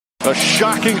A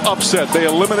shocking upset. They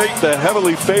eliminate the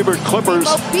heavily favored Clippers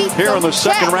here in the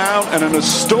second round, and an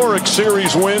historic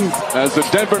series win as the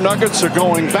Denver Nuggets are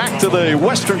going back to the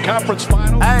Western Conference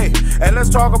Finals. Hey, and let's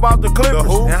talk about the Clippers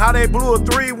and how they blew a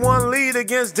 3-1 lead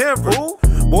against Denver.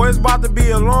 Boy, it's about to be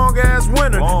a long-ass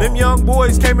winter. Them young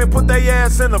boys came and put their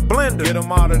ass in a blender. Get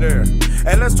them out of there.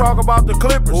 And let's talk about the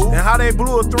Clippers and how they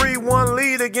blew a 3-1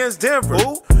 lead against Denver.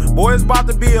 Boy, it's about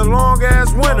to be a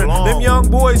long-ass winter. Them young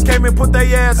boys came and put their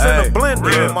ass in a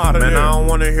blender. Get them out of there. Man, I don't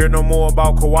want to hear no more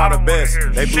about Kawhi the best.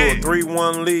 They blew a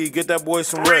 3-1 lead. Get that boy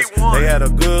some rest. They had a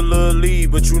good little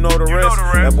lead, but you know the rest.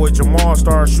 That boy Jamal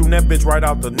started shooting that bitch right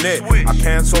out the net. I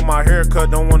canceled my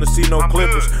haircut, don't want to see no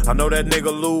Clippers. I know that nigga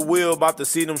Lou Will about to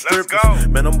see them strippers.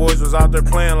 Man, them boys was out there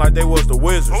playing like they was the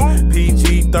Wizards.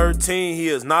 PG-13, he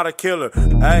is not a killer.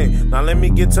 Hey, now let me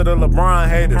get to the LeBron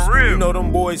haters. You know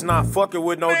them boys not fucking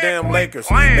with no damn Lakers.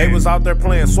 They was out there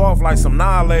playing soft like some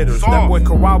annihilators. That boy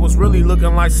Kawhi was really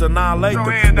looking like Sanaa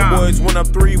Lathan. The boys went up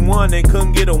 3-1 and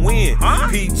couldn't get a win.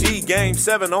 PG Game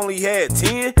 7 only had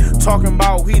 10. Talking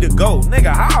about he the GOAT.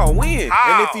 Nigga, how win?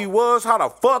 And if he was, how the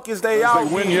fuck is they out?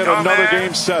 They win yet another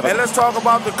Game 7. And let's talk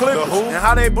about the Clippers and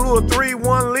how they blew a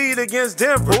 3-1 lead against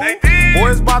Denver. Boy,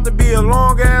 it's about to be a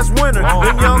long-ass winter.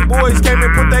 Them young boys came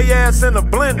and put their ass in a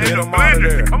blender. Get them out of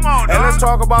there. Come on, and let's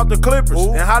talk about the Clippers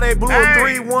and how they blew a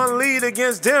 3-1 lead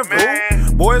against Denver.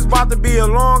 Boy, it's about to be a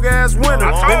long-ass winter.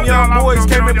 Them young boys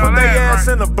came and put their ass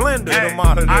in a blender. Get them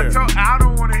out of there. I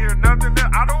don't want to hear nothing.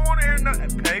 I don't want to hear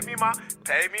nothing. Pay me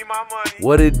my money.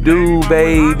 What it do,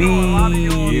 baby?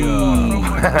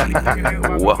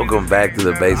 Welcome back to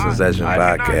the Basement Session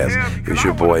Podcast. It's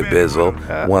your boy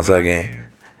Bizzle. Once again,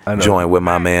 joined with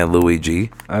my man Louis G.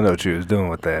 I know what you was doing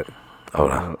with that.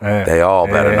 Hold on. They all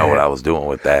better know what I was doing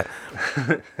with that.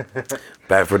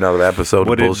 Back for another episode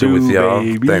of Bullshit with y'all.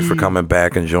 Baby? Thanks for coming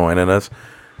back and joining us.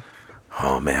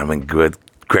 Oh, man, I'm in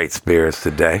great spirits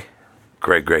today.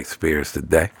 Great spirits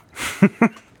today.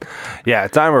 Yeah,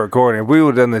 time of recording. If we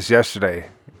would have done this yesterday,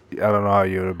 I don't know how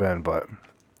you would have been, but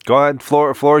go ahead.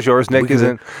 Floor is yours. Nick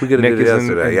isn't. We could have did it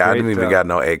yesterday. Yeah, I didn't even got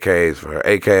no AKs for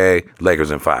AKA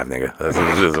Lakers in 5, nigga. This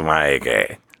is my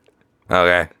AKA.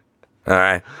 Okay. All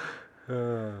right.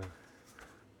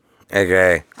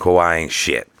 AKA Kawhi ain't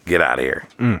shit. Get out of here.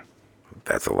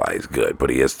 That's a lie. He's good, but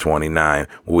he has 29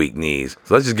 weak knees.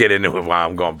 So let's just get into it while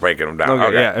I'm going breaking them down.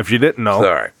 Okay. Yeah, if you didn't know.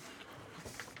 Sorry.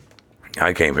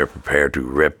 I came here prepared to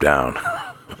rip down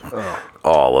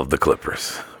all of the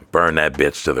Clippers. Burn that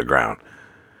bitch to the ground.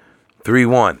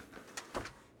 3-1.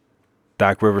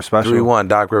 Doc Rivers special. 3-1,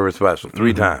 Doc Rivers special.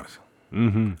 3 times.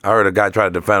 I heard a guy try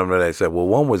to defend him today. Said, well,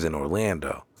 one was in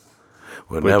Orlando.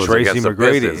 When that was Tracy against the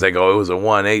McGrady. Pistons, they go, it was a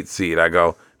 1-8 seed. I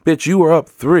go, bitch, you were up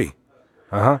 3.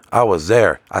 I was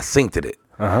there. I synced it.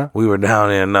 We were down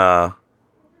in, I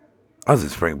was in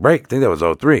spring break. I think that was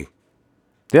 03.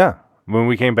 Yeah. When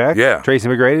we came back, Yeah. Tracy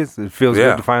McGrady, it feels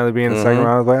good to finally be in the second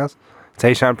round of the playoffs.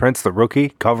 Tayshaun Prince, the rookie,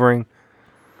 covering.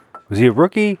 Was he a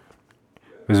rookie? It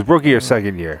was rookie or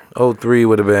second year. 03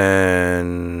 would have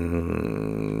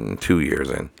been 2 years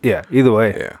in. Yeah, either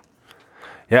way. Yeah.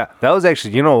 Yeah, that was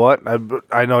actually, you know what?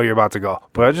 I know you're about to go,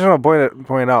 but I just want to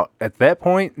point out, at that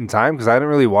point in time, because I didn't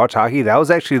really watch hockey, that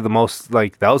was actually the most,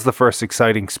 that was the first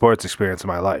exciting sports experience in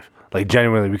my life.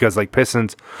 Genuinely, because,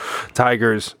 Pistons,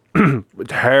 Tigers,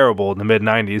 terrible in the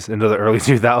mid-'90s into the early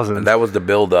 2000s. And that was the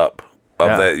build-up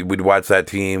of that. We'd watch that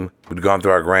team. We'd gone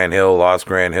through our Grand Hill, lost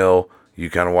Grand Hill. You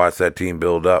kind of watch that team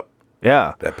build up.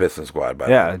 Yeah. That Piston squad, by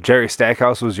the way. Jerry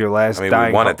Stackhouse was your last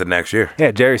dying we won hope. it the next year.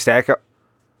 Yeah,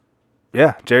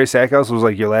 Jerry Stackhouse was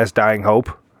your last dying hope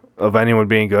of anyone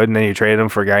being good, and then you traded him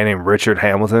for a guy named Richard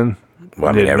Hamilton.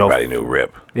 Well, everybody knew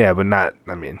Rip. Yeah, but not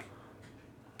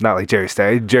like Jerry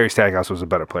Stackhouse. Jerry Stackhouse was a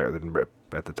better player than Rip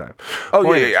at the time. Oh,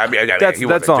 Point yeah. He that's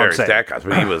wasn't all Jerry I'm saying. Stackhouse,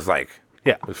 but he was yeah.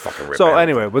 It was fucking Rip. So Hamilton.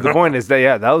 anyway, but the point is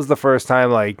that, that was the first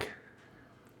time,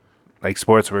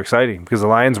 sports were exciting because the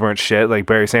Lions weren't shit.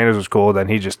 Barry Sanders was cool, then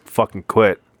he just fucking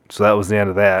quit. So that was the end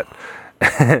of that.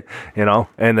 And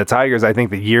the Tigers, I think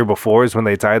the year before is when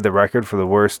they tied the record for the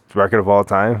worst record of all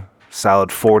time.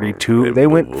 Solid 42. They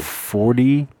went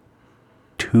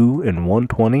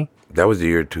 42-120. That was the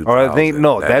year 2000. Or I think,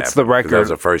 that's the record. That was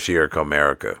the first year of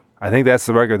Comerica. I think that's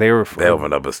the record. They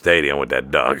opened up a stadium with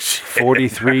that dog shit.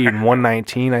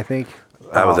 43-119, I think.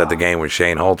 I was at the game when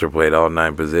Shane Halter played all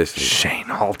 9 positions. Shane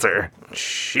Halter.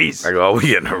 Jeez. I go, we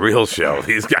getting a real show.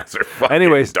 These guys are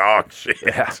fucking dog shit.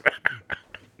 Yeah.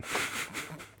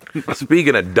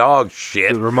 Speaking of dog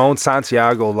shit. Ramon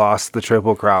Santiago lost the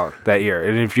Triple Crown that year.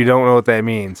 And if you don't know what that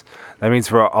means, That means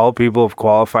for all people who've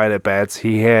qualified at bats,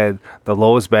 he had the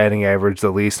lowest batting average,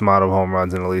 the least amount of home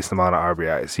runs, and the least amount of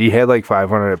RBIs. He had like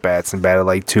 500 at bats and batted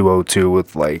like 202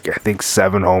 with like, I think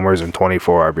 7 homers and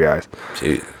 24 RBIs.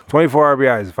 Jeez. 24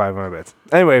 RBIs and 500 bats.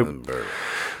 Anyway,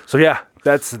 so yeah,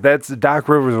 that's Doc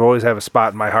Rivers will always have a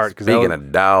spot in my heart. Speaking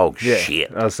of dog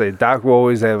shit. I'll say Doc will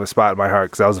always have a spot in my heart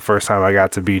because that was the first time I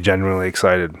got to be genuinely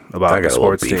excited about I the got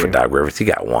sports a little beef team. with Doc Rivers. He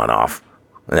got one off,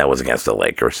 and that was against the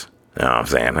Lakers. You know what I'm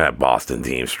saying? That Boston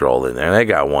team strolled in there, and they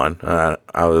got one. It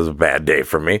was a bad day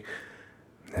for me.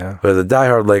 Yeah. But as a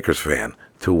diehard Lakers fan,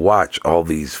 to watch all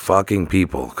these fucking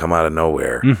people come out of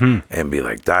nowhere and be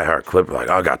like diehard Clippers, like,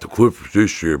 I got the Clippers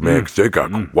this year, man, because they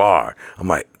got Kawhi. I'm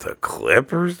like, the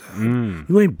Clippers?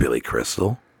 You ain't Billy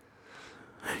Crystal.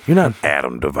 You're not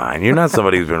Adam Devine. You're not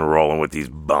somebody who's been rolling with these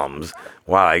bums.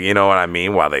 Why, you know what I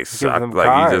mean? While they suck. them Like,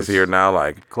 cars. you just here now,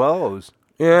 like, Close.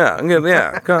 yeah.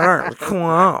 Come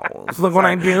on. Look what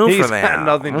I do He's for them. got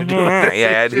nothing to do with Yeah,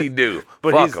 it. yeah, he do.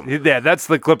 But Fuck him. yeah, that's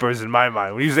the Clippers in my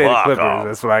mind. When you say Fuck the Clippers, off.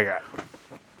 that's what I got.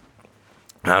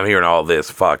 I'm hearing all this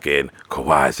fucking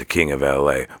Kawhi's the king of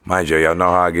LA. Mind you, y'all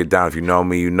know how I get down. If you know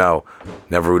me, you know.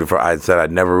 Never rooted for. I said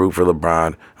I'd never root for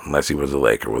LeBron unless he was a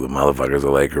Laker. Well, the motherfucker's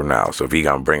a Laker now. So if he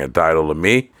gonna bring a title to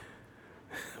me,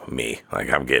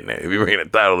 like I'm getting it. If he bring a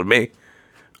title to me,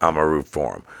 I'm a root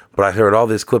for him. But I heard all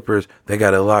this Clippers. They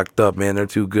got it locked up, man. They're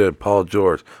too good. Paul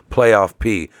George, playoff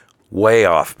P. Way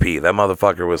off P. That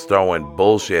motherfucker was throwing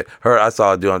bullshit. I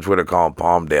saw a dude on Twitter call him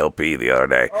Palmdale P the other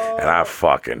day, and I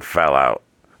fucking fell out.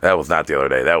 That was not the other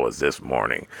day. That was this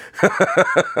morning.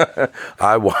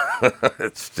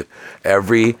 It's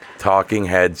every talking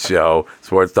head show,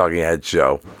 sports talking head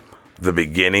show, the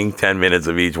beginning 10 minutes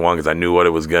of each one, because I knew what it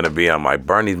was going to be. I'm like,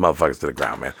 burn these motherfuckers to the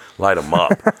ground, man. Light them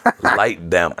up. Light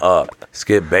them up.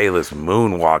 Skip Bayless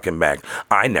moonwalking back.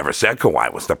 I never said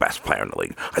Kawhi was the best player in the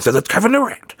league. I said that's Kevin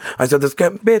Durant. I said that's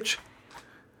Kevin, bitch.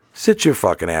 Sit your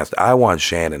fucking ass. I want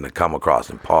Shannon to come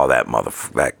across and paw that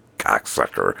that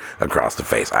cocksucker across the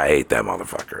face. I hate that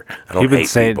motherfucker. I don't hate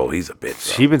people. He's a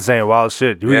bitch. He been saying wild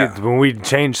shit. Yeah. When we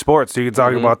change sports, you can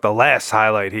talk about the last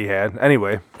highlight he had.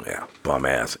 Anyway. Yeah, bum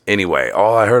ass. Anyway,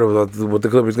 all I heard was what the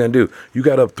Clippers going to do. You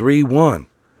got up 3-1.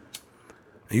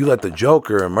 You let the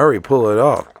Joker and Murray pull it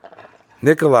off.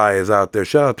 Nikolai is out there.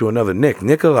 Shout out to another Nick.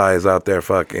 Nikolai is out there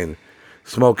fucking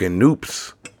smoking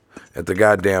noops at the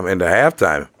goddamn end of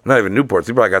halftime. Not even Newports.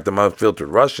 He probably got them unfiltered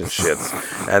Russian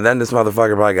shits. And then this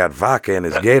motherfucker probably got vodka in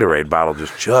his Gatorade bottle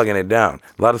just chugging it down.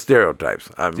 A lot of stereotypes.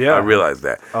 I realize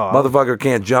that. Motherfucker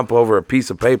can't jump over a piece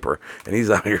of paper, and he's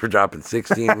out here dropping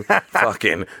 16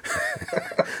 fucking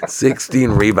 16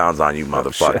 rebounds on you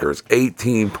motherfuckers.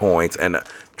 18 points and a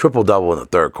triple-double in the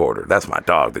third quarter. That's my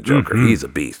dog, the Joker. He's a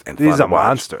beast. And He's fun a to watch.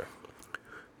 monster.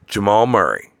 Jamal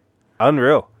Murray.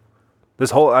 Unreal.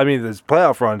 This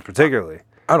playoff run particularly.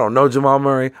 I don't know Jamal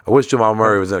Murray. I wish Jamal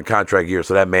Murray was in a contract year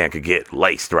so that man could get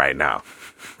laced right now.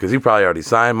 Because he probably already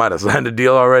might have signed a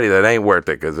deal already that ain't worth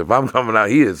it. Because if I'm coming out,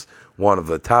 he is one of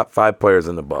the top 5 players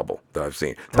in the bubble that I've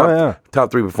seen.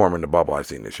 Top 3 performer in the bubble I've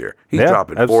seen this year. He's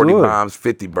dropping 40 bombs,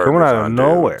 50 burgers coming out of on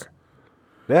nowhere. dudes.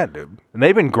 Yeah, dude. And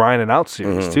they've been grinding out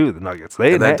series too, the Nuggets.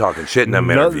 And then talking shit in them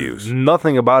interviews.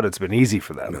 Nothing about it's been easy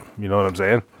for them. You know what I'm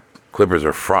saying? Clippers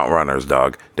are front runners,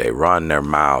 dog. They run their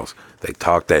mouths. They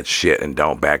talk that shit and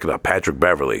don't back it up. Patrick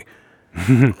Beverly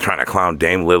trying to clown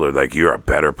Dame Lillard like you're a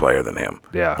better player than him.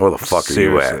 Yeah. Where the fuck are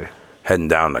you Seriously. at? Heading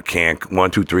down to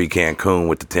 1-2-3 Cancun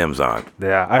with the Timbs on.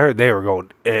 Yeah, I heard they were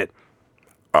going it.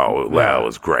 Oh, well, it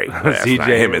was great. Last CJ night.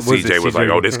 Him and was it CJ was like,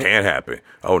 CJ? oh, this can't happen.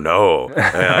 Oh, no.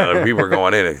 And people were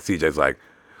going in, and CJ's like,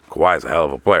 Kawhi's a hell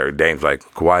of a player. Dame's like,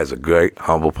 Kawhi's a great,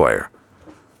 humble player.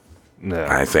 Yeah.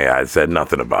 I said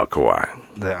nothing about Kawhi.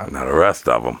 Yeah. Now the rest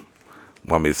of them.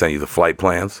 Want me to send you the flight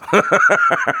plans? Is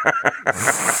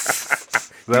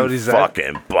that what he said?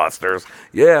 Fucking busters.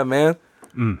 Yeah, man.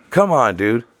 Come on,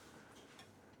 dude.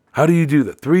 How do you do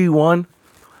that? 3-1?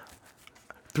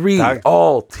 3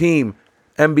 all-team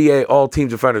NBA all-team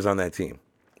defenders on that team.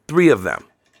 3 of them.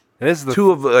 This is the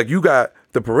 2 of the, you got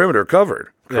the perimeter covered,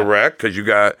 correct? Because you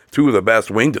got 2 of the best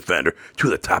wing defender, 2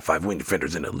 of the top 5 wing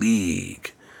defenders in the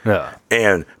league. Yeah.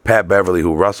 And Pat Beverly,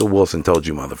 who Russell Wilson told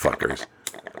you motherfuckers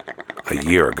a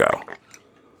year ago.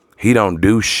 He don't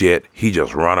do shit. He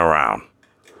just run around.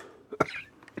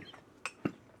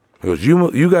 He goes,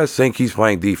 you guys think he's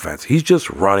playing defense. He's just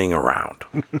running around.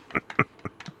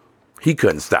 He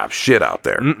couldn't stop shit out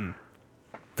there.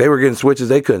 They were getting switches.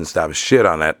 They couldn't stop shit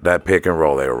on that pick and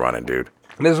roll they were running, dude.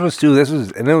 And it was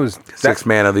 6th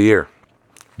man of the year.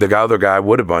 The other guy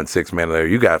would have won 6th man of the year.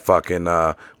 You got fucking,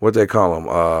 what they call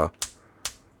him?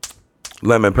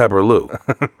 Lemon Pepper Lou.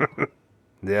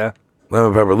 Yeah.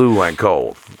 Lemon Pepper Lou went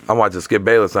cold. I'm watching Skip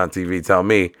Bayless on TV tell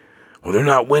me, well, they're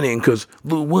not winning because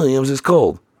Lou Williams is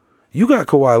cold. You got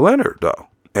Kawhi Leonard, though,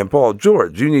 and Paul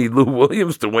George. You need Lou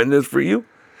Williams to win this for you?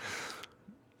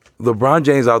 LeBron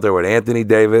James out there with Anthony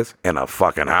Davis and a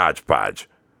fucking hodgepodge.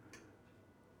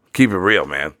 Keep it real,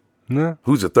 man. Yeah.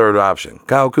 Who's the third option?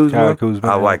 Kyle Kuzma? Kyle Kuzma,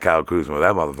 I yeah. like Kyle Kuzma.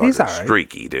 That motherfucker's He's all right.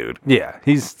 streaky, dude. Yeah,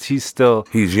 he's still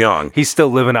He's young. he's still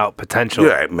living out potential.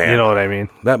 Yeah, man. You know what I mean?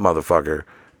 That motherfucker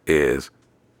is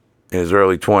in his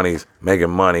early 20s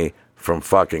making money from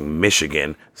fucking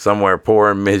Michigan, somewhere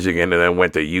poor in Michigan, and then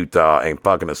went to Utah and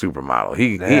fucking a supermodel.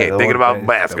 He ain't thinking about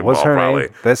basketball, What's her probably.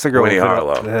 name? That's the girl Winnie with,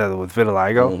 Harlow. with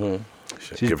vitiligo.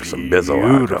 She's Give her some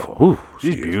bizzle. beautiful. Ooh,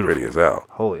 She's she's beautiful. pretty as hell.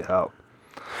 Holy hell!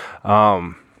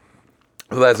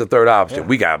 So that's the third option.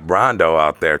 We got Rondo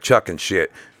out there chucking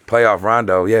shit. Playoff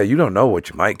Rondo, yeah, you don't know what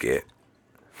you might get.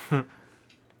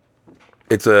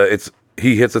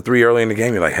 He hits a three early in the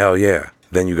game, you're like, hell yeah.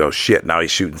 Then you go, shit, now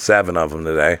he's shooting 7 of them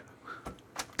today.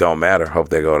 Don't matter. Hope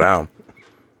they go down.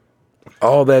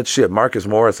 All that shit. Marcus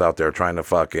Morris out there trying to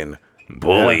fucking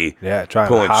bully. Yeah, trying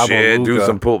to pulling hobble shit, do Luka.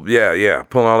 some pull. Yeah.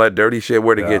 Pulling all that dirty shit.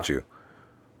 Where'd it get you?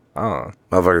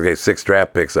 Motherfuckers get 6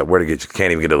 draft picks up. Where'd it get you?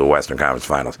 Can't even get to the Western Conference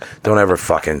Finals. Don't ever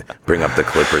fucking bring up the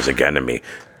Clippers again to me.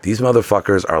 These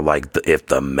motherfuckers are like if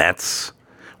the Mets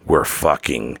were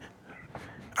fucking,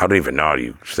 I don't even know how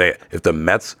you say it. If the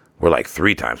Mets were like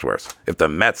 3 times worse. If the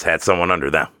Mets had someone under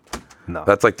them. No.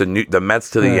 That's like the Mets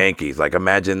to the Yankees. Like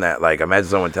imagine that. Like imagine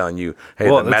someone telling you, "Hey,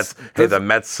 Well, the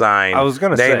Mets signed." I was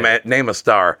gonna say. name a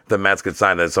star. The Mets could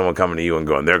sign that. Someone coming to you and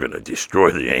going, "They're gonna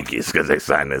destroy the Yankees because they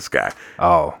signed this guy."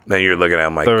 Oh, Then you're looking at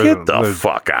him like, "Get the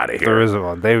fuck out of here!" there isn't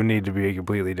one. They would need to be a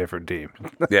completely different team.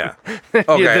 Yeah. Okay.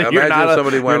 You're imagine not if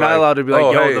somebody went you're not like, allowed to be like,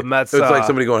 "Oh, yo, hey," the Mets. It's like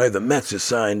somebody going, "Hey, the Mets just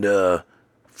signed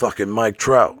fucking Mike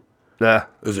Trout." Yeah.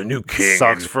 There's a new king.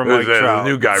 Sucks and for there's Mike Trout. a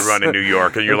new guy running New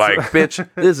York, and you're like, bitch,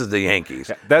 this is the Yankees.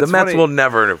 that's The Mets funny. will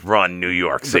never run New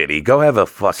York City. Go have a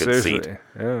fucking Seriously, seat.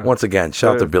 yeah. Once again,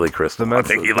 shout out to Billy Crystal. the I Mets-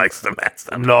 think he likes the Mets.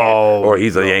 No. Or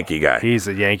he's a Yankee guy. He's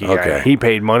a Yankee guy. Okay. He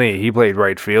paid money. He played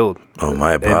right field. Oh,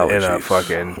 my apologies. in a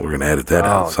fucking- We're going to edit that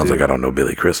out. Oh, Sounds like dude. I don't know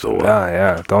Billy Crystal well.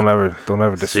 Yeah. Don't ever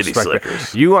City disrespect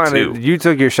Slickers. it. You 2. you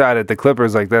took your shot at the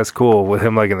Clippers, like that's cool with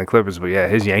him liking the Clippers, but yeah,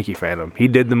 his Yankee fandom. He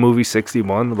did the movie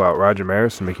 61 about Roger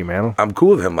Maris and Mickey Mantle. I'm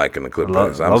cool with him liking the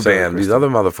Clippers. I'm love Billy saying these Crystal. other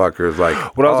motherfuckers, like,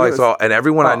 What I was all I gonna- saw, and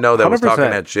everyone I know that was 100%. talking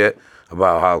that shit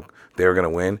about how they were going to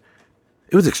win,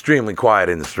 it was extremely quiet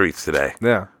in the streets today.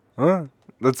 Yeah.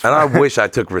 That's And I wish I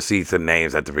took receipts and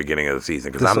names at the beginning of the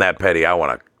season because I'm that petty. I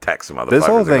want to text some motherfuckers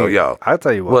whole and go, thing- yo, I'll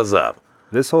tell you what. what's up?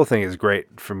 This whole thing is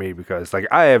great for me because like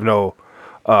I have no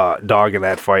dog in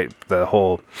that fight. The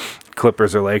whole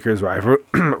Clippers or Lakers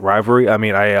rivalry. I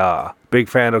mean, I big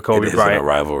fan of It Kobe isn't Bryant. a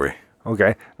rivalry.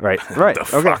 Okay, right. The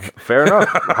Okay, fuck? fair enough.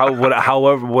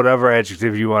 However, whatever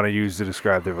adjective you want to use to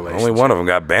describe the relationship. Only one of them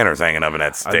got banners hanging up in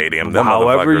that stadium. Them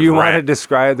However motherfuckers you want to ran.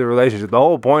 describe the relationship, the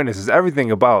whole point is everything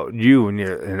about you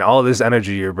and all this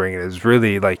energy you're bringing is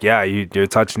really like, yeah, you're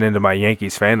touching into my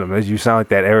Yankees fandom. You sound like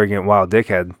that arrogant wild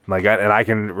dickhead, like, and I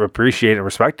can appreciate and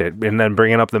respect it. And then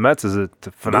bringing up the Mets is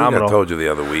phenomenal. I told you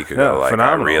the other week ago, Yeah, like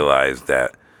phenomenal. I realized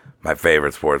that my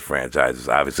favorite sports franchise is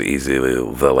obviously easily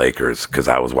the Lakers because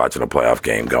I was watching a playoff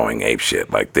game going ape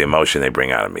shit. Like the emotion they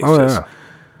bring out of me is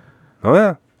Oh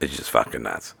yeah, it's just fucking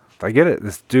nuts. I get it.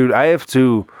 This dude, I have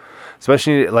to,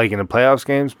 especially like in the playoffs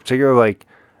games, particularly like,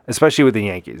 especially with the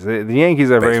Yankees. The Yankees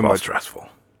are very Baseball's much stressful.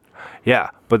 Yeah,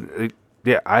 but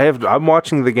yeah, I'm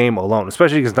watching the game alone,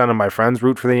 especially because none of my friends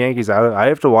root for the Yankees. I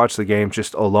have to watch the game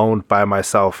just alone by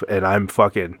myself, and I'm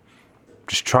fucking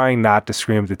just trying not to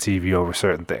scream at the TV over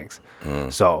certain things.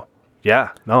 So yeah,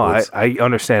 no, I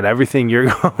understand everything you're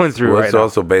going through Well, right it's now.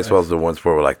 also baseball's the one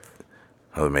sport where like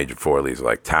other major 4 leagues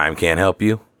like time can't help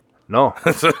you. No,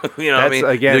 You know what I That's, mean?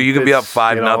 again, you can be up it's,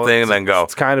 5-0 you know, and then go,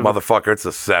 it's kind of- motherfucker, it's the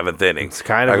 7th inning. It's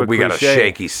kind of like, a we got a cliche.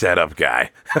 shaky setup guy.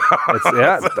 It's,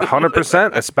 yeah,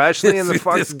 100%, especially in the This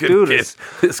fucking could dude, get-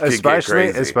 this could get especially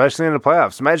crazy. especially in the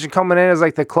playoffs. Imagine coming in as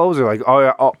like the closer, like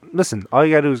listen, all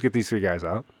you gotta do is get these 3 guys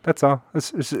out. That's all.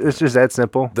 It's just that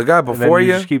simple. The guy And then before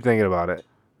you? just keep thinking about it.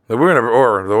 Like, we're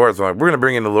gonna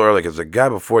bring in the lure like it's a guy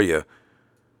before you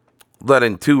let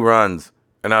in 2 runs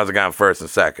and I was a guy on first and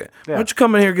second. Yeah. Why don't you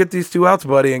come in here and get these 2 outs,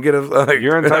 buddy, and get a like,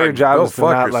 Your entire job go is to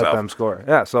fuck not yourself. let them score.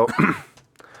 Yeah. So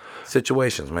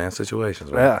Situations, man.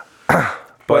 yeah.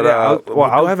 But yeah, do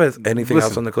I have anything else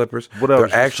listen, on the Clippers? what I was They're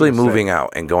just actually gonna say. moving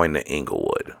out and going to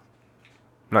Inglewood,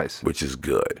 Nice. which is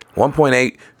good.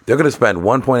 1.8. They're going to spend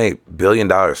 1.8 billion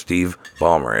dollars. Steve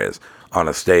Ballmer is on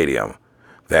a stadium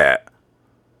that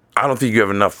I don't think you have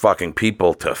enough fucking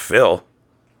people to fill.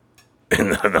 in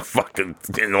the fucking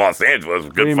in Los Angeles.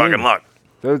 Good fucking luck.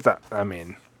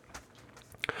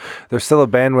 They're still a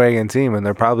bandwagon team, and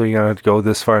they're probably going to go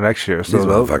this far next year. So These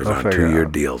they'll motherfuckers on figure it 2-year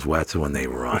out. deals. That's when they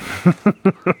run.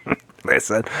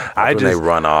 Listen, When they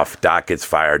run off, Doc gets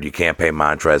fired. You can't pay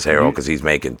Montrezl Harrell because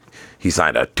he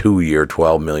signed a 2-year,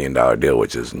 $12 million deal,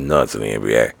 which is nuts in the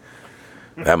NBA.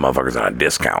 That motherfucker's on a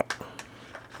discount.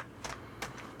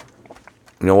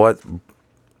 You know what?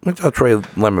 Let's trade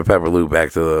Lemon Pepper Lou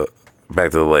back to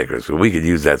the Lakers. We could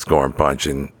use that scoring punch,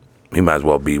 and he might as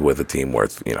well be with a team where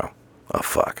it's a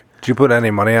fuck. Did you put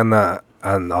any money on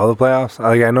all the playoffs?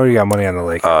 Like, I know you got money on the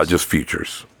Lakers. Just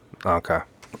futures. Okay.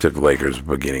 Took the Lakers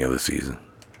beginning of the season.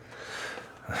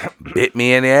 Bit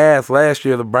me in the ass last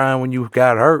year, LeBron, when you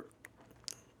got hurt.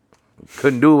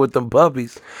 Couldn't do it with them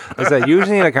puppies. I said,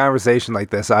 usually in a conversation like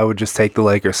this, I would just take the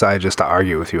Lakers side just to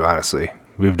argue with you, honestly.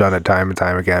 We've done it time and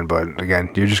time again, but again,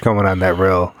 you're just coming on that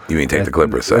real... You mean take the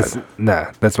Clippers side?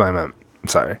 Nah, that's my man. I'm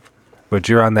sorry. But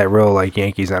you're on that real, like,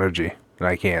 Yankees energy. And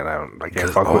I can't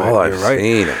fuck with it. All I've You're right.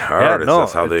 seen and heard is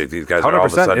that's how these guys are all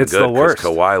of a sudden it's good. the worst.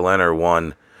 Because Kawhi Leonard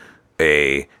won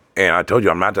and I told you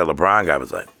I'm not that LeBron guy. I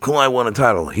was like, Kawhi won a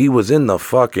title. He was in the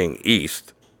fucking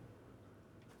East.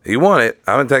 He won it.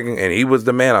 I'm taking, and he was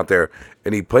the man out there.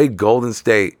 And he played Golden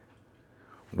State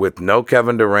with no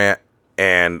Kevin Durant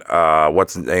and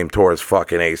what's his name tore his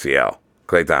fucking ACL,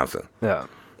 Klay Thompson. Yeah.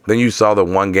 Then you saw the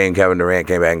one game Kevin Durant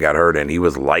came back and got hurt, and he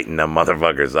was lighting them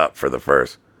motherfuckers up for the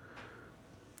first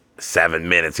 7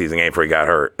 minutes season game before he got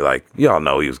hurt. Like, y'all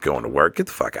know he was going to work. Get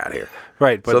the fuck out of here.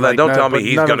 Right. But So then don't tell me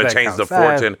he's going to change the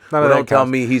fortune. Don't tell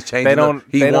me he's changing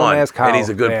he won, and he's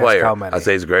a good player. I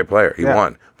say he's a great player. He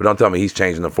won. But don't tell me he's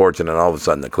changing the fortune, and all of a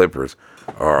sudden the Clippers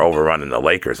are overrunning the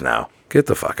Lakers now. Get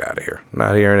the fuck out of here.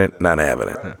 Not hearing it, not having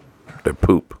it. They're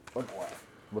poop.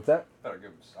 What's that? Better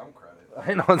give him some credit.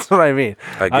 I know, that's what I mean.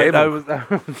 I gave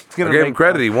him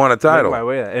credit. He won a title. My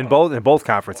way in both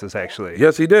conferences, actually.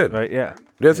 Yes, he did. Right, yeah.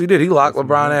 Yes, he did. He locked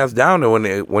LeBron ass down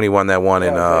when he won that one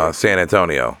in San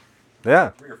Antonio.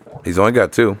 Yeah. He's only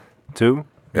got 2. 2? You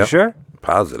Yep. sure?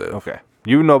 Positive. Okay.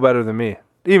 You know better than me.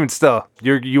 Even still,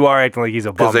 you are acting like he's a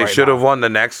bum Because they right should now. have won the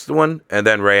next one, and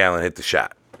then Ray Allen hit the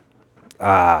shot.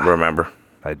 Remember?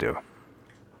 I do.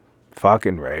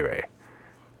 Fucking Ray.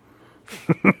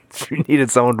 You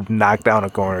needed someone to knock down a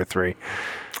corner 3.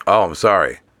 Oh, I'm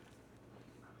sorry.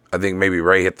 I think maybe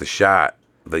Ray hit the shot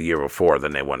the year before,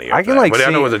 then they won a year. I can back. But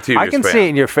I know it was a 2 year I can span. see it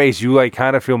in your face. You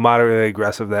kind of feel moderately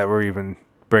aggressive that we're even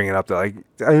bringing up that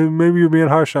maybe you're being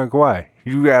harsh on Kawhi.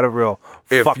 You got a real.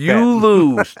 If fuck you that.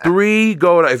 lose 3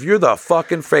 if you're the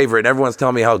fucking favorite and everyone's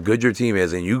telling me how good your team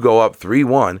is, and you go up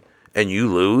 3-1 and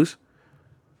you lose,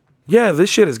 yeah, this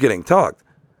shit is getting talked.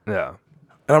 Yeah.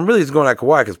 And I'm really just going at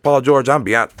Kawhi because Paul George, I'm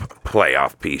beyond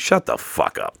playoff P. Shut the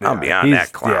fuck up. I'm beyond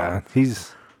that clown. Yeah,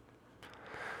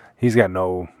 he's got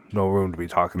no room to be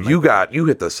talking. You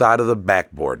hit the side of the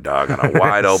backboard, dog, on a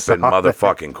wide open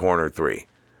motherfucking corner 3.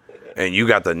 And you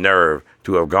got the nerve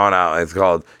to have gone out and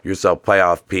called yourself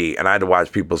playoff P. And I had to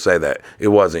watch people say that it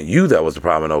wasn't you that was the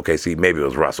problem in OKC. Maybe it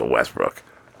was Russell Westbrook.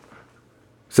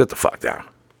 Sit the fuck down.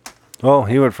 Well,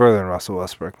 he went further than Russell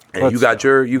Westbrook. And you got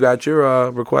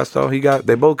your request though.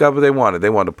 They both got what they wanted. They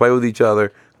wanted to play with each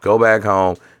other, go back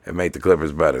home, and make the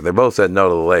Clippers better. They both said no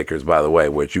to the Lakers, by the way,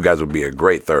 which you guys would be a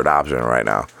great third option right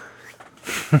now.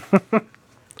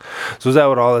 So is that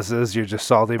what all this is? You're just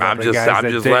salty about the guys I'm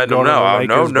that just didn't letting go them to the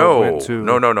know. Lakers, but went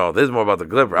to- No. This is more about the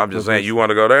Clippers. I'm just saying, you want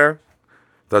to go there?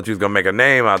 Thought you was gonna make a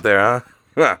name out there,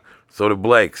 huh? So did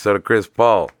Blake. So did Chris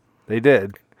Paul. They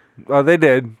did. Oh, they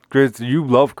did. Chris, you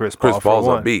love Chris Paul. Chris Paul's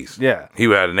for a one. beast. Yeah. He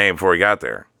had a name before he got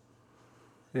there.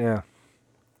 Yeah.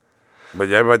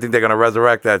 But everybody think they're gonna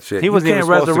resurrect that shit. He wasn't you even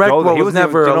can't supposed to resurrect go there. what was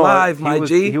never alive, my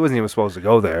G. He wasn't even supposed to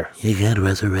go there. You can't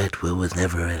resurrect what was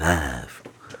never alive.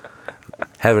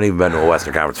 Haven't even been to a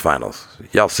Western Conference Finals.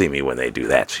 Y'all see me when they do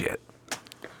that shit.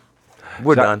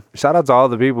 We're done. Shout out to all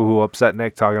the people who upset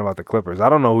Nick talking about the Clippers. I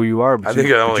don't know who you are, but I think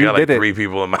I only you got like did 3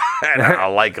 people in my head. I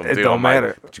like them It too. don't I'm like,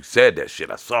 matter. but you said that shit.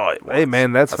 I saw it. Hey,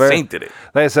 man, that's I fair. synced it.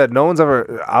 Like I said, no one's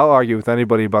ever... I'll argue with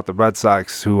anybody about the Red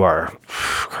Sox, who are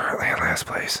currently in last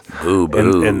place. Boo,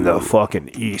 boo. In the fucking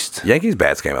East. Yankees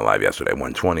bats came alive yesterday.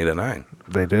 Won 20-9.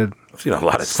 They did. I've seen a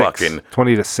lot of fucking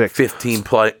 20-6. 15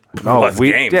 plus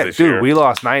games this year. We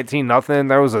lost 19-0.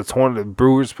 There was the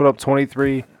Brewers put up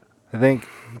 23, I think.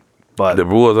 But The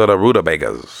Brewers are the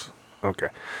Rutabagas. okay.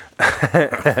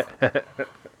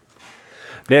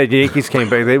 Yeah, the Yankees came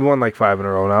back. They won like 5 in a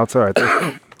row now. It's all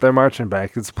right. They're marching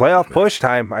back. It's playoff push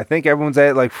time. I think everyone's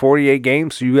at like 48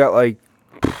 games. So you got like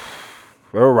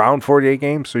around 48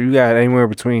 games. So you got anywhere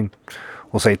between,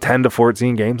 we'll say 10 to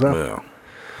 14 games now. Yeah.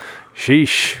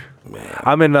 Sheesh. Man.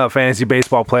 I'm in fantasy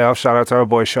baseball playoffs. Shout out to our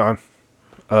boy Sean.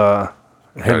 Y'all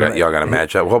got a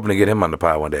matchup. We're hoping to get him on the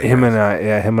pod one day. Him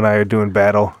guys. him and I are doing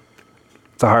battle.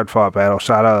 It's a hard fought battle.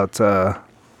 Shout out to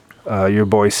your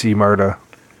boy C Murda,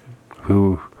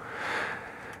 who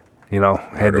had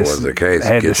Murder was the case.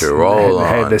 Get your roll on.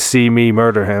 Had to see me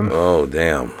murder him. Oh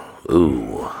damn!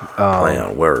 Ooh,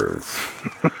 playing words.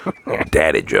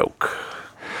 Daddy joke.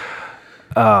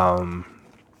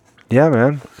 Yeah,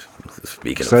 man.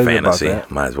 Speaking Excited of about fantasy,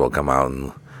 that. might as well come out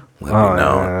and let me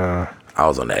know. I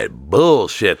was on that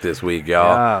bullshit this week,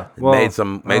 y'all. Yeah, well, made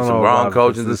some I don't know wrong about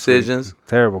coaching this week. decisions.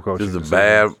 Terrible coaching. Just a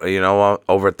decisions. bad,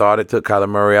 overthought it. Took Kyler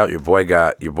Murray out. Your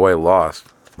boy lost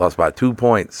by 2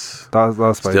 points. Lost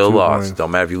by Still 2 lost. points.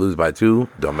 Don't matter if you lose by 2.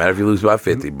 Don't matter if you lose by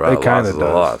 50, bro. It kind Loss of is a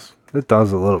does. loss. It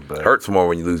does a little bit. Hurts more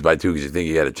when you lose by 2 because you think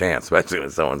you had a chance, especially when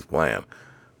someone's playing.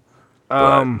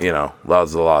 But, loss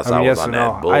is a loss. I was yes on and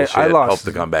that no. bullshit. I lost.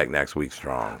 Hope to come back next week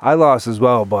strong. I lost as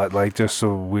well, but just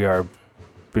so we are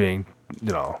being,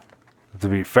 to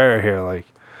be fair here,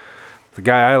 the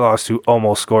guy I lost to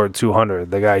almost scored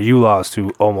 200. The guy you lost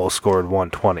to almost scored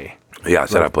 120. Yeah, I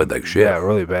said I played like shit. Yeah,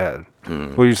 really bad.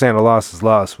 Well, you're saying a loss is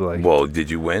loss, but Well, did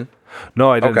you win?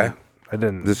 no, I didn't. Okay. I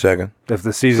didn't. Just checking. If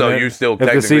the season, So end- you still if the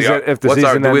technically season, are. if the What's our?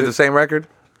 season Do we have ended, the same record?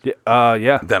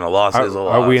 yeah. Then a loss is a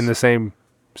loss. Are we in the same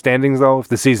standings though? If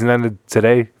the season ended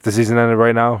today, if the season ended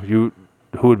right now, who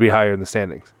would be higher in the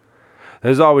standings?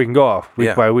 This is all we can go off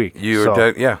week by week. You're higher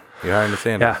in the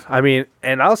standings. Yeah, I mean,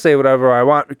 and I'll say whatever I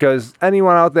want because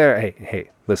anyone out there, hey,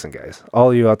 listen, guys, all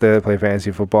of you out there that play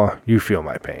fantasy football, you feel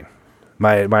my pain.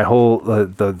 My whole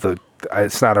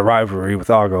it's not a rivalry with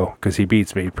Augo because he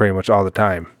beats me pretty much all the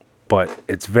time, but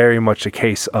it's very much a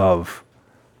case of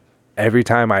every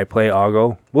time I play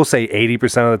Augo, we'll say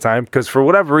 80% of the time, because for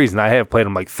whatever reason I have played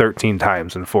him like 13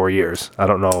 times in 4 years. I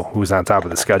don't know who's on top of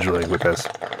the scheduling with this,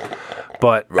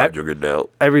 but Roger Goodell.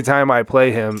 every time I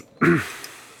play him,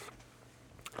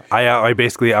 I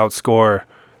basically outscore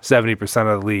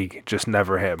 70% of the league, just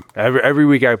never him. Every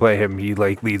week I play him, he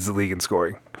leads the league in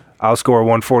scoring. I'll score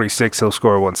 146, he'll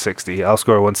score 160. I'll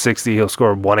score 160, he'll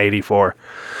score 184.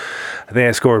 I think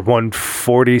I scored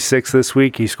 146 this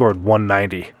week. He scored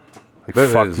 190.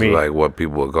 This Fuck is me. like what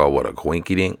people would call a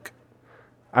quinky dink.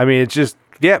 I mean, it's just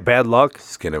bad luck.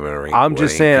 Skin of a rink. I'm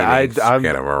just saying,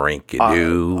 Skin of a rinky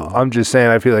do. I'm just saying,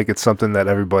 I feel like it's something that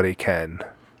everybody can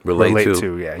Relate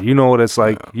to. Yeah, you know what it's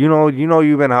like. Yeah.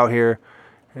 You've been out here.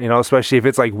 Especially if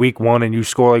it's like week 1 and you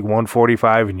score like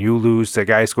 145 and you lose to a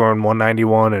guy scoring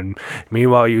 191, and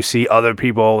meanwhile you see other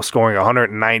people scoring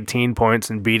 119 points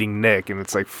and beating Nick, and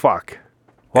it's like, fuck.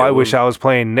 Well, I wish I was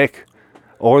playing Nick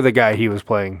or the guy he was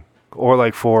playing, or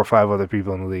like 4 or 5 other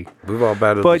people in the league. We've all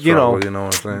battled But the struggle, you know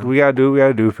what I'm saying? we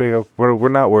gotta do. Figure we're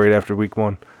not worried after week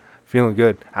 1, feeling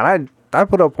good. And I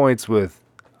put up points with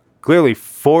clearly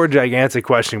 4 gigantic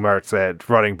question marks at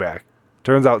running back.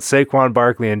 Turns out Saquon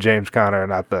Barkley and James Conner are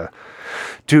not the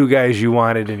 2 guys you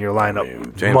wanted in your lineup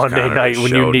James Monday Conner night when you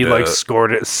showed need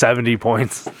scored at 70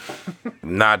 points.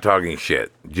 Not talking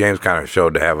shit. James Conner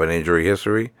showed to have an injury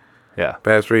history Yeah.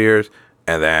 past 3 years.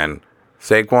 And then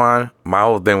Saquon, my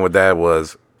whole thing with that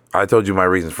was I told you my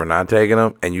reasons for not taking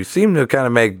him, and you seem to kind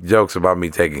of make jokes about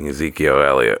me taking Ezekiel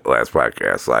Elliott last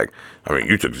podcast. Like,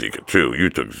 you took Zeke too.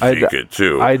 You took Zeke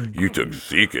too. You took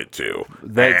Zeke too.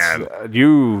 That's And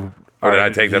you. Or did I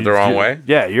take that the wrong way?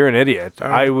 Yeah, you're an idiot.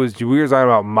 right. We were talking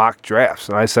about mock drafts,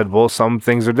 and I said, well, some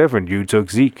things are different. You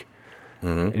took Zeke,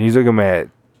 and you took him at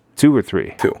 2 or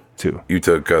 3. 2. You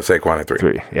took Saquon at 3.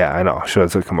 3. Yeah, I know. Should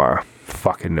have took Kamara.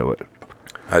 Fucking knew it.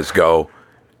 Let's go.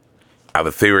 I have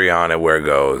a theory on it where it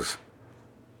goes.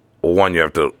 Well, one, you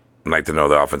have to know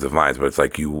the offensive lines, but it's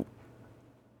like you.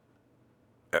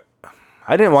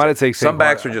 I didn't want to take Some Saquon.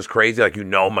 backs are just crazy. Like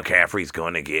McCaffrey's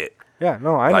going to get. Yeah,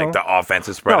 no, I know. Like the offense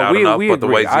is spread No, out enough, but the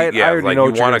agree. way I already like know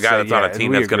you what you're want a gonna guy say, that's on a yeah,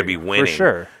 team we that's going to agree, be winning. for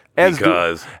sure.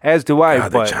 Because do I.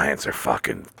 God, But the Giants are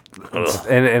fucking. Ugh.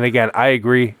 and again, I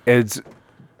agree. It's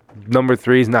number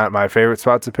 3 is not my favorite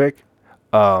spot to pick.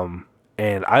 And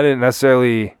I didn't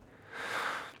necessarily.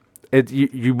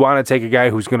 You want to take a guy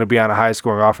who's going to be on a high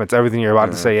scoring offense. Everything you're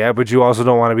about to say, yeah, but you also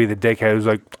don't want to be the dickhead who's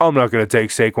like, I'm not going to take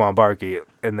Saquon Barkley,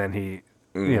 and then he.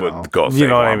 You know what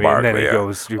I mean? And then he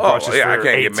goes, I rushes can't for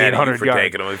get mad at you 1,800 for yards.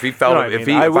 taking him. If he felt, You know what I if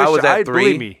mean? I I was wish- at believe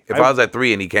 3, me, if I was at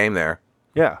 3 and he came there,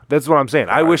 Yeah, that's what I'm saying.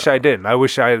 I wish I didn't. I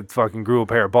wish I had fucking grew a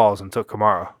pair of balls and took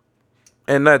Kamara.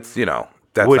 and that's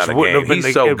that's Which not a wouldn't game. have been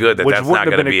He's so good that which that's wouldn't not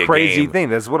have going to been be a crazy game. thing.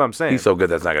 That's what I'm saying. He's so good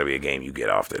that's not going to be a game you get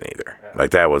often either.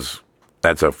 Like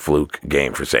that's a fluke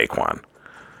game for Saquon.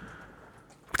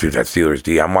 Dude, that Steelers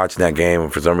D. I'm watching that game,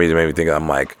 and for some reason, it made me think. I'm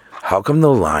like, how come the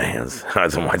Lions?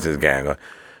 As I'm watching this game, I'm going,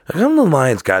 How come the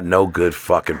Lions got no good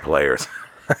fucking players?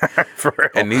 For real.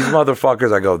 And these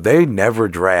motherfuckers, I go, they never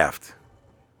draft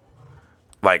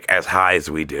like as high as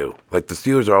we do. Like the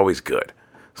Steelers are always good.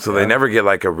 So they never get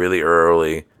like a really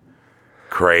early,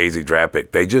 crazy draft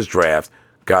pick. They just draft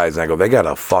guys, and I go, they got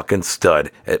a fucking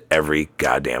stud at every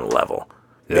goddamn level.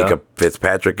 Yeah. Make a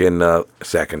Fitzpatrick in the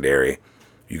secondary.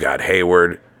 You got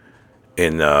Hayward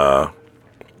in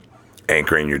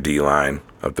anchoring your D-line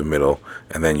up the middle.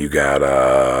 And then you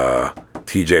got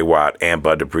T.J. Watt and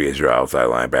Bud Dupree as your outside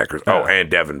linebackers. Oh, and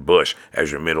Devin Bush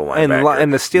as your middle linebacker.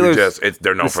 And the Steelers...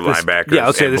 they're known for linebackers. Yeah,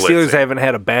 I'll say the and Steelers blitzing. haven't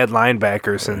had a bad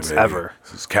linebacker since ever.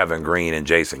 This is Kevin Green and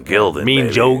Jason Gilden. Mean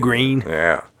baby. Joe Green.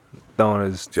 Yeah. Throwing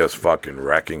his... Just fucking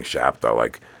wrecking shop, though.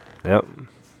 Like, Yep.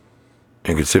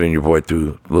 and considering your boy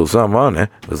threw a little something on there,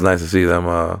 it was nice to see them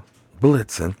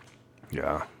blitzing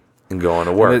Yeah. and going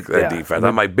to work. And That yeah. defense.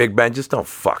 I'm like, Big Ben, just don't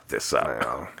fuck this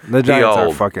up. The Giants are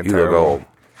old. fucking He look terrible. old.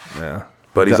 Yeah.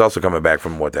 But he's also coming back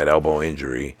from that elbow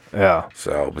injury. Yeah.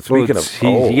 So, but Well, speaking of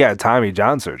old, he got Tommy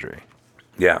John surgery.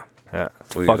 yeah, Yeah.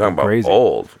 It's what are you fucking talking about? crazy.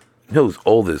 Old. You know who's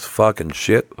old as fucking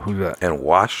shit? Who's that? And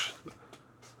wash.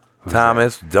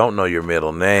 Thomas, don't know your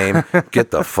middle name. Get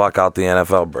the fuck out the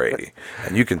NFL, Brady.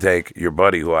 And you can take your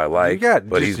buddy who I like,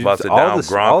 but he's busted down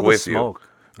Gronk with you.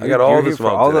 I got all the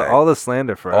smoke all today. all the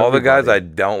slander for All the guys I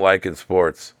everybody. don't like in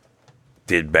sports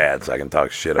did bad, so I can talk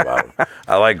shit about them.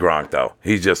 I like Gronk though.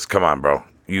 He's just, come on, bro.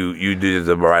 You did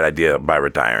the right idea by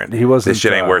retiring. He wasn't, This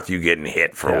shit ain't worth you getting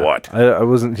hit for Yeah. what? I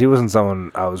wasn't. He wasn't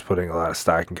someone I was putting a lot of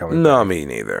stock in coming. No, me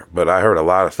neither. But I heard a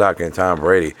lot of stock in Tom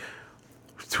Brady.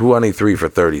 23 for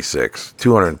 36,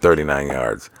 239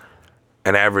 yards,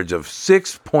 an average of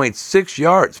 6.6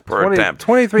 yards per attempt.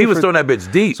 23 He was for- throwing that bitch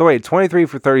deep. So wait, 23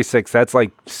 for 36. That's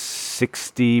like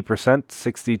 60%,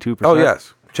 62%. Oh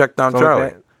yes, check down Something Charlie.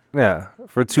 like that. Yeah,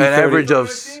 for An 230. average of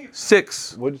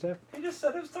 6. What'd you say? He just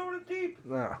said it was throwing it deep.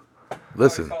 No.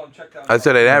 Listen, I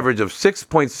said an average of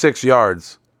 6.6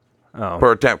 yards Oh.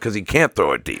 per attempt because he can't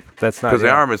throw it deep. That's not- because the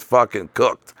yeah. arm is fucking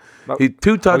cooked. He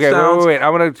 2 Okay, touchdowns. wait.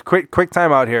 I'm gonna quick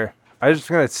time out here. I'm just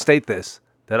gonna state this.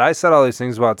 That I said all these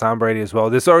things about Tom Brady as well.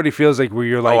 This already feels like where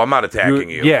you're like, I'm not attacking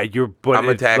you. Yeah, you're. But I'm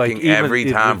attacking like, even every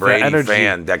the Tom Brady energy-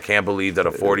 fan that can't believe that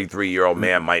a 43-year-old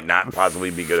man might not possibly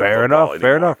be good Fair at football enough.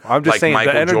 Fair anymore. enough. I'm just Like saying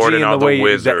Michael the energy Jordan and on the way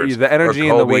Wizards, the energy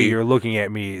or and the way Kobe. you're looking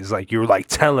at me is like you're like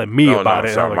telling me No, about no,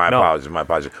 it. sorry, I'm my like, no. apologies, my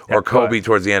apologies. Yeah, Or go Kobe ahead.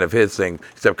 towards the end of his thing,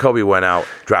 except Kobe went out,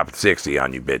 dropped 60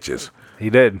 on you bitches. He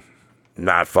did.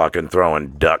 Not fucking throwing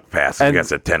duck passes And-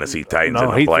 against the Tennessee Titans No, in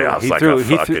the he threw- playoffs he like threw- a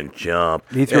he fucking threw- jump.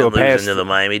 he threw and a pass- losing to the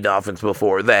Miami Dolphins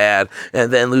before that, and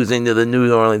then losing to the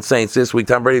New Orleans Saints this week.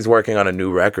 Tom Brady's working on a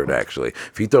new record, actually.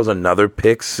 If he throws another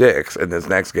pick 6 in this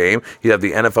next game, he'd have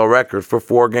the NFL record for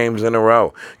 4 games in a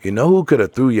row. You know who could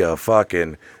have threw you a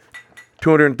fucking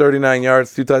 239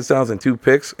 yards, 2 touchdowns, and 2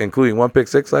 picks, including 1 pick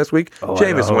 6 last week? Oh, I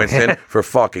Jameis know. Winston for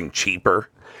fucking cheaper.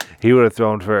 He would have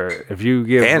thrown for if you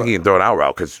give. And he can throw it out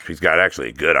route because he's got actually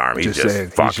a good arm. He's just saying,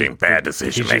 fucking bad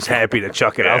decision He's just making. happy to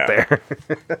chuck it out Yeah. there.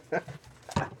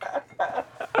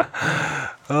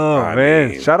 Oh man!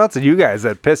 mean- Shout out to you guys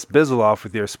that pissed Bizzle off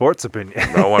with your sports opinion.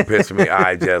 No one pissed me.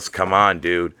 I just, come on,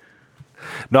 dude.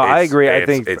 No, I It's- agree. I it's-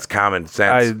 think it's common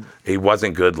sense. He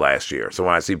wasn't good last year. So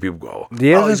when I see people go,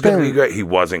 He oh, hasn't he's going to been- be great. He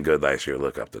wasn't good last year.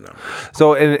 Look up the numbers.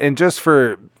 so. And just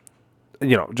for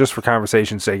just for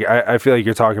conversation's sake, I feel like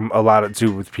you're talking a lot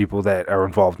too with people that are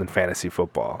involved in fantasy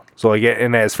football. So like,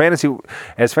 and as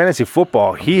fantasy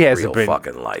football, he hasn't Real been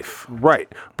fucking life.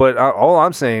 right. But all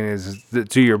I'm saying is, that,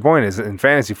 to your point, is in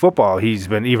fantasy football, he's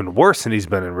been even worse than he's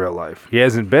been in real life. He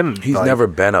hasn't been. He's like, never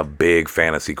been a big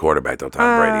fantasy quarterback, though,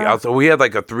 Tom Brady. Also, we had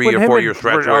like a 3 or 4 year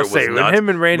stretch where it was when nuts. him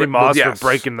and Randy Well, Moss yes. were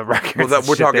breaking the records. Well, and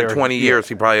we're shit, talking they were- 20 years.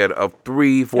 He probably had a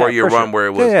 3-4 year for run sure. where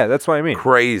it was yeah, that's what I mean.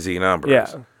 crazy numbers.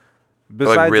 Yeah.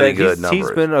 Besides really that, good he's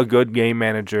numbers. been a good game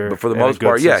manager. But for the and a most good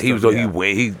part, yeah, system,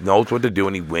 he knows what to do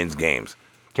and he wins games.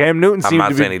 Cam Newton I'm seemed not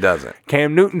to saying be. he doesn't.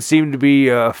 Cam Newton seemed to be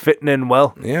fitting in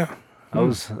well. Yeah. I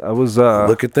was.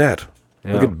 Look at that.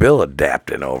 yeah. Look at Bill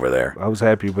adapting over there. I was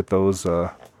happy with those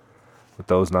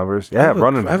numbers. Yeah,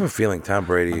 running. I have a feeling Tom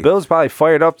Brady. Bill's probably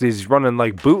fired up. He's running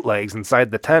like bootlegs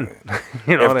inside the 10.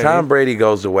 You know If what I Tom mean? Brady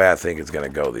goes the way I think it's going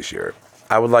to go this year,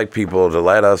 I would like people to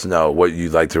let us know what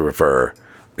you'd like to refer,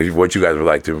 what you guys would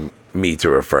like me to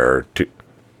refer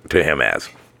to him as.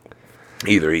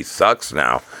 Either he sucks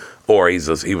now, or he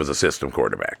was a system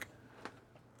quarterback.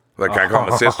 Like, can I call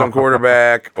him a system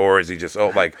quarterback, or is he just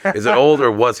old? Like, is it old,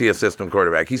 or was he a system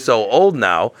quarterback? He's so old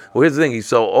now. Well, here's the thing: he's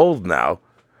so old now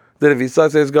that if he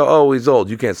sucks, they just go, "Oh, he's old."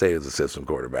 You can't say he's a system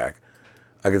quarterback.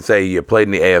 I can say you played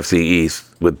in the AFC East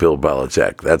with Bill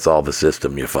Belichick. That's all the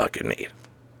system you fucking need.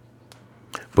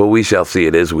 But we shall see.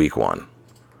 It is week 1.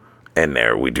 And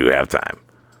there we do have time.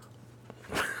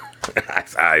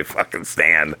 I fucking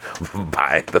stand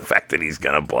by the fact that he's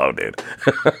gonna blow, dude.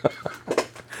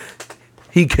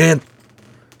 He can't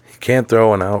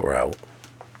throw an out route.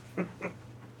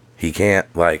 He can't,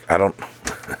 like, I don't.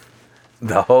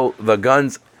 The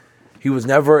guns. He was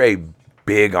never a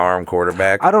big arm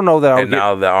quarterback. I don't know that.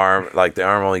 Now the arm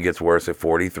only gets worse at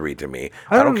 43 to me.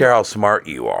 I don't care how smart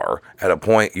you are. At a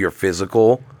point, your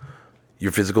physical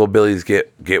abilities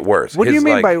get worse. What do you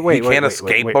mean by wait? He can't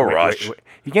escape a rush.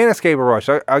 He can't escape a rush.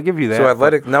 I'll give you that. So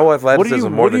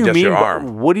athleticism more than just your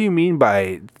arm. What do you mean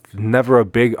by never a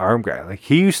big arm guy? Like,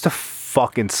 he used to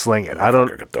fucking sling it. I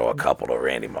could throw a couple to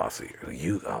Randy Moss.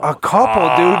 A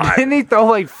couple, dude. Didn't he throw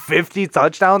like 50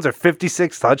 touchdowns or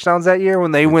 56 touchdowns that year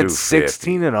when they went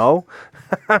 16-0?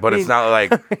 But it's not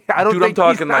like I don't dude, think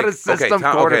I'm talking he's not like a system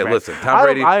quarterback. Okay, listen, Tom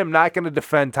Brady. I am not going to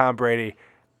defend Tom Brady.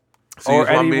 So or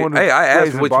anyone I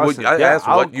asked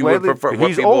what you would prefer.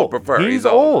 What people would prefer. He's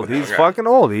old. He's fucking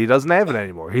old. He doesn't have it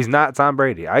anymore. He's not Tom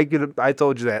Brady. I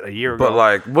told you that a year ago. But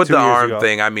like with the arm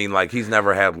thing, I mean, like he's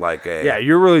never had like a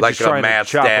you're really like just a Matt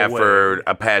Stafford,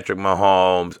 a Patrick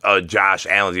Mahomes, a Josh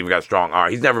Allen's even got strong arm.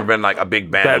 He's never been like a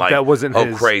big Ben. That wasn't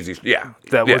his crazy. Yeah,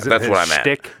 wasn't that's his what I meant.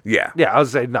 Shtick. Yeah, I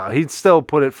was saying no. He'd still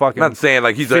put it fucking. I'm not saying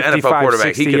like he's an NFL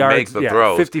quarterback. He can make the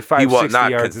throws. 55, he was 60 not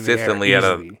yards consistently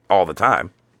all the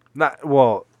time. Not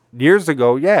well. Years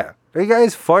ago, yeah. The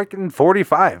guy's fucking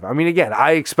 45. I mean, again,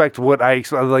 I expect what I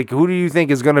expect. Like, who do you think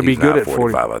is going to be good at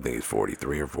 45? I think he's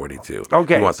 43 or 42.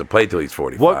 Okay. He wants to play till he's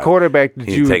 45. What quarterback did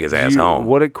you take his ass home?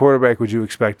 What quarterback would you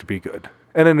expect to be good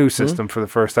in a new system for the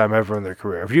first time ever in their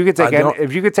career? If you could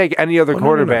take any other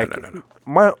quarterback,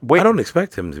 no. I don't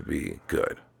expect him to be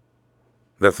good.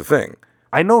 That's the thing.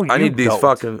 I know you I need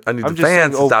don't. I need the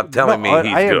fans to stop telling me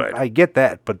he's good. I get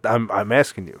that, but I'm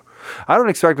asking you. I don't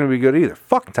expect him to be good either.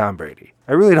 Fuck Tom Brady.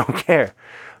 I really don't care.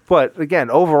 But again,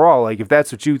 overall, like if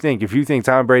that's what you think, if you think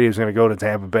Tom Brady was going to go to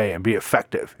Tampa Bay and be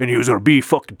effective, and he was going to be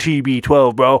fucking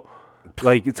TB12, bro,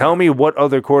 like tell me what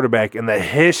other quarterback in the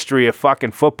history of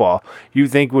fucking football you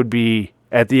think would be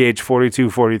at the age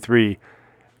 42, 43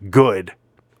 good,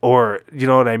 or you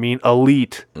know what I mean,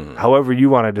 elite, however you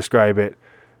want to describe it,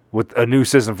 with a new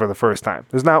system for the first time.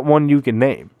 There's not one you can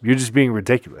name. You're just being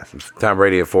ridiculous. Tom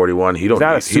Brady at 41, he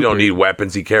don't need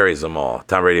weapons. He carries them all.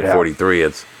 Tom Brady at 43,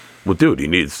 it's dude,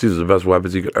 these are the best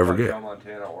weapons he could ever get. Joe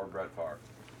Montana or Brett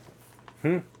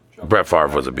Favre. Brett Favre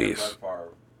was a beast. Brett Favre,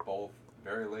 both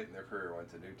very late in their career, went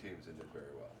to new teams and did very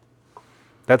well.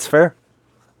 That's fair.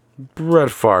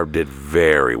 Brett Favre did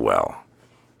very well.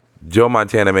 Joe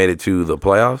Montana made it to the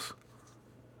playoffs.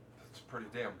 That's pretty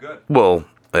damn good. Well,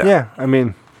 Yeah, I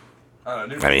mean,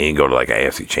 he can go to like an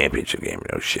AFC Championship game.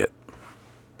 No shit.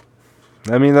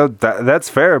 I mean that's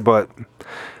fair, but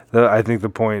I think the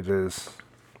point is,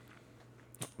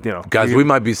 you know, guys, we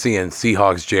might be seeing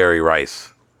Seahawks Jerry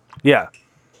Rice. Yeah.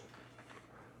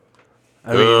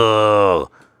 I mean, y'all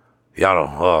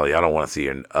don't want to see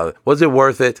your. Was it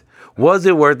worth it? Was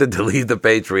it worth it to leave the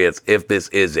Patriots if this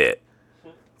is it,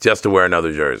 just to wear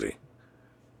another jersey?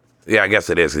 Yeah, I guess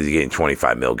it is because you're getting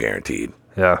 $25 million guaranteed.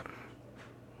 yeah.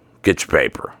 Get your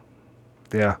paper.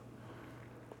 Yeah.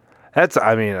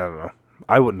 I mean, I don't know.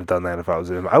 I wouldn't have done that if I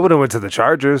was him. I would have went to the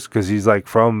Chargers because he's like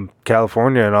from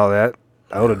California and all that.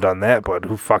 I would have done that, but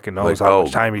who fucking knows how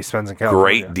much time he spends in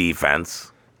California. Great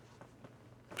defense,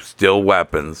 still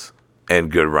weapons,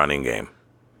 and good running game.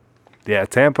 Yeah,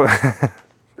 Tampa.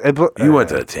 You went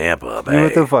to Tampa, man. You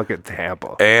went to fucking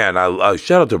Tampa. And I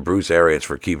shout out to Bruce Arians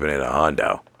for keeping it a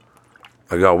hundo.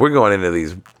 Like, we're going into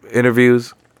these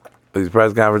interviews, these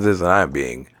press conferences, and I'm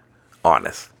being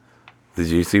honest. Did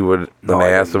you see when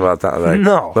they asked about Tom? Like,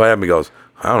 no. So he goes,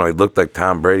 I don't know. He looked like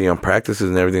Tom Brady on practices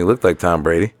and everything. He looked like Tom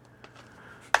Brady.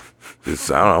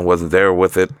 Just, I don't know. Wasn't there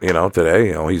with it,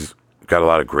 today. He's got a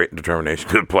lot of grit and determination.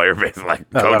 Good player base, like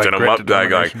coaching him up.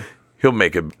 Like he'll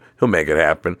make it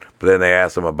happen. But then they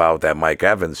asked him about that Mike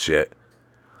Evans shit.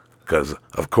 Because,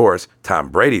 of course, Tom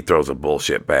Brady throws a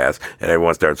bullshit pass, and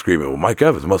everyone starts screaming, well, Mike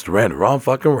Evans must have ran the wrong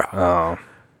fucking route. Oh.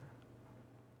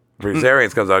 Bruce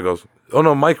Arians comes out and goes, oh,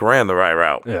 no, Mike ran the right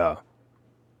route. Yeah.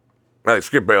 Like,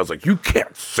 Skip Bayless like, you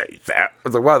can't say that. I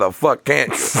was like, why the fuck can't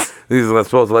you? He's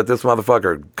supposed to let this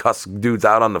motherfucker cuss dudes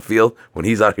out on the field when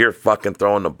he's out here fucking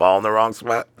throwing the ball in the wrong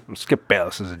spot? Skip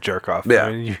Bayless is a jerk off. Yeah.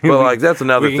 I mean, but, like, that's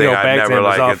another thing I never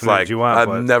like. It's like,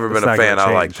 I've never been a fan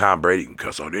of, like, Tom Brady. You can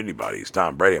cuss out anybody. He's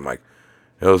Tom Brady. I'm like,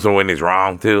 so when he's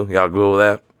wrong, too? Y'all cool with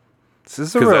that?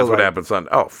 Because that's what happened Sunday.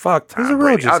 Oh, fuck Tom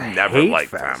Brady. I've never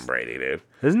liked Tom Brady, dude.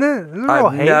 Isn't it?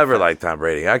 I've never liked Tom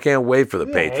Brady. I can't wait for the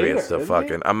Patriots to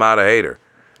fucking... I'm not a hater.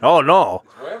 Oh no,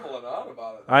 Rambling on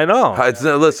about it. I know.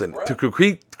 Listen, to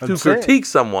critique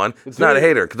someone, it's not a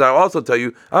hater. Because I also tell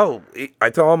you, I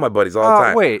tell all my buddies all the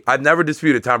time. Wait. I've never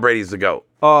disputed Tom Brady's the GOAT.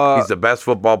 He's the best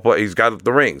football player. He's got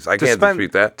the rings. I can't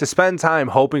dispute that. To spend time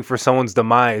hoping for someone's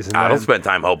demise. And I don't then- spend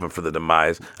time hoping for the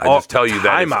demise. I just tell you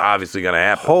that it's timeout. obviously going to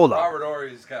happen. Hold on. Robert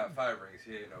Ory's got 5 rings.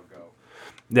 He ain't no go.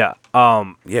 Yeah.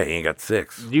 Yeah, he ain't got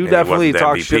 6. You And he definitely wasn't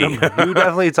talk the shit. MVP. You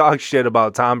definitely talk shit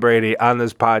about Tom Brady on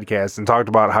this podcast and talked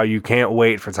about how you can't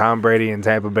wait for Tom Brady and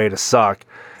Tampa Bay to suck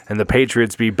and the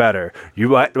Patriots be better.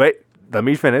 Wait, let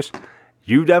me finish.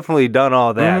 You definitely done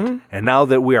all that, and now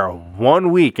that we are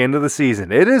 1 week into the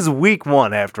season, it is week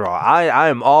 1 after all. I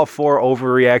am all for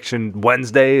overreaction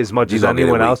Wednesday as much as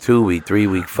anyone else. Week 2, week 3,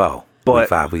 week 4, But- week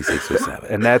 5, week 6, week 7.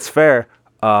 And that's fair.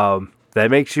 That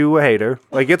makes you a hater.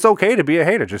 Like, it's okay to be a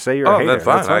hater. Just say you're a hater. That's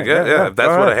fine. I get. Yeah,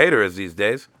 that's what a hater is these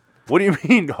days. What do you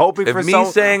mean? Hoping If for me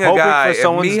someone, saying a hoping guy, for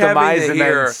someone's if me having demise to and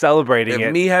hear, then celebrating if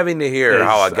it. me having to hear is-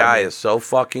 how a guy I mean- is so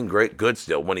fucking good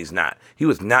still when he's not. He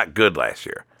was not good last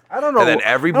year. I don't know. And then I don't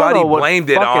everybody know what blamed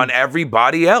it fucking- on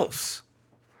everybody else.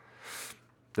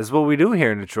 This is what we do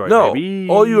here in Detroit. No, baby.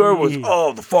 all you heard was,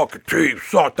 "Oh, the fucking team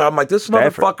sucked." I'm like, this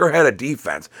Stafford. motherfucker had a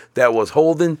defense that was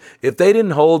holding. If they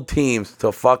didn't hold teams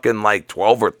to fucking like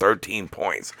 12 or 13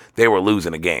 points, they were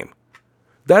losing a game.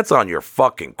 That's on your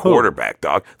fucking quarterback,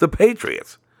 dog. The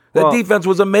Patriots. That Well- defense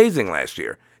was amazing last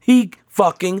year. He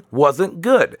fucking wasn't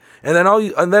good.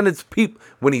 And then it's people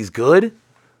when he's good,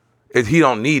 he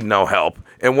don't need no help.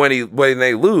 And when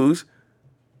they lose,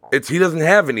 he doesn't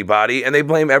have anybody, and they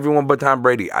blame everyone but Tom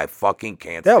Brady. I fucking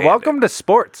can't. Yeah, stand welcome it. to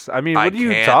sports. I mean, I what are you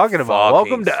can't talking about? fucking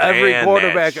Welcome to every stand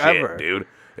quarterback that shit, ever, dude.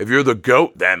 If you're the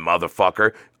GOAT, then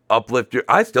motherfucker, uplift your.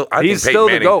 I He's think Peyton still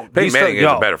the Manning, GOAT. Peyton He's still- Manning is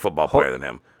yo, a better football player than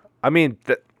him. I mean,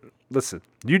 listen,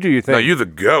 you do your thing. No, you're the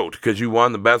GOAT because you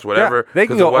won the best, whatever. they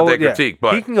can because of go what they 0 yeah. critique.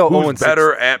 But He can go 0 who's and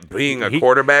better at being a He-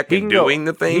 quarterback he and can go- doing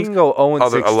the things? He can go 0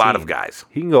 and 16. A lot of guys.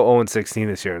 He can go 0 and 16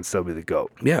 this year and still be the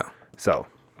GOAT. Yeah. So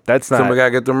that's not. Somebody gotta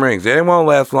get them rings. They won't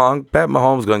last long. Pat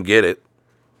Mahomes gonna get it.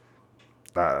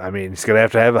 I mean, he's gonna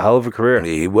have to have a hell of a career.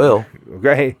 He will.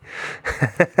 Okay.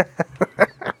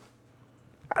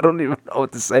 I don't even know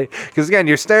what to say because again,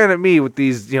 you're staring at me with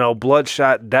these,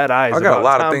 bloodshot, dead eyes. I got a about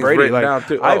lot of Tom things Brady. written Like, down,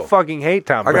 too. I Oh. fucking hate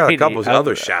Tom I Brady. got a couple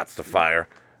other shots to fire.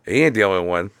 He ain't the only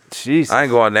one. Jesus. I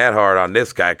ain't going that hard on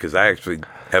this guy because I actually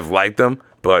have liked him.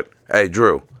 But hey,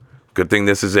 Drew, good thing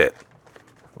this is it.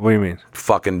 What do you mean?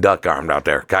 Fucking duck armed out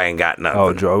there. Guy ain't got nothing.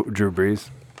 Oh, Drew Brees.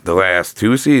 The last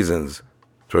 2 seasons,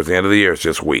 towards the end of the year, it's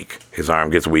just weak. His arm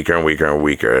gets weaker and weaker and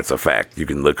weaker. It's a fact. You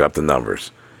can look up the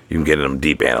numbers. You can get in them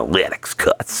deep analytics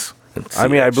cuts. I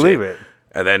mean, I believe it.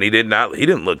 And then he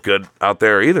didn't look good out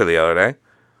there either the other day.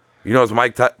 You know, it's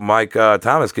Mike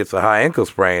Thomas gets a high ankle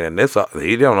sprain, and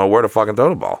he don't know where to fucking throw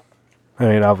the ball. I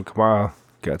mean, Alvin Kamara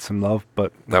got some love,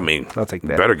 but I mean, I'll take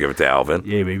that. Better give it to Alvin.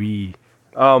 yeah, baby.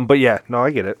 But yeah, no,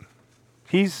 I get it.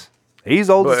 He's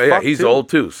old as But, yeah, fuck. he's too. old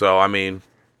too. So I mean,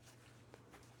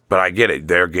 but I get it.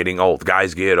 They're getting old.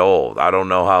 Guys get old. I don't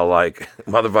know how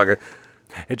motherfucker.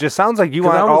 It just sounds like you 'Cause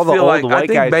want I all almost the feel old like, I white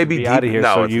think guys maybe to be out of deep- here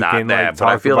no, so it's you not can that, like but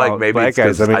I talk feel like about maybe black it's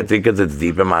guys. 'cause I think it's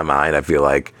deep in my mind. I feel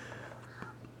like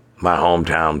my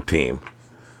hometown team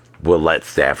will let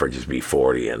Stafford just be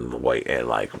 40 and wait and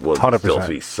we'll 100%. still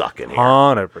be sucking here.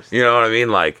 100%. You know what I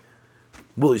mean? Like,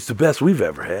 well, it's the best we've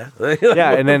ever had.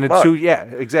 Yeah, What and then the it's fuck? 2. Yeah,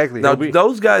 exactly. Now He'll be-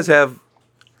 those guys have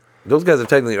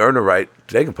technically earned the right.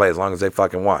 They can play as long as they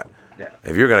fucking want. Yeah.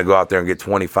 If you're gonna go out there and get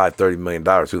 $25-30 million,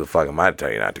 who the fuck am I to tell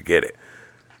you not to get it?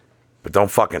 But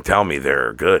don't fucking tell me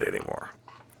they're good anymore.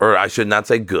 Or I should not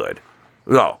say good.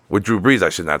 No, with Drew Brees, I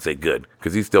should not say good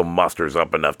because he still musters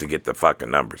up enough to get the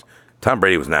fucking numbers. Tom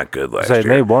Brady was not good last year.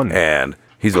 they won. And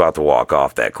he's about to walk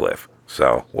off that cliff.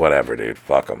 So, whatever, dude.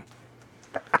 Fuck him.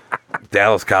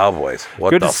 Dallas Cowboys. What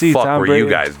Good the to see fuck Tom were Brady. you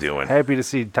guys doing? Happy to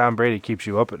see Tom Brady keeps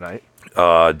you up at night.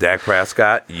 Dak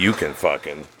Prescott, you can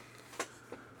fucking.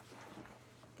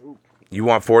 You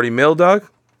want 40 mil, Doug?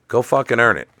 Go fucking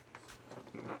earn it.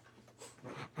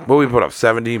 But we put up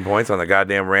 17 points on the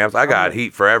goddamn Rams. I got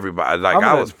heat for everybody.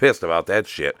 I was pissed about that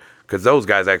shit because those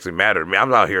guys actually mattered to me. I'm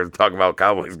not here talking about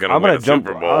Cowboys going to I'm win gonna a jump.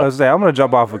 Super I Bowl. was saying, I'm gonna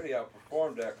jump off. Brady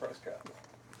outperformed Dak Prescott.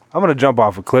 I'm gonna jump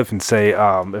off a cliff and say,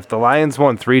 if the Lions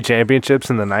won 3 championships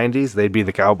in the '90s, they'd be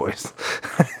the Cowboys.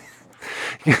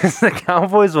 Because the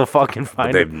Cowboys will fucking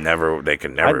find it. They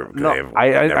can never.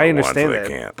 I understand won, so that, they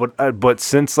can't. but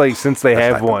since they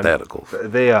have That's one,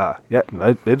 hypotheticals.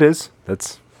 they it is.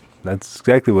 That's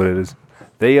exactly what it is.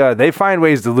 They find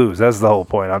ways to lose. That's the whole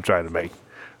point I'm trying to make.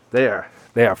 They are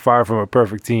far from a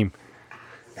perfect team.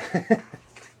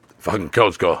 Fucking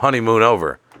coach go honeymoon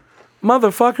over.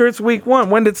 Motherfucker, it's week 1.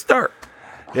 When did it start?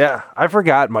 Yeah, I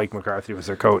forgot Mike McCarthy was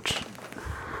their coach.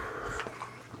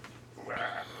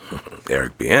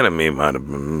 Eric Bieniemy might have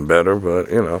been better, but,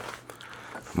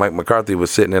 Mike McCarthy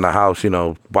was sitting in a house,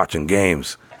 watching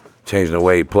games, changing the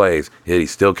way he plays, yet he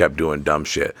still kept doing dumb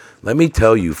shit. Let me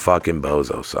tell you fucking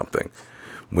bozo something.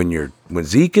 When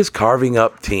Zeke is carving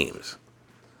up teams,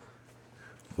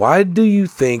 why do you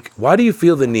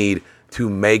feel the need to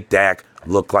make Dak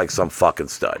look like some fucking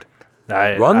stud?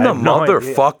 Run the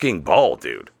motherfucking ball,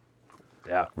 dude.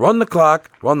 Yeah. Run the clock,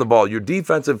 run the ball. Your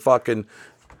defensive fucking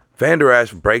Van Der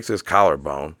Esch breaks his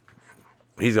collarbone.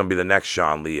 He's going to be the next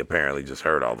Sean Lee, apparently. Just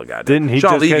hurt all the goddamn. Didn't he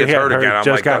Sean just Lee get gets hurt hurt? again. I'm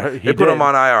Just got hurt. they He put him did.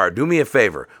 on IR. Do me a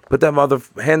favor. Hand the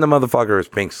motherfucker his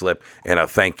pink slip and a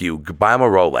thank you. Buy him a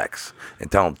Rolex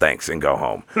and tell him thanks and go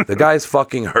home. The guy's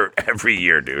fucking hurt every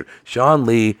year, dude. Sean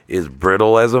Lee is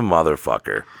brittle as a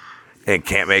motherfucker and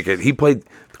can't make it. The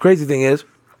crazy thing is,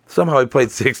 somehow he played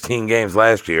 16 games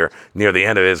last year near the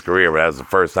end of his career, but that was the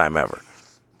first time ever.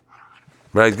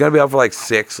 But he's going to be out for like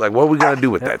 6. Like, what are we going to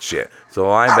do with that shit? So the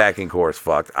linebacking core is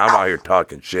fucked. I'm out here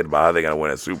talking shit about how they're going to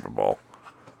win a Super Bowl.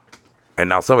 And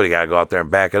now somebody got to go out there and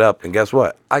back it up. And guess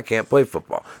what? I can't play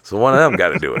football. So one of them got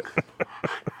to do it.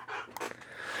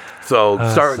 So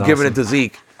start giving it to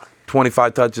Zeke.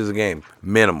 25 touches a game,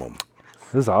 minimum.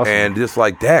 This is awesome. And just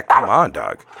like, Dak, come on,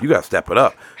 dog. You got to step it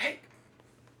up.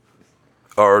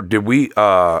 Or did we,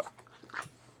 I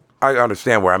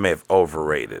understand where I may have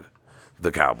overrated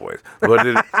the Cowboys, but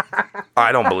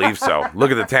I don't believe so.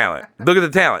 Look at the talent. Look at the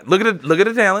talent. Look at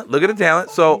the talent.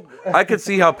 So I could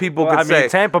see how people could say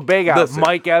Tampa Bay got listen,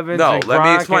 Mike Evans. No, and let me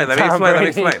Gronk explain. and Let me Tom explain.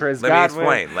 Brady and Chris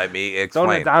Godwin. Let me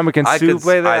explain. Don't Ndamukong Suh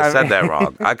play there? I said that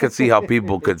wrong. I could see how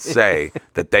people could say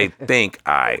that they think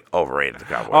I overrated the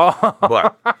Cowboys.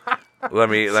 But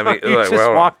let me. You just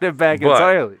walked it back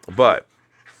entirely. But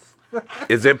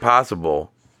is it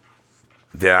possible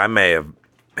that I may have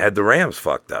had the Rams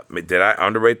fucked up? Did I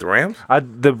underrate the Rams?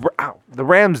 The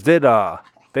Rams did.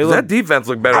 That defense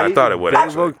looked better than I thought it would.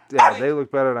 They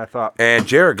looked better than I thought. And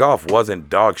Jared Goff wasn't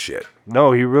dog shit.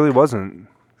 No, he really wasn't.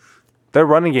 Their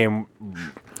running game.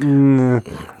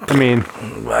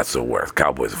 That's the worst.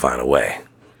 Cowboys will find a way.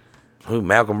 Who?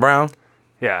 Malcolm Brown?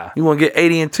 Yeah. You want to get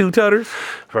 80 and 2 tutters?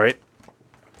 Right.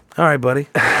 All right, buddy.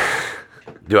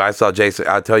 Dude, I saw Jason.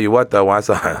 I'll tell you what, though. When I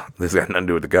saw this got nothing to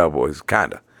do with the Cowboys.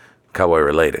 Kinda. Cowboy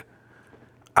related.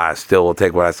 I still will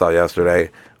take what I saw yesterday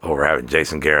over having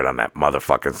Jason Garrett on that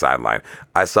motherfucking sideline.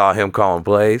 I saw him calling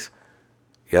plays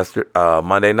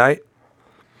Monday night.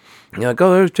 You're like,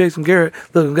 oh, there's Jason Garrett.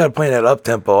 Look, we got to play that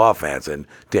up-tempo offense. And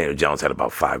Daniel Jones had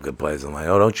about 5 good plays. I'm like,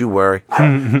 oh, don't you worry.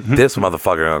 This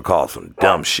motherfucker going to call some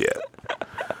dumb shit.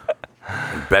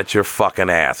 Bet your fucking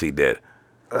ass he did.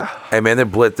 Hey, man,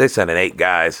 they sending 8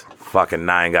 guys, fucking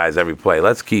 9 guys every play.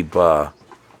 Let's keep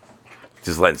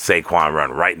just letting Saquon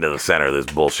run right into the center of this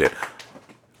bullshit.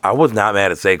 I was not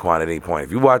mad at Saquon at any point.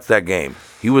 If you watch that game,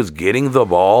 he was getting the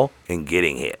ball and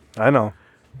getting hit. I know.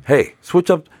 Hey, switch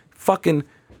up, fucking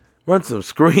run some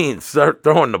screens, start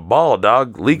throwing the ball,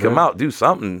 dog. Leak him out, do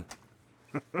something.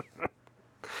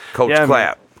 Coach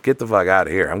Clapp, get the fuck out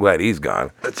of here. I'm glad he's gone.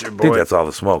 That's your boy. I think that's all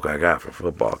the smoke I got for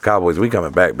football. Cowboys, we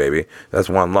coming back, baby. That's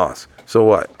 1 loss. So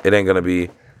what? It ain't going to be...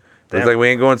 Looks like we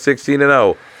ain't going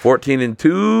 16-0.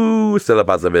 14-2, still a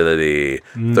possibility.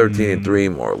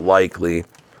 13-3, more likely.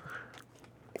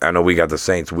 I know we got the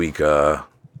Saints week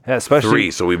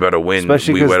 3, so we better win.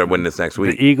 We better win this next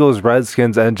week. The Eagles,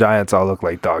 Redskins, and Giants all look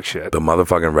like dog shit. The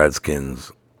motherfucking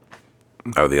Redskins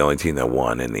are the only team that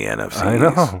won in the NFC. I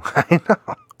know.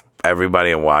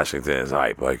 Everybody in Washington is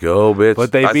hype. Like, yo, bitch.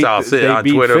 But they I beat, saw they on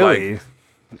beat Twitter Philly.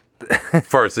 like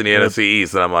first in the NFC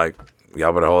East, and I'm like,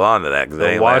 y'all better hold on to that because they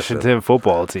The ain't Washington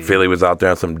football team. Philly was out there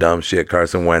on some dumb shit.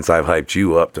 Carson Wentz, I've hyped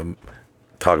you up to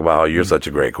talk about how you're such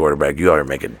a great quarterback. You are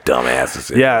making dumb ass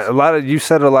decisions. Yeah, you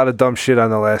said a lot of dumb shit on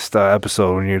the last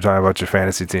episode when you were talking about your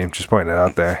fantasy team. Just pointing it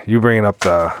out there. You bringing up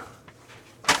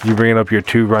your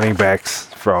 2 running backs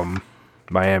from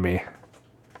Miami.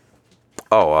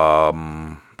 Oh,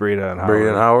 Breida and Howard. Breida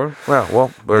and Howard.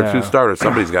 Well, they're 2 starters.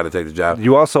 Somebody's got to take the job.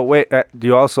 You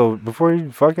also before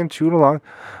you fucking shoot along,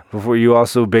 before you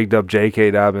also bigged up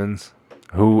J.K. Dobbins,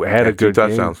 who had a good 2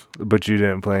 touchdowns, but you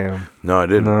didn't play him. No, I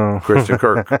didn't. No. Christian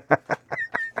Kirk.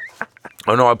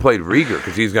 Oh no, I played Rieger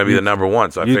because he's going to be the number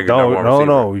 1. So I figured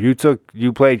no.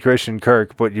 You played Christian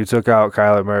Kirk, but you took out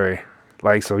Kyler Murray.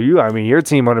 Like, so your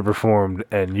team underperformed,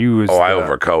 and you as I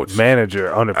overcoached.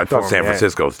 Manager underperformed. I thought San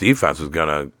Francisco's defense was going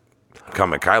to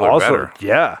come at Kyler better.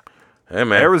 Yeah. Hey,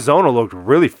 man. Arizona looked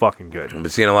really fucking good. I've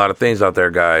been seeing a lot of things out there,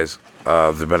 guys.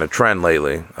 There's been a trend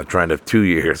lately, a trend of 2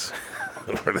 years.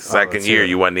 For the second year,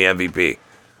 you won the MVP.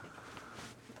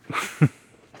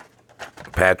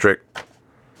 Patrick,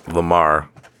 Lamar,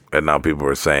 and now people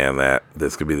are saying that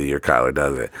this could be the year Kyler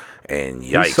does it. And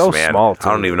yikes, so man. small, I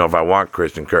don't too. even know if I want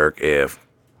Christian Kirk if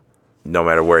no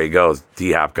matter where he goes,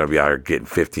 D-Hop going to be out here getting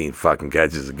 15 fucking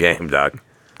catches a game, Doc.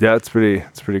 Yeah, it's pretty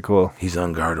cool. He's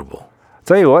unguardable.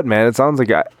 Tell you what, man, it sounds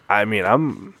like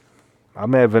I'm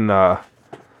having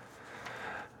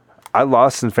I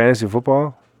lost in fantasy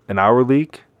football in our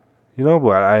league,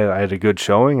 but I had a good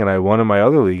showing and I won in my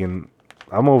other league, and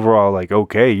I'm overall like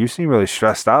okay. You seem really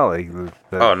stressed out, like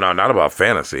Oh no, not about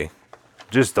fantasy.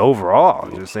 just overall.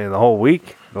 Just saying the whole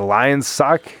week the Lions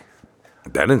suck.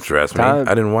 That didn't stress me. Tom-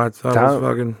 I didn't watch.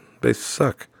 Tom- They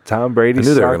suck. Tom Brady. I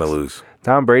knew they were sucks. going to lose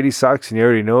Tom Brady sucks, and you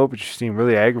already know it, but you seem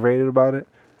really aggravated about it.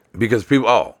 because people.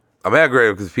 Oh, I'm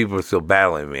aggravated because people are still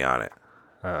battling me on it.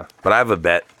 But I have a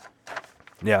bet.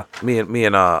 Yeah. Me and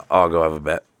Augo have a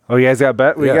bet. Oh, you guys got a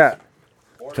bet? We Yes.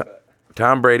 got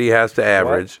Tom Brady has to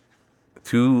average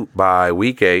 2 by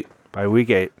week 8. by week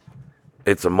 8.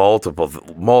 It's a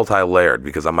multi-layered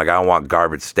because I'm like, I don't want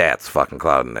garbage stats fucking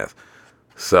clouding this.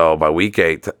 So by week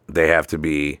 8, they have to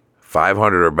be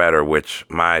 500 or better, which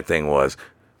my thing was,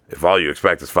 if all you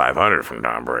expect is 500 from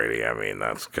Tom Brady, I mean,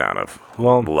 that's kind of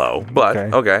low. But,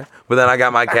 okay. But then I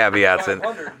got my caveats.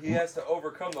 500, he has to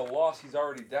overcome the loss he's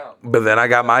already down. But then I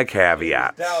got my He's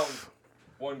caveats. down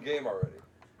 1 game already.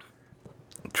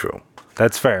 True.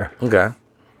 That's fair. Okay.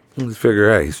 Let's figure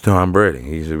out. He's Tom Brady.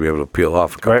 He should be able to peel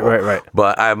off a couple. Right.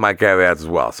 But I have my caveats as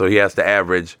well. So he has to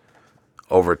average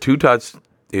over 2 touchdowns.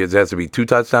 It has to be 2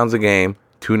 touchdowns a game,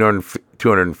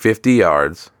 250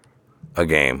 yards a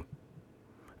game,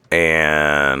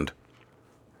 and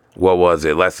what was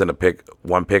it? Less than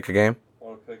one pick a game?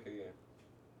 1 pick a game.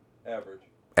 Average.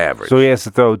 Average. So he has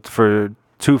to throw for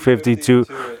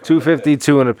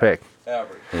 252 and a pick.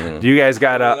 Average. Do you guys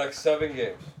got For the a? next 7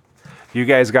 games. You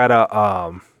guys got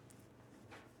a?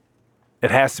 It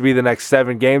has to be the next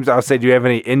 7 games. I'll say, do you have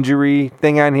any injury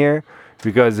thing on here?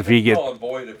 Because if he gets Null and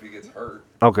void if he gets hurt.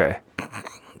 okay,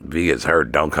 If he gets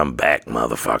hurt, don't come back,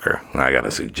 motherfucker. I got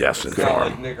a suggestion It's for not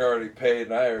like him. Nick already paid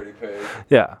and I already paid.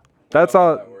 yeah, that's How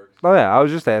all. that works. Oh yeah, I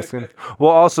was just asking. Well,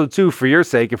 also too, for your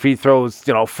sake, if he throws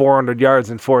 400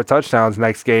 yards and 4 touchdowns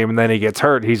next game, and then he gets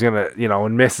hurt, he's gonna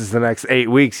and misses the next 8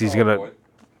 weeks. He's Null and gonna.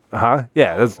 void.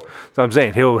 Yeah, that's what I'm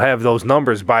saying. He'll have those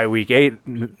numbers by week 8.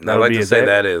 I'd like to say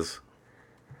that is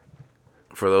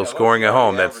for those scoring at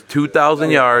home. That's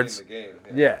 2,000 yards.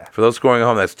 Yeah. For those scoring at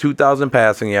home, that's 2,000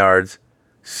 passing yards,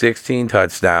 16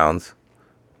 touchdowns,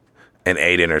 and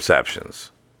 8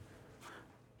 interceptions.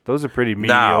 Those are pretty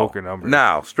mediocre numbers.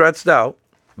 Now, stretched out,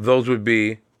 those would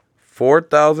be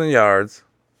 4,000 yards,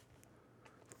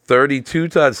 32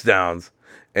 touchdowns,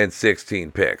 and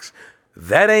 16 picks.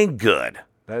 That ain't good.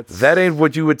 That ain't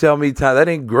what you would tell me. That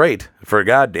ain't great for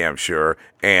goddamn sure.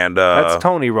 And that's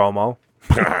Tony Romo.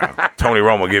 Tony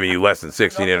Romo giving you less than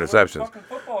 16 interceptions. Fucking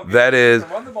football game. That is.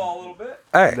 Run the ball a little bit.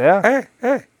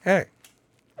 Hey.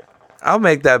 I'll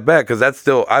make that bet because that's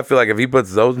still. I feel like if he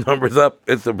puts those numbers up,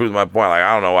 it still proves my point. Like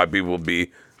I don't know why people would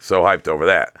be so hyped over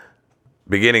that.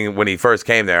 Beginning when he first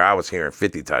came there, I was hearing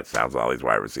 50 touchdowns on all these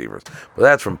wide receivers. But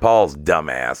that's from Paul's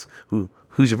dumbass, who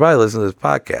should probably listen to this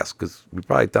podcast because we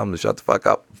probably tell him to shut the fuck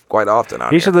up quite often.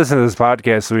 He should listen to this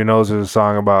podcast so he knows there's a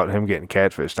song about him getting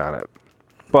catfished on it.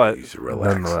 But You should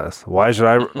relax. nonetheless, why should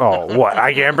I? Oh, what?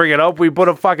 I can't bring it up. We put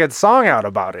a fucking song out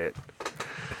about it.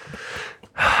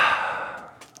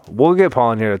 We'll get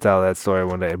Paul in here to tell that story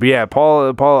one day. But yeah,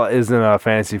 Paul is in a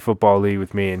fantasy football league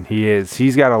with me, and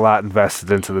he's got a lot invested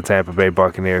into the Tampa Bay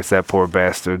Buccaneers. That poor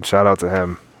bastard. Shout out to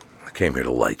him. I came here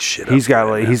to light shit up.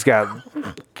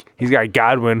 He's got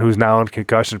Godwin, who's now in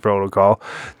concussion protocol.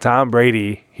 Tom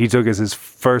Brady, he took as his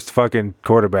first fucking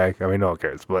quarterback. I mean, no one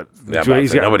cares, but Yeah,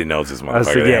 he's got- nobody knows this motherfucker.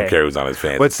 like, They yeah. don't care who's on his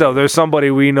fantasy. But still, there's somebody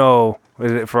we know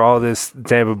for all this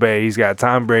Tampa Bay. He's got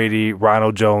Tom Brady,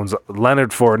 Ronald Jones,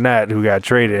 Leonard Fournette, who got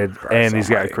traded, and he's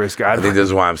got Almighty. Chris I think Godwin. this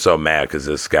is why I'm so mad because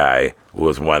this guy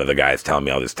was one of the guys telling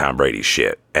me all this Tom Brady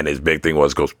shit, and his big thing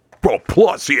goes, bro,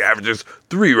 plus he averages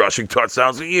 3 rushing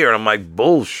touchdowns a year, and I'm like,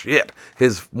 bullshit.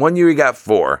 His 1 year he got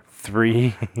 4,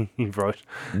 3 rush.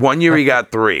 1 year he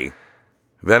got 3,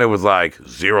 then it was like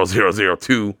 0, 0, 0,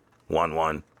 2, 1,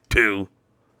 1, 2.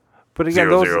 But again,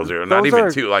 0, those, 0, 0. those Not even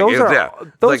are, 2. Like, those, it's, are, yeah.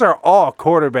 those Like- are all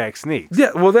quarterback sneaks.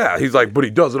 Yeah, well, yeah. He's like, but he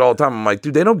does it all the time. I'm like,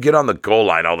 dude, they don't get on the goal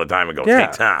line all the time and go, Yeah.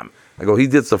 take time. I go, he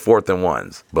did the 4th and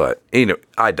 1s. But,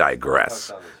 I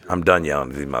digress. I'm done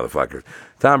yelling at these motherfuckers.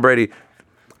 Tom Brady,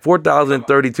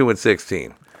 4,032 and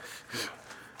 16.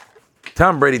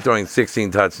 Tom Brady throwing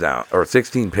 16 touchdowns or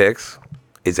 16 picks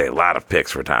is a lot of picks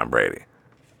for Tom Brady.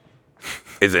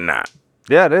 Is it not?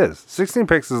 Yeah, it is. 16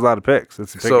 picks is a lot of picks.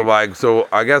 It's a pick. So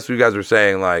I guess you guys were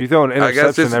saying like You throw an I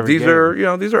guess interception every these game.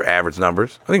 are these are average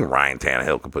numbers. I think Ryan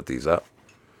Tannehill could put these up.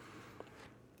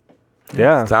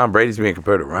 Yeah. Tom Brady's being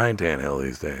compared to Ryan Tannehill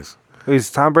these days.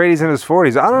 Tom Brady's in his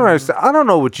 40s. I don't understand. I don't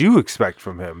know what you expect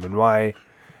from him and why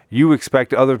you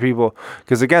expect other people.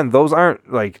 Because, again, those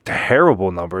aren't, like,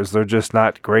 terrible numbers. They're just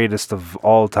not greatest of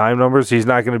all time numbers. He's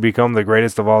not going to become the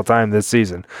greatest of all time this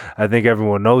season. I think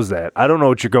everyone knows that. I don't know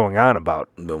what you're going on about.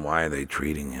 Then why are they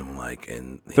treating him like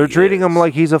They're treating him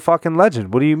like he's a fucking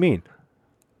legend. What do you mean?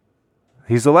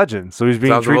 He's a legend, so he's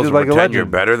being treated like a legend. You're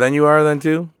better than you are then,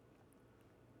 too?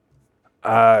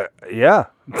 Yeah.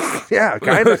 Yeah,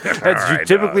 kind of. That's right,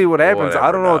 typically what happens.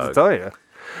 I don't know what to tell you.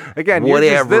 Again,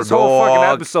 this whole fucking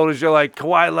episode is you're like,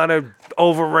 Kawhi Leonard,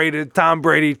 overrated, Tom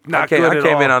Brady, not good at all. I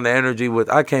came in on the energy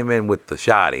I came in with the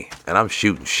shoddy, and I'm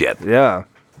shooting shit. Yeah.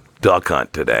 Duck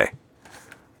hunt today.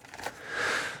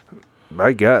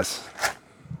 I guess.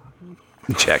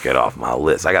 Check it off my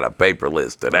list. I got a paper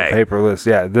list today. Paper list,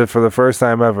 yeah. For the first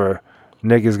time ever,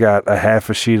 Nick has got a half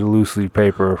a sheet of loose leaf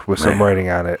paper with some writing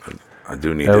on it. I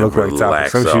do need That to look like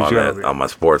relax topics. on my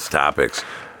sports topics.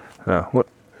 What?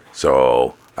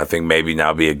 So I think maybe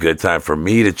now be a good time for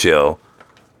me to chill,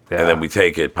 and then we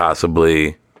take it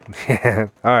possibly. All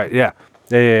right, yeah.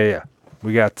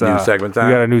 We got New segment time?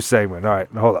 We got a new segment. All right,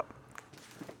 hold up.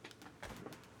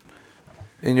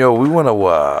 And we want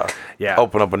to Yeah.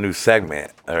 open up a new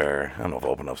segment, or I don't know if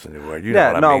open up's a new word. You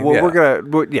know what I mean?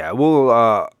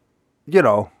 Well,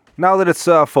 we'll now that it's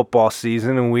football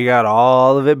season and we got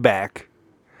all of it back.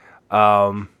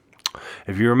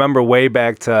 If you remember way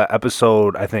back to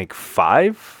episode, I think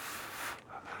 5.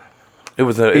 It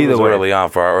was early on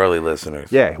for our early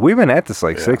listeners. Yeah, we've been at this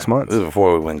 6 months. This was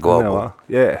before we went global.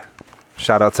 Yeah.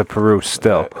 Shout out to Peru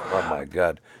still. Oh my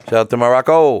God! Shout out to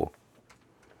Morocco.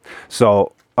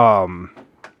 So,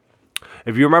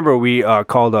 if you remember, we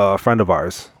called a friend of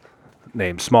ours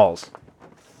named Smalls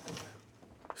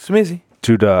Smizzy.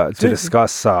 to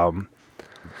discuss some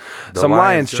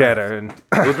Lions chatter. And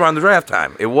It was around the draft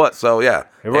time. It was, so yeah.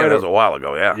 It was a while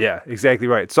ago, yeah. yeah, exactly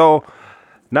right. So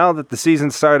now that the season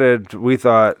started, we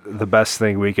thought the best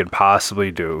thing we could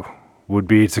possibly do would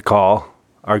be to call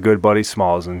our good buddy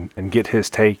Smalls and get his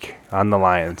take on the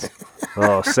Lions.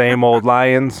 Same old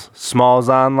Lions, Smalls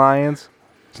on Lions.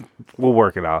 We'll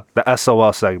work it out. The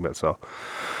SOL segment. So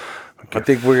I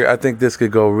think this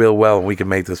could go real well, and we can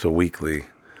make this a weekly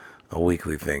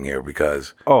thing here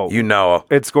because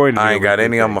it's going to be I ain't got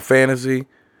any on my fantasy.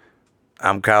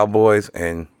 I'm Cowboys,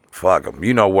 and fuck them.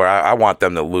 You know where I want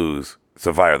them to lose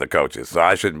to fire the coaches, so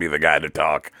I shouldn't be the guy to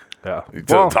talk. Yeah,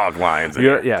 Talk Lions.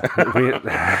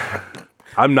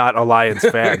 I'm not a Lions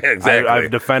fan. Exactly.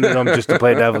 I've defended them just to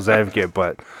play devil's advocate,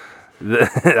 but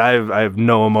I have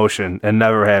no emotion and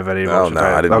never have any emotion. Oh no,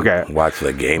 I didn't watch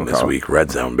the game this week.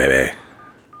 Red Zone, baby.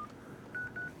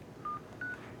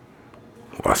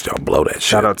 Watch y'all blow that shit.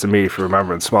 Shout out to me for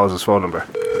remembering Smalls' phone number.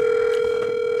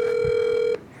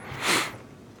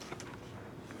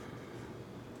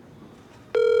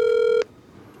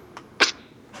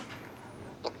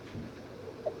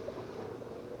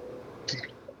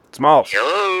 Smalls.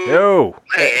 Hello. Yo.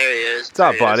 Hey, there he is. What's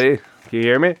up, buddy? Can you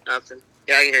hear me? Nothing.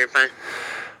 Yeah, I can hear you fine.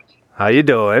 How you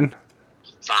doing?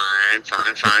 Fine.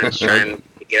 Just trying to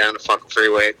get on the fucking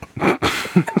freeway.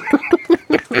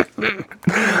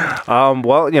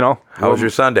 Well, How was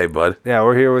your Sunday, bud? yeah,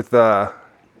 we're here with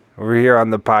we're here on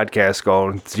the podcast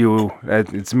going.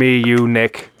 It's me, you,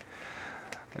 Nick,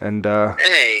 and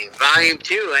Hey, volume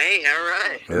 2, eh? All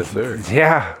right. Yes, sir.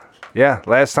 yeah.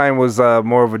 Last time was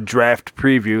more of a draft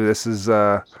preview. This is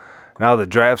now the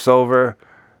draft's over.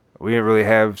 We didn't really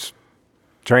have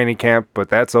training camp, but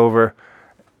that's over,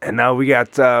 and now we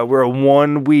got we're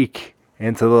 1 week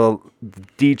into the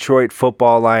Detroit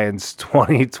Football Lions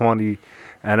 2020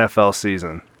 NFL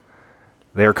season.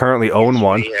 They are currently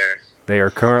 0-1. They are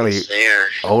currently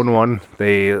 0-1.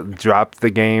 They dropped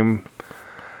the game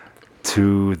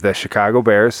to the Chicago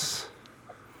Bears.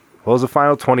 What was the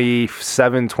final?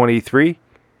 27-23?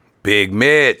 Big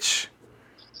Mitch.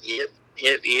 Yep.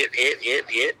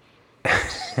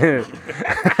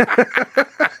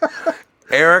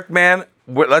 Eric, man,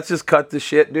 let's just cut the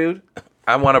shit, dude.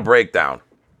 I want a breakdown.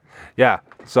 Yeah.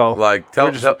 So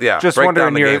just break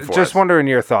down the game for us. wondering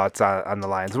your thoughts on the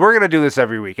Lions. We're gonna do this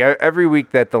every week. Every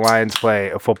week that the Lions play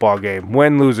a football game,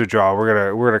 win, lose, or draw,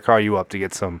 we're gonna call you up to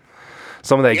get some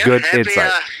of that good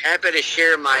insight. Happy to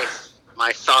share my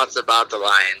thoughts about the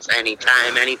Lions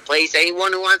anytime, any place,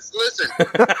 anyone who wants to listen.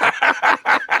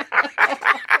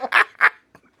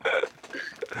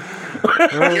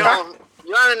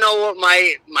 You want to know what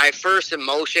my first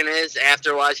emotion is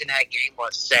after watching that game?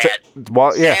 Was sad.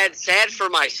 Well, yeah. Sad for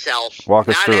myself. Walk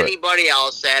us Not through it. anybody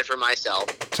else. Sad for myself.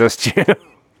 Just you.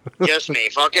 Just me.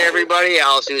 Fuck everybody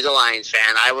else who's a Lions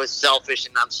fan. I was selfish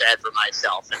and I'm sad for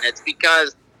myself. And it's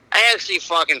because I actually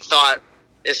fucking thought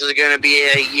this was going to be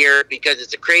a year, because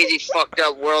it's a crazy fucked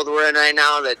up world we're in right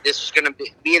now, that this was going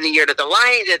to be the year that the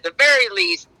Lions, at the very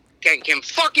least, can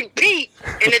fucking compete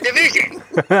in the division.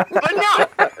 But no,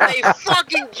 they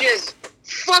fucking just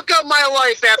fuck up my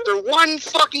life after one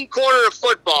fucking quarter of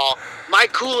football. My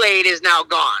Kool-Aid is now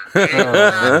gone. It will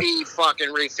not be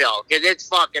fucking refilled, because it's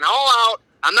fucking all out.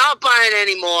 I'm not buying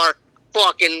anymore.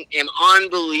 Fucking am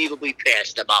unbelievably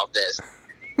pissed about this.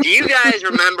 Do you guys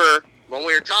remember when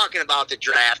we were talking about the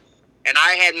draft, and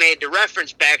I had made the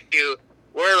reference back to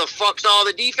where the fuck's all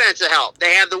the defensive help?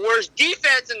 They have the worst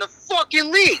defense in the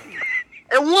fucking league.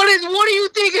 And what do you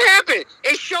think happened?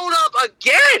 It showed up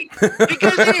again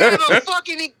because they have a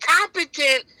fucking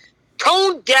incompetent,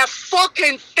 tone-deaf,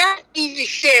 fucking fat piece of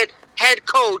shit head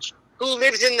coach who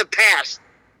lives in the past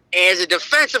as a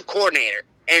defensive coordinator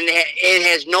and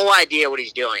has no idea what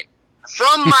he's doing.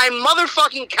 From my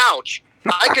motherfucking couch,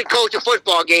 I could coach a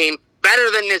football game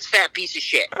better than this fat piece of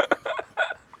shit.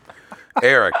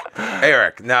 Eric,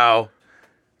 now,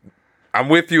 I'm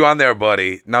with you on there,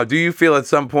 buddy. Now, do you feel at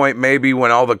some point maybe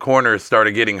when all the corners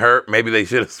started getting hurt, maybe they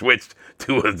should have switched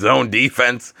to a zone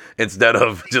defense instead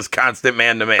of just constant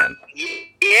man-to-man?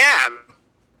 Yeah.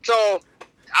 So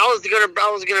I was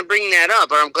gonna bring that up,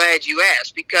 but I'm glad you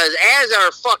asked, because as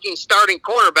our fucking starting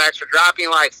cornerbacks are dropping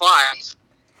like flies,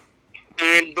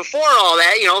 and before all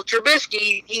that,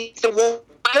 Trubisky, he's the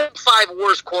 5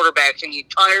 worst quarterbacks in the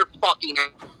entire fucking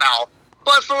NFL.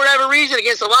 But for whatever reason,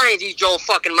 against the Lions, he's Joe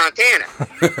fucking Montana.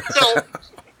 So,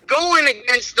 going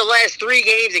against the last 3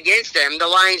 games against them, the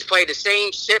Lions played the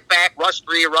same sit back, rush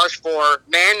 3, rush 4,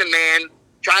 man-to-man,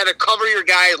 try to cover your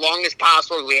guy as long as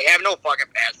possible. We have no fucking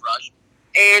pass rush.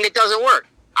 And it doesn't work.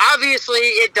 Obviously,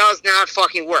 it does not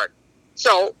fucking work.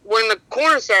 So, when the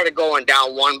corners started going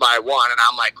down one by one, and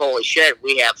I'm like, holy shit,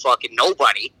 we have fucking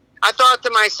nobody, I thought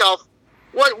to myself,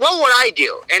 what would I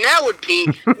do? And that would be,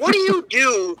 what do you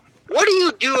do? What do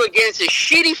you do against a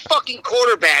shitty fucking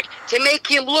quarterback to make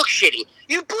him look shitty?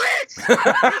 You blitz!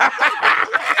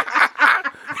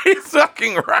 He's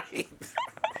fucking right.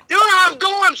 Dude,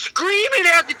 I'm screaming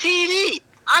at the TV.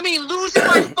 I mean, losing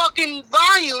my fucking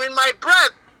volume and my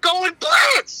breath, going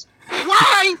blitz!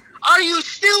 Why are you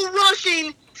still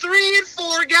rushing 3 and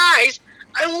 4 guys,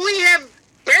 and we have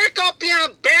backup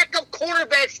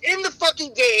quarterbacks in the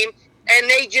fucking game, and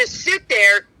they just sit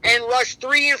there and rush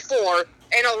 3 and 4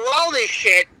 and allow this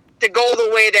shit to go the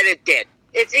way that it did?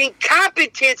 It's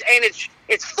incompetence, and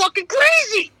it's fucking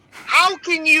crazy. How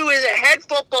can you, as a head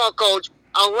football coach,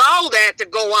 allow that to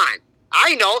go on?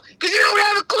 I know, because you don't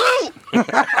have a clue.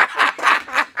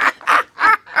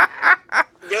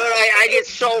 Dude, I get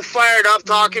so fired up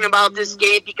talking about this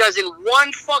game, because in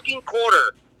one motherfucking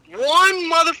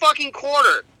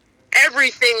quarter,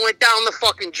 everything went down the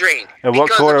fucking drain. And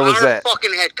what quarter was that?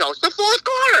 Fucking head coach. The fourth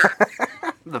quarter.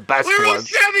 The best We're one. at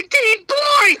 17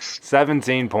 points.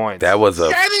 17 points. That was a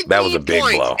 17 big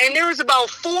points. blow. And there was about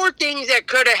 4 things that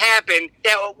could have happened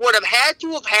that would have had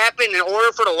to have happened in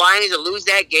order for the Lions to lose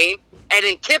that game. And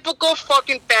in typical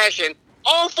fucking fashion,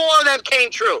 all 4 of them came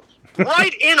true.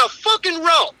 Right in a fucking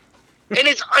row. And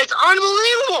it's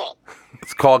unbelievable.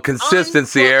 It's called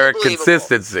consistency, Eric.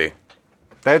 Consistency.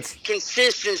 That's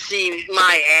consistency,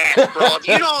 my ass, bro.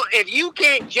 If you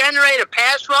can't generate a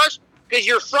pass rush because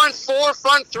your front 4,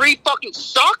 front 3 fucking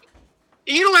suck,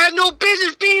 you don't have no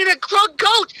business being a club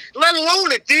coach, let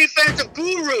alone a defensive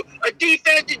guru, a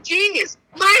defensive genius.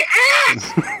 My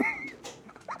ass.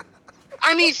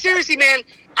 I mean, seriously, man.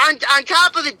 On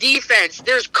top of the defense,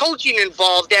 there's coaching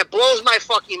involved that blows my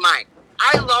fucking mind.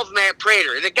 I love Matt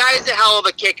Prater. The guy's a hell of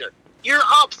a kicker. They're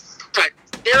up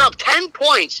 10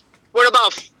 points with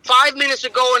about 5 minutes to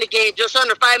go in the game, just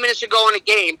under 5 minutes to go in the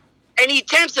game, and he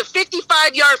attempts a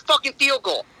 55-yard fucking field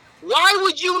goal. Why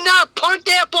would you not punt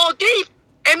that ball deep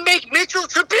and make Mitchell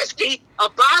Trubisky, a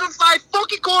bottom 5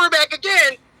 fucking quarterback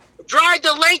again, drive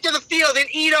the length of the field and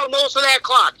eat up most of that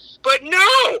clock? But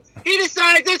no! He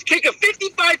decided to just kick a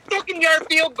 55 fucking yard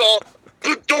field goal,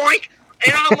 doink,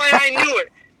 and I'm like, I knew it.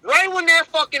 Right when that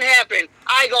fucking happened,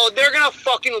 I go, they're gonna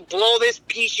fucking blow this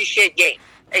piece of shit game.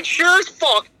 And sure as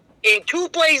fuck, in 2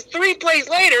 plays, 3 plays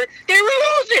later, they were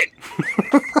losing.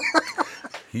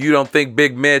 You don't think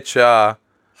Big Mitch would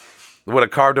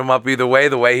have carved him up either way,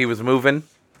 the way he was moving?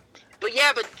 But you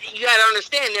gotta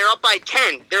understand, they're up by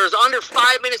 10. There's under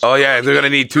 5 minutes. Oh yeah, they're gonna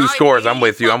need 2 scores. I'm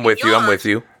with you.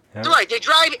 Right, they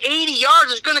drive 80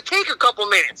 yards. It's going to take a couple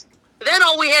minutes. Then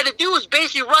all we had to do was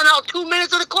basically run out 2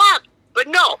 minutes of the clock. But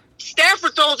no,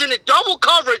 Stafford throws into double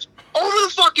coverage over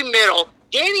the fucking middle.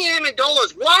 Danny Amendola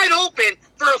is wide open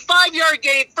for a 5-yard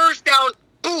gain, first down.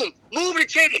 Boom, move and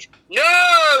change.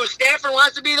 No, Stafford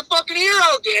wants to be the fucking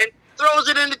hero again. Throws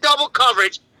it into double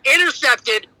coverage,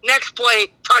 intercepted. Next play,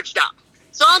 touchdown.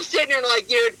 So I'm sitting there like,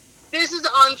 dude, this is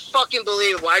unfucking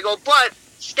believable. I go, but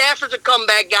Stafford's a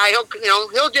comeback guy. He'll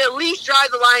at least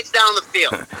drive the Lions down the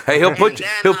field. Hey,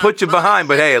 he'll put you behind,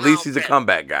 but hey, at least he's a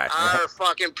comeback guy. Our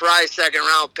fucking prize second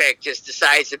round pick just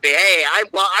decides to be, hey,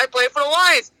 I play for the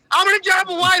Lions. I'm gonna drop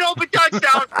a wide open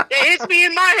touchdown that hits me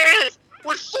in my hands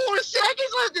with 4 seconds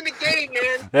left in the game,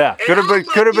 man. Yeah, could have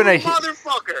been a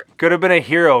motherfucker. Could have been a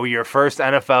hero your first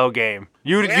NFL game.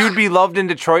 You'd be loved in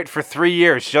Detroit for 3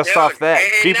 years just off that.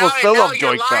 And People still love Joyce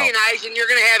Bell. You're lionized and you're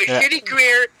gonna have a shitty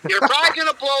career. You're probably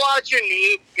gonna blow out your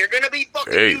knee. You're gonna be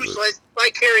fucking useless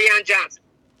like Kerryon Johnson.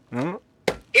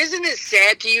 Mm-hmm. Isn't it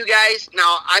sad to you guys?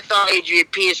 Now, I thought Adrian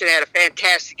Peterson had a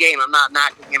fantastic game. I'm not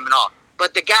knocking him at all.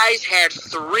 But the guy's had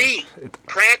 3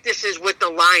 practices with the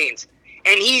Lions,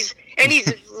 and he's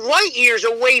light years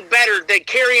away better than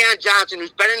Kerryon Johnson, who's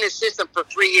been in the system for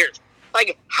 3 years.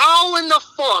 Like, how in the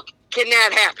fuck can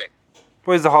that happen?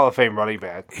 Well, he's the Hall of Fame running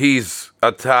back. He's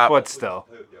a top. But still.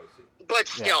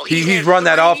 He's run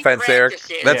that offense, Eric.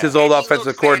 That's his old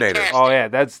offensive coordinator. Oh, yeah,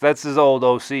 that's his old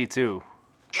OC, too.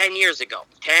 10 years ago.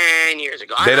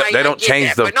 They don't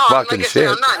change the fucking shit.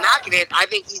 I'm not knocking it. I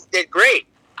think he did great.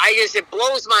 It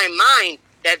blows my mind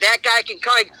that guy can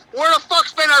come. Like, where the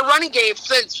fuck's been our running game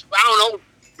since, I don't know,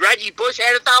 Reggie Bush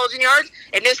had 1,000 yards,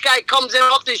 and this guy comes in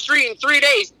off the street in 3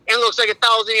 days and looks like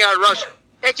 1,000-yard rusher.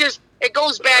 It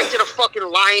goes back to the fucking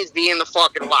Lions being the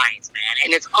fucking Lions, man,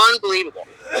 and it's unbelievable.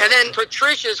 And then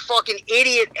Patricia's fucking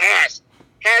idiot ass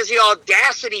has the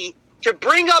audacity to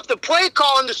bring up the play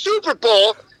call in the Super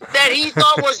Bowl that he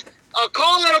thought was a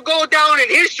call that'll go down in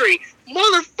history.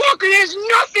 Motherfucker, has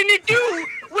nothing to do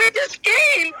with this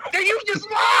game that you just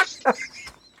lost.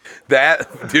 That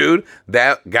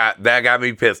got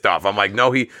me pissed off. I'm like,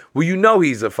 no, he's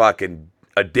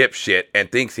a dipshit and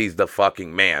thinks he's the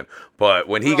fucking man. But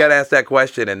when he got asked that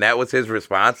question and that was his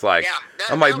response,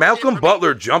 I'm like, Malcolm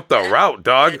Butler jumped the route,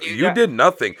 dog. You did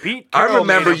nothing. Pete Carroll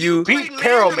made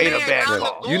a bad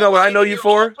call. You know what I know you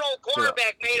for?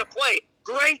 Quarterback made a play.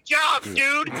 Great job,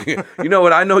 dude. You know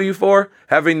what I know you for?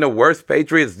 Having the worst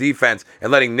Patriots defense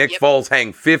and letting Nick Foles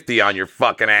hang 50 on your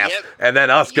fucking ass. And then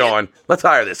us going, let's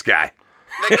hire this guy.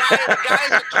 The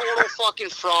guy's a total fucking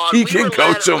fraud. He can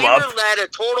coach him up. We led a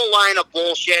total line of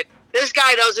bullshit. This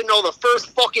guy doesn't know the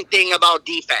first fucking thing about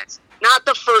defense. Not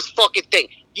the first fucking thing.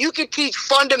 You can teach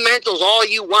fundamentals all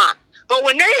you want. But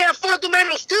when they have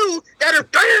fundamentals too that are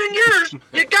better than yours,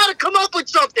 you gotta come up with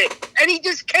something. And he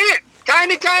just can't.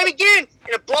 Time and time again. And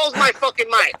it blows my fucking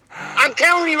mind. I'm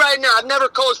telling you right now, I've never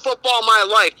coached football in my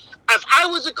life. If I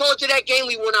was the coach of that game,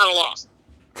 we would not have lost.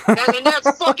 And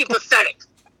that's fucking pathetic.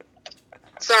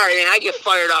 Sorry, man, I get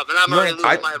fired up, and I'm already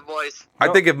losing my voice. I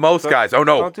think if most guys,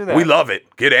 we love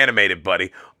it. Get animated,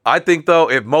 buddy. I think, though,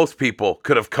 if most people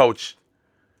could have coached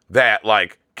that,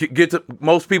 like, get to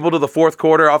most people to the fourth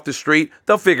quarter off the street,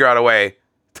 they'll figure out a way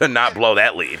to not blow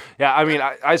that lead. Yeah, I mean,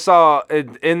 I saw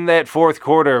in that fourth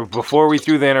quarter, before we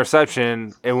threw the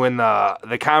interception, and when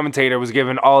the commentator was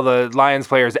giving all the Lions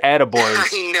players attaboys.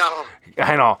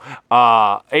 I know.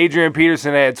 Adrian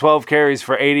Peterson had 12 carries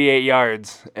for 88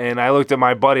 yards, and I looked at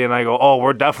my buddy and I go, oh,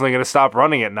 we're definitely going to stop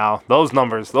running it now. Those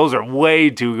numbers, those are way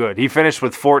too good. He finished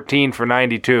with 14 for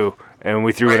 92, and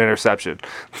we threw an interception.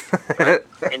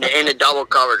 in the double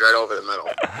coverage right over the middle.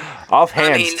 Off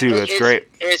hands, too. That's great.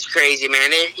 It's crazy, man.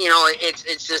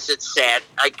 It's sad.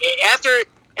 Like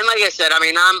I said, I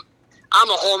mean, I'm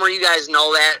a homer. You guys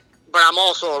know that, but I'm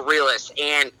also a realist.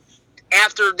 And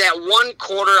after that one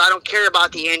quarter, I don't care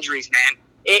about the injuries, man.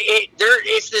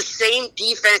 It's the same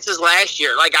defense as last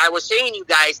year. Like I was saying, you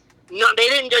guys, they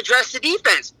didn't address the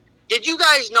defense. Did you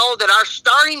guys know that our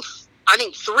starting, I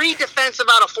think 3 defensive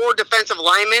out of 4 defensive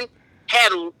linemen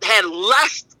had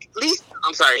less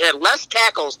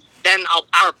tackles than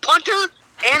our punter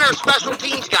and our special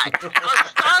teams guy. Our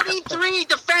starting 3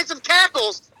 defensive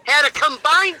tackles had a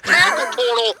combined tackle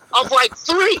total of like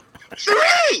 3.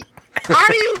 3! How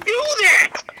do you do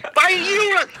that?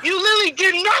 You literally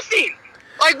did nothing.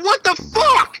 Like, what the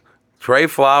fuck? Trey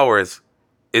Flowers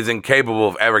is incapable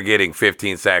of ever getting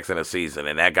 15 sacks in a season,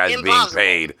 and that guy's being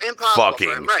paid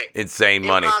fucking insane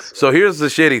money. So here's the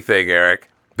shitty thing, Eric,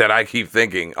 that I keep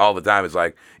thinking all the time is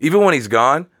like, even when he's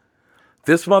gone,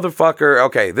 this motherfucker,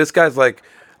 okay, this guy's like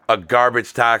a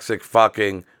garbage, toxic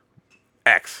fucking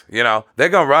X, you know? They're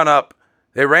going to run up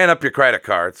They ran up your credit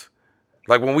cards.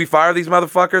 Like when we fire these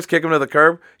motherfuckers, kick them to the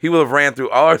curb, he will have ran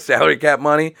through all our salary cap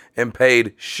money and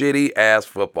paid shitty ass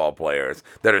football players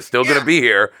that are still going to be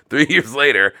here 3 years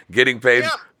later getting paid.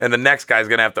 Yeah. And the next guy's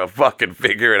going to have to fucking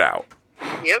figure it out.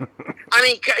 Yep. I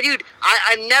mean, dude,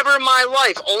 I've never in my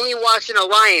life, only watching the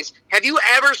Lions, have you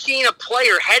ever seen a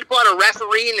player headbutt a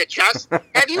referee in the chest?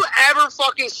 Have you ever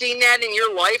fucking seen that in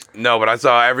your life? No, but I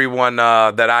saw everyone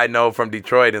that I know from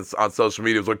Detroit on social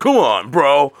media was like, come on,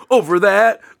 bro, over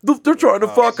that. They're trying to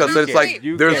fuck us. And it's like,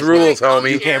 there's rules,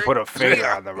 homie. You can't put a finger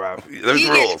on the ref. There's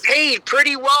He rules. gets paid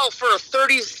pretty well for a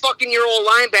 30-fucking-year-old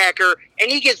linebacker,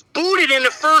 and he gets booted in the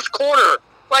first quarter.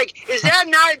 Like, is that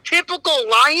not typical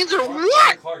Lions or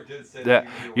what? Clark did say Yeah,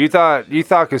 that you thought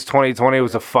because 2020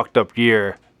 was a fucked up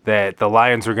year that the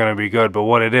Lions were going to be good, but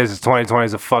what it is 2020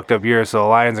 is a fucked up year, so the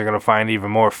Lions are going to find even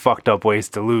more fucked up ways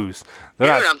to lose.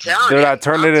 They're Dude, I'm telling they're you. not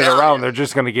turning I'm it telling around. you. They're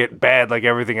just going to get bad like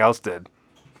everything else did.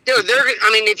 Dude,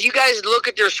 if you guys look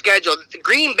at their schedule,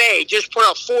 Green Bay just put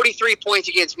up 43 points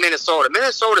against Minnesota.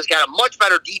 Minnesota's got a much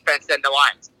better defense than the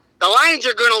Lions. The Lions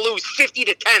are going to lose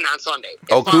 50-10 on Sunday. as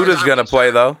far as Okuda's I'm going to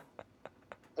play, concerned. though.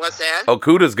 What's that?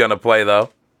 Okuda's going to play, though.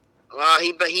 Well,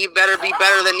 he better be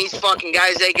better than these fucking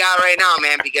guys they got right now,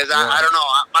 man. Because I don't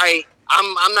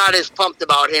know, I'm not as pumped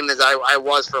about him as I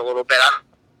was for a little bit.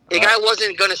 The guy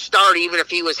wasn't going to start even if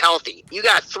he was healthy. You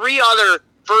got 3 other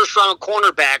first-round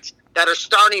cornerbacks that are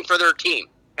starting for their team,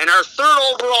 and our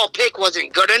 3rd overall pick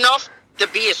wasn't good enough to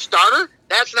be a starter.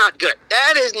 That's not good.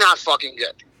 That is not fucking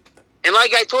good. And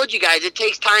like I told you guys, it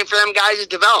takes time for them guys to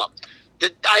develop.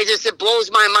 It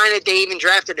blows my mind that they even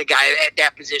drafted a guy at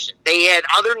that position. They had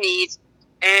other needs,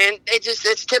 and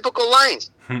it's typical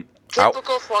Lions.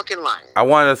 Typical fucking Lions. I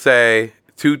want to say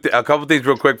a couple things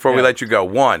real quick before we let you go.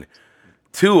 One,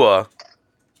 Tua,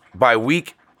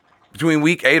 between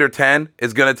week 8 or 10,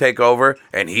 is going to take over,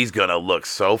 and he's going to look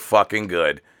so fucking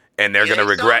good, and they're You going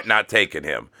to think regret so? not taking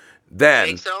him. Then,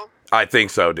 Think so? I think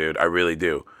so, dude. I really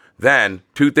do. Then,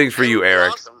 2 things for you, That would be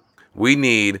Eric. awesome. We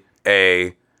need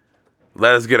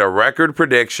let us get a record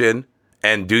prediction,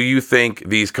 and do you think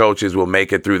these coaches will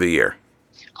make it through the year?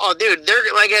 Oh, dude,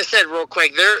 they're like I said real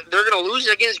quick. They're going to lose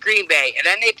against Green Bay, and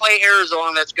then they play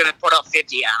Arizona that's going to put up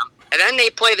 50 on them, and then they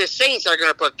play the Saints that are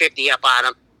going to put 50 up on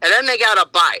them, and then they got a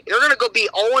bye. They're going to go be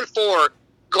 0-4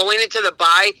 going into the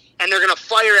bye, and they're going to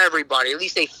fire everybody. At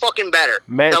least they fucking better.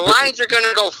 Man, the Lions are going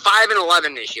to go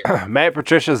 5-11 this year. Matt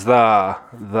Patricia's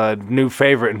the new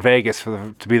favorite in Vegas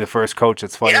to be the first coach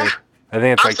that's fired. Yeah. I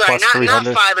think it's I'm like sorry, plus 300.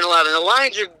 not 5-11. The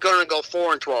Lions are going to go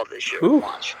 4-12 this year.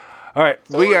 Watch. All right,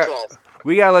 we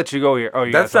 4-12. gotta let you go here. Oh,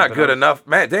 you That's got not something good else? enough.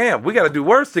 Man, damn, we got to do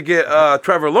worse to get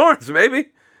Trevor Lawrence, maybe.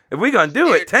 If we going to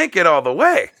do it, Dude. tank it all the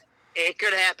way. It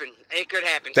could happen. It could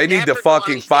happen. They need to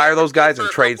fucking fire those guys and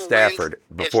trade Stafford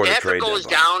before the trade If Stafford goes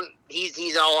deadline. down,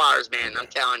 he's all ours, man. I'm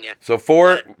telling you. So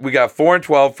we got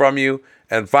 4-12 from you.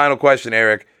 And final question,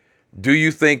 Eric. Do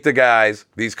you think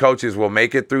these coaches will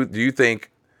make it through? Do you think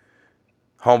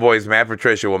homeboys Matt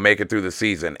Patricia will make it through the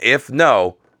season? If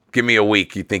no, give me a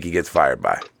week you think he gets fired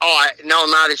by. Oh, no,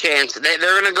 not a chance. They're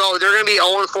gonna go. They're gonna be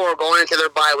 0-4 going into their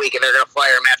bye week, and they're gonna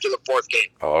fire him after the 4th game.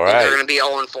 All right. They're gonna be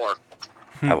 0-4.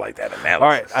 I like that analysis. All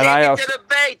right, and I Take it also. to the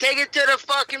Bay. Take it to the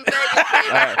fucking Bay.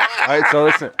 All right, so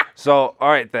listen. So, all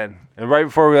right then. And right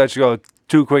before we let you go,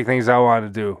 2 quick things I want to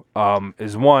do.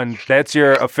 Is one, that's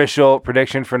your official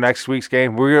prediction for next week's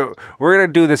game. We're gonna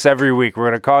do this every week. We're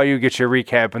gonna call you, get your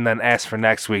recap, and then ask for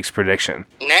next week's prediction.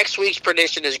 Next week's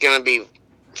prediction is gonna be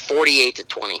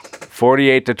 48-20.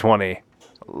 48-20.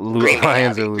 Green Bay,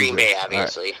 Lions are losing. Green Bay, All right.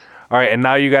 obviously. All right, and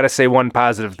now you got to say one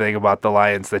positive thing about the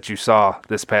Lions that you saw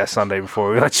this past Sunday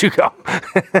before we let you go.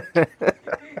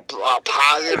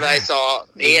 Positive, I saw.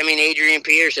 I mean, Adrian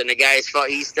Peterson, the guy's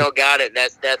he still got it.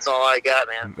 That's all I got,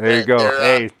 man. There you go. They're,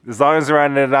 Hey, as long as we're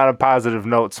ending it on a positive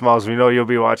note, Smalls, we know you'll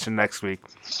be watching next week.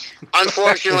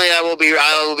 Unfortunately, I will be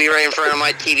right in front of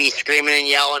my TV screaming and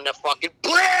yelling the fucking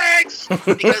blitz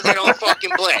because they don't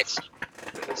fucking blitz.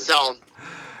 So,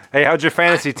 Hey, how'd your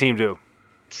fantasy team do?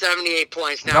 78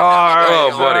 points now. Oh,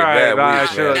 buddy, All right, bad I week,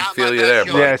 should've- man. Not Feel my you best there,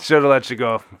 showing. bud. Yeah, should have let you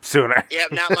go sooner.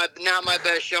 Yep, not my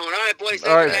best showing. All right, boys.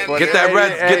 All right, thanks for boys. having Get me. that Hey,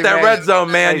 red, hey, get that man. red zone,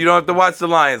 man. Hey. You don't have to watch the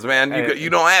Lions, man. Hey. You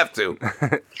don't have to.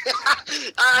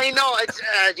 I know,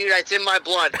 dude, it's in my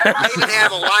blood. I even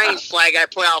have a Lions flag I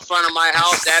put out front of my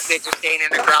house. That bitch is staying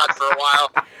in the garage for a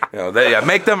while.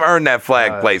 Make them earn that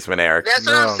flag placement, Eric. That's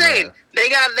what I'm saying. man. They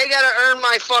got to earn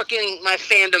my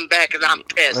fandom back, because I'm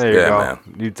pissed. There you Yeah, go. man.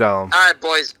 You tell them. All right,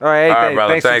 boys. All right, All right, hey,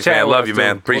 brother. Thanks, for Thanks, chatting man. with Love us, you,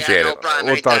 man. too. Appreciate Yeah, no it. problem.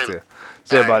 We'll talk to you.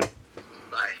 See you, All bud.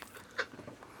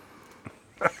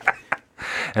 right.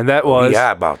 And that was.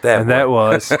 Yeah, about that. And that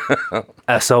was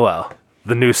SOL.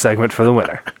 the new segment for the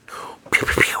winner.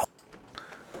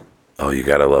 Oh, you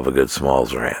gotta love a good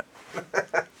Smalls rant.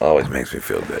 Always makes me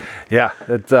feel good. Yeah,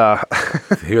 it's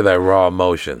Hear that raw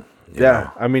emotion. you yeah.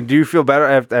 know? I mean, do you feel better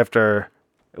after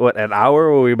what, an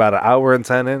hour? Were we about an hour and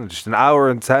 10 in? Just an hour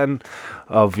and 10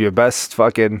 of your best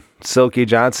fucking Silky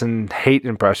Johnson hate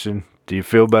impression. Do you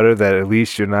feel better that at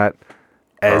least you're not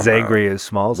as angry as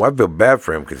Smalls? Well, I feel bad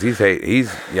for him because he's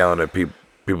yelling at people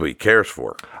he cares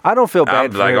for. I don't feel I'm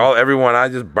bad for like, him. everyone I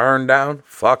just burned down,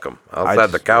 fuck them. Outside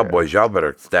the just- Cowboys, y'all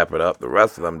better step it up. The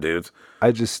rest of them dudes.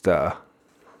 I just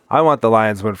I want the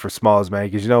Lions win for Smalls, man,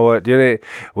 because you know what?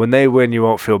 When they win, you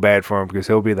won't feel bad for him because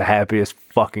he'll be the happiest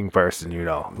fucking person you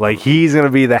know. Like, he's going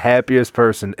to be the happiest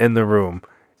person in the room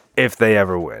if they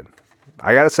ever win.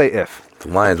 I got to say if. If the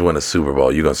Lions win a Super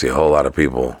Bowl, you're going to see a whole lot of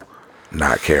people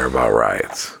not care about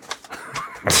riots.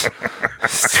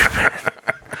 Stupid.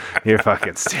 You're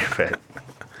fucking stupid.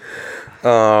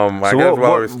 I So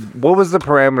guess what was the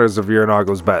parameters of your and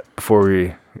Argo's bet before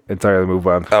we entirely move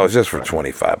on? Oh, it's just for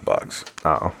 $25.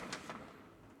 Oh.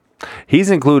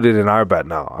 He's included in our bet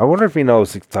now. I wonder if he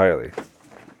knows entirely.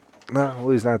 No, well,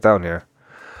 he's not down here.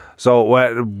 So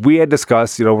what we had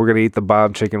discussed, we're going to eat the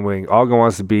bomb chicken wing. Argo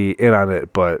wants to be in on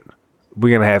it, but we're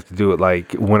going to have to do it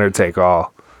like winner take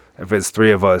all. If it's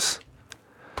three of us,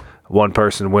 one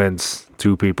person wins,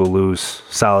 two people lose.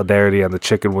 Solidarity on the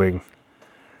chicken wing.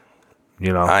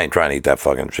 I ain't trying to eat that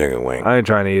fucking chicken wing. I ain't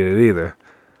trying to eat it either.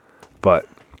 But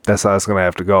that's how it's going to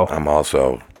have to go. I'm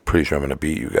also pretty sure I'm going to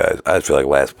beat you guys. I just feel like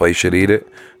last place should eat it.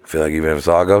 I feel like even if it's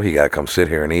Argo, he got to come sit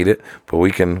here and eat it. But we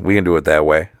can do it that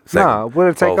way. Nah,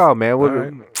 winner take all, man.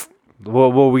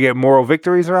 Will we get moral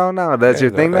victories around now? That's your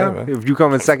thing now? man. If you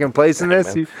come in second place in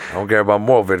this? I don't care about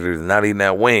moral victories. Not eating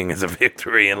that wing is a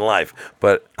victory in life.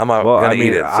 But I'm not going to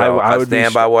eat it. So I would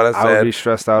stand by what I said. I would be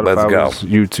stressed out Let's if I go. was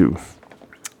you two.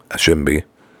 I shouldn't be.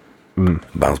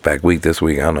 Bounce back week this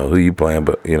week. I don't know who you playing,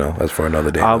 but that's for another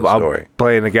day. I'm Story.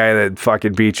 playing the guy that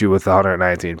fucking beat you with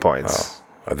 119 points.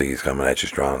 I think he's coming at you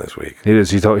strong this week. He is.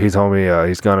 He told me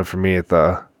he's gunning for me at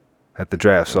the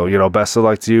draft. So best of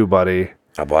luck to you, buddy.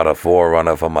 I bought a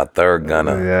 4-runner for my third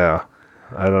gunner. Yeah,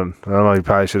 I don't know. You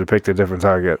probably should have picked a different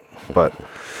target, but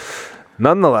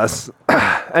nonetheless.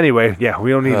 Anyway, yeah, we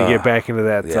don't need to get back into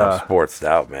that. Yeah, I'm sportsed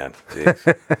out, man.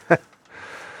 Jeez.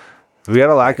 We got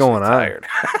a lot going on. Tired.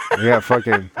 We got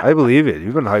fucking. I believe it.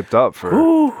 You've been hyped up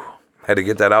for. Had to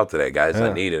get that out today, guys.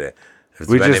 I needed it. It's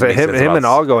We been just in me him since and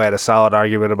about- Algo had a solid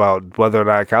argument about whether or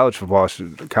not college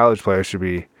players should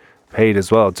be paid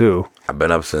as well too. I've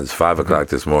been up since 5 o'clock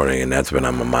this morning, and that's been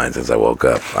on my mind since I woke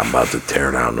up. I'm about to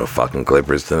tear down the fucking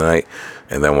Clippers tonight,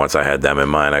 and then once I had them in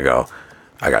mind, I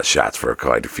got shots for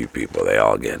quite a few people. They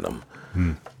all getting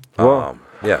them. Well,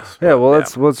 Yes. yeah. Well,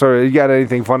 let's. You got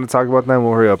anything fun to talk about? Then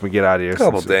we'll hurry up and get out of here.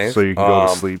 Couple things. so you can go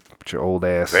to sleep with your old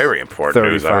ass. Very important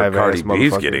news. I heard 35 Cardi ass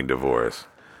B's motherfucker. getting divorced.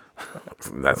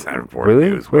 That's not important Really?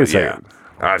 news. Wait a but yeah.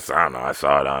 second. I don't know. I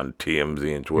saw it on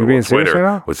TMZ and Twitter. You being serious Twitter.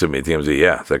 right now? What's it mean? TMZ?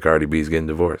 Yeah, said Cardi B's getting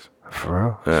divorced. For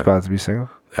real? She's about to be single.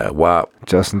 WAP.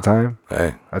 Just in time.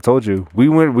 Hey. I told you. We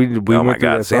went. We Oh went my through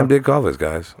God. that Sam song. did call this,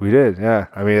 guys. We did. Yeah.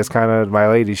 I mean, it's kind of my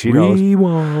lady. She knows.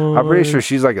 I'm pretty sure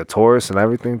she's like a Taurus and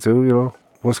everything too.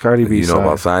 What's Cardi B? You know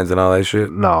about signs and all that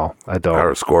shit? No, I don't. I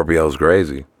heard Scorpio's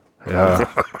crazy.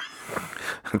 Yeah.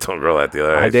 I told a girl that the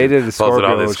other day. I dated a She posted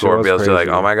all Scorpio, these she was Scorpios. She's like,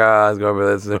 crazy. oh my God,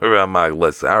 Scorpio. I'm like,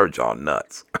 listen, I heard y'all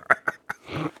nuts.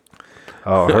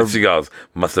 Oh, her, She goes,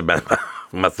 must have been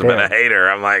a hater.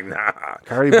 I'm like, nah.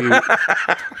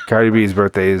 Cardi B's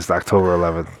birthday is October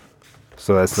 11th,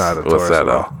 so that's not a What's Taurus that, at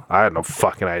all. I had no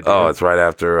fucking idea. Oh, it's right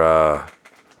after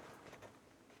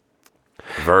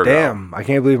Virgo. Damn! I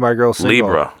can't believe my girl's single.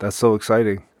 Libra. That's so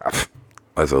exciting.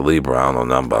 That's a Libra. I don't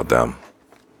know nothing about them.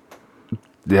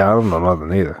 Yeah, I don't know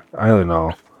nothing either. I only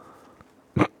know.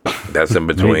 That's in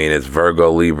between. It's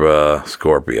Virgo, Libra,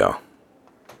 Scorpio.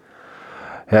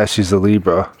 Yeah, she's a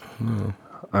Libra.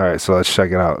 All right, so let's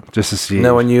check it out just to see.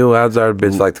 Knowing you, odds are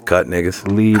bitch like to cut niggas.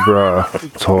 Libra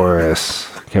Taurus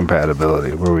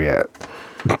compatibility. Where we at?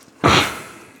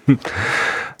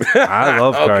 I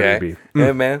love Cardi B.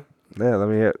 Yeah, man. Yeah, let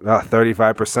me hear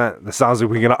 35%. That sounds like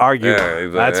we're gonna argue. Yeah, exactly.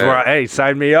 That's where hey,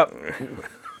 sign me up.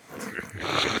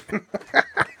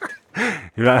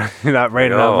 you're not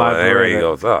raining on my there he parade.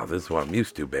 goes. Oh, this is what I'm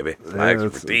used to, baby. My Yeah,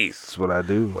 expertise. That's what I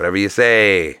do. Whatever you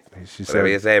say. She Whatever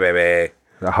you said say, baby.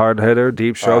 a hard hitter,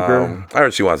 deep stroker. I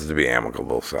heard she wants it to be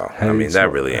amicable, so I Hey, mean that so-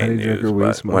 really hey, ain't drinker, news. weed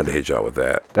But smoker. wanted to hit y'all with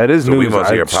that. That is So we news. must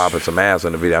see her I- popping some ass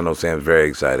on the video. I know Sam's very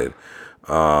excited.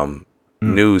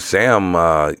 News,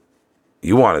 Sam.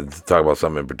 You wanted to talk about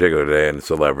something in particular today in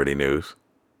celebrity news.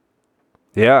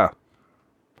 Yeah.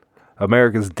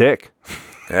 America's dick.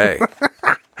 Hey,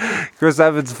 Chris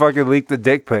Evans fucking leaked the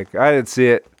dick pic. I didn't see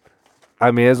it.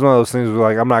 I mean, it's one of those things where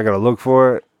like I'm not gonna look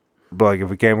for it, but like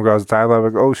if it came across the timeline,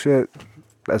 I'm like, oh shit,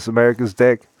 that's America's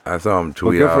dick. I saw him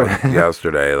tweet out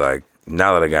yesterday, like,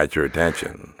 now that I got your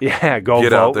attention, Yeah, go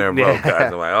get vote. out there and vote,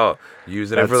 guys. I'm like, oh,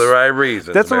 using it for the right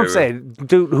reasons. That's what I'm baby. saying,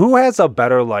 dude. Who has a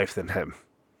better life than him?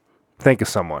 Think of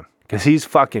someone, because he's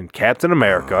fucking Captain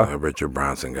America. The Richard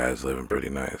Bronson guy's living pretty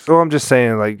nice. So I'm just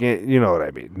saying, like, you know what I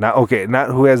mean. Not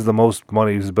who has the most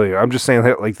money, who's a billionaire. I'm just saying,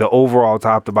 like, the overall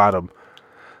top to bottom.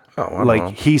 Oh, I don't Like, know.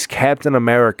 he's Captain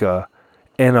America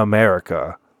in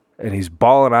America, and he's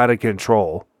balling out of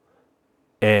control.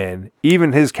 And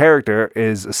even his character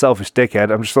is a selfish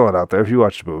dickhead. I'm just throwing it out there. If you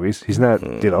watch the movies, he's not,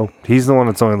 he's the one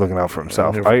that's only looking out for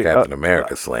himself. I'm here for Captain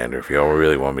America slander. If y'all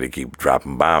really want me to keep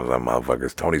dropping bombs on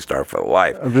motherfuckers, Tony Stark for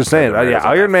life. I'm just saying,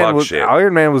 Iron Man was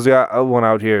the one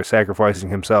out here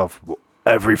sacrificing himself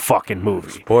every fucking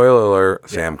movie. Spoiler alert,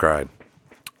 Sam cried.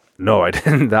 No, I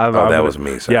didn't. That was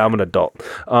me, sorry. Yeah, I'm an adult.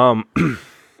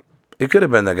 It could have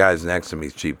been the guys next to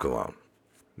me's cheap cologne.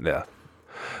 Yeah.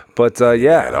 But, Had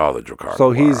yeah. all the Dracarys.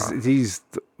 So he's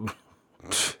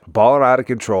balling out of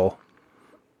control.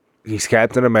 He's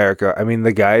Captain America. I mean,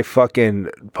 the guy fucking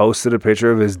posted a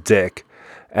picture of his dick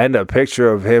and a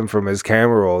picture of him from his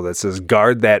camera roll that says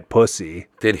 "Guard that pussy."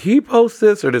 Did he post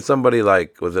this, or did somebody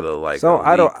was it a like? So a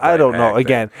I don't leak type know. hack thing?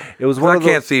 Again, it was 'Cause one I of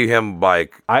those. can't see him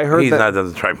like. I heard he's that- not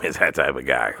doesn't strike me as that type of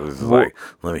guy. Who's just like,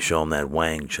 let me show him that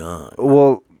Wang Chung.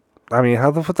 Well, I mean,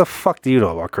 what the fuck do you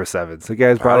know about Chris Evans? The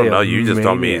guy's I probably don't know. a You just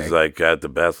told me maniac. he's like got the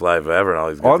best life ever, and all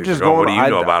these good I'm things just are going. What do going- you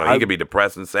know about him? I- He could be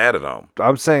depressed and sad at home.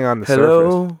 I'm saying on the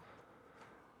surface.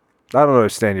 I don't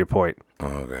understand your point. Oh,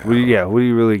 okay. What are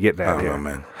you really getting I at don't here? know,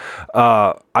 man.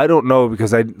 I don't know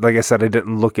because like I said, I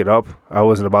didn't look it up. I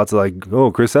wasn't about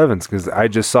to Chris Evans, because I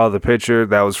just saw the picture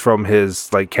that was from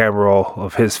his like camera roll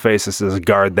of his face that says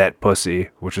 "Guard that pussy,"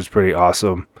 which is pretty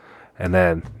awesome. And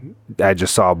then I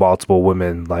just saw multiple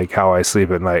women like "How I Sleep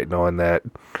at Night," knowing that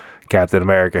Captain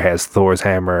America has Thor's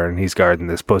hammer and he's guarding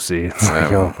this pussy. It's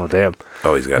like, oh well, damn.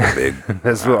 Oh, he's got a big.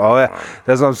 That's what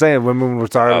I'm saying. Women were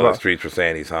talking Oh, the about. streets were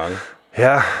saying he's hung.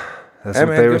 Yeah, that's Hey, what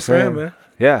man, they were good for him, saying. man.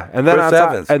 Yeah, and then Chris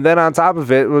Evans. on top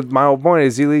of it, my whole point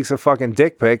is he leaks a fucking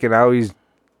dick pic, and now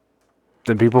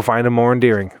then people find him more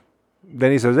endearing.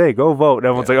 Then he says, "Hey, go vote." And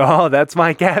everyone's like, "Oh, that's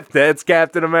my captain. That's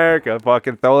Captain America.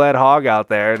 Fucking throw that hog out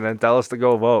there, and then tell us to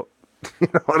go vote." You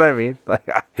know what I mean? Like,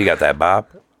 He got that bob,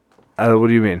 what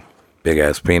do you mean? big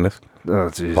ass penis. Oh,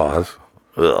 jeez. Pause.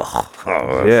 Ugh. Oh,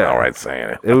 that's Yeah. all right saying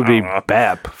it. It would be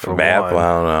BAP for Bap. one. Well,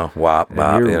 I don't know. Wop, And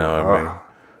bop. You know what I mean?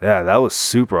 Yeah, that was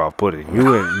super off-putting.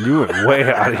 You went way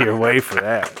out of your way for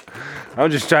that. I'm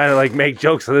just trying to make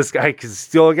jokes of this guy because he's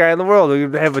the only guy in the world who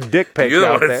can have a dick pic You're the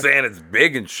out one there. saying it's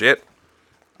big and shit.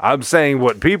 I'm saying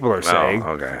what people are saying.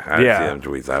 Oh, okay. I didn't Yeah. see them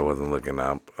tweets. I wasn't looking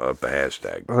up the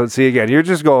hashtag. Let's see again. You're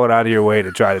just going out of your way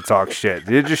to try to talk shit.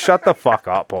 You just shut the fuck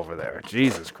up over there.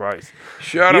 Jesus Christ.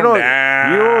 Shut You him know,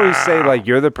 down. you always say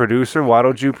you're the producer. Why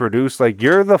don't you produce?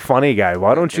 You're the funny guy.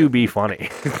 Why don't you be funny?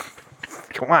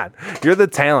 Come on. You're the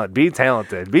talent. Be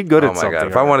talented. Be good Oh at my something. god!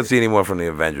 If I want to see any more from the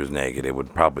Avengers naked, it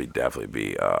would probably definitely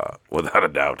be, without a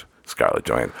doubt, Scarlett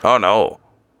Johansson. Oh no,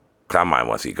 I might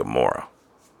want to see Gamora.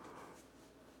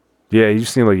 Yeah, you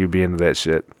seem like you'd be into that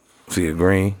shit. See a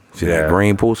green? See Yeah. that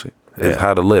green pussy? It's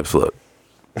how the lips look.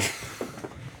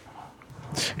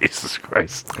 Jesus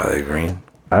Christ. Are they green?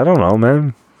 I don't know,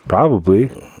 man. Probably.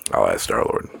 I'll ask Star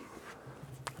Lord.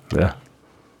 Yeah.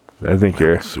 I think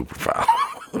you're. Super foul.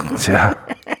 Yeah.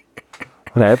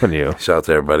 What happened to you? Shout out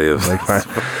to everybody of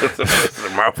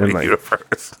the Marvel And,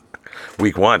 Universe.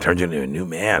 Week 1 turned you into a new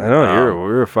man. I know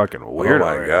you're a fucking weirdo.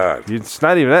 my God. It's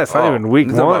not even that. It's not even week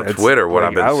I'm talking one. about It's Twitter, what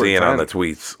I've been hour seeing on 10. the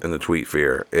tweets in the tweet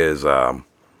sphere is,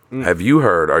 have you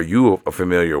heard? Are you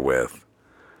familiar with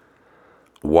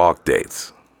walk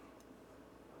dates?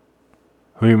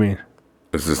 What do you mean?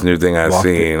 It's this new thing I've Walk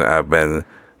seen. I've been,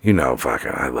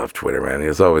 fucking, I love Twitter, man.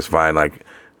 It's always fine.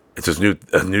 It's this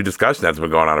a new discussion that's been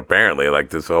going on. Apparently,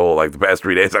 this whole the past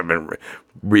 3 days, I've been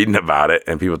reading about it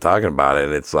and people talking about it.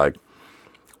 And it's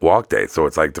walk dates. So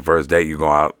it's the first date you go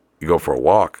out, you go for a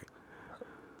walk.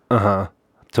 To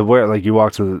where? You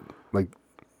walk to the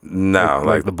No,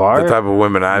 Like the bar? The type of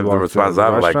women the walk to response the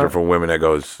I've liked are restaurant? from women that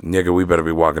goes, "Nigga, we better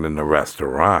be walking in the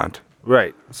restaurant."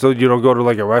 right. So you don't go to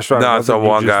a restaurant. No, or so nothing? You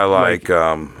one just,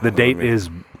 guy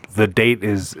the date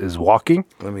is walking.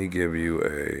 Let me give you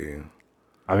a.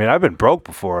 I mean, I've been broke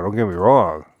before. Don't get me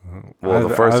wrong. Well,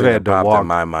 the first I've thing that had to popped walk in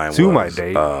my mind to was my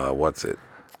date. what's it?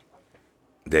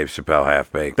 Dave Chappelle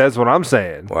Half Baked. That's what I'm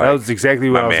saying. That was exactly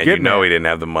what my I was man, getting at. he didn't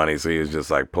have the money, so he was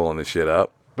just pulling the shit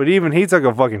up. But even he took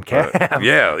a fucking cab.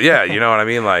 Yeah, you know what I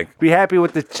mean? Like, Be happy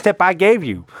with the tip I gave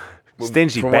you.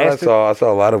 Stingy from what bastard. I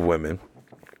saw a lot of women.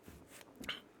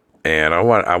 And I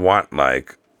want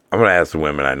like, I'm going to ask the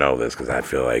women I know this because I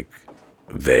feel like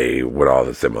they would all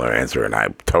the similar answer, and I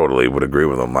totally would agree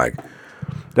with them. Like,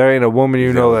 There ain't a woman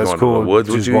you know that's going to cool. the woods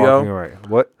with just you, walking yo? right.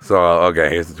 What? so, okay,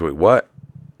 here's the tweet. What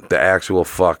the actual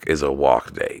fuck is a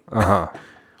walk date? Uh-huh.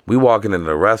 We walking into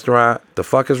the restaurant. The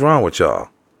fuck is wrong with y'all?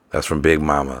 That's from Big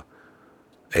Mama,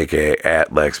 a.k.a.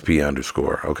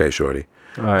 @LexP_. Okay, shorty.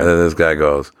 All right. And then this guy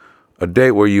goes, a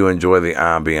date where you enjoy the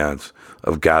ambiance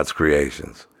of God's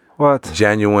creations. What?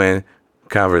 Genuine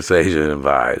conversation and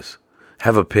vibes.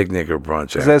 Have a picnic or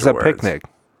brunch That's a afterwards. picnic.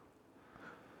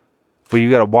 But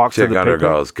you got to walk to Chick the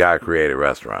undergoes God created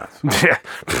restaurants. picnic.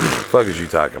 Fuck is you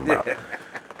talking about?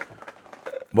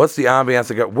 What's the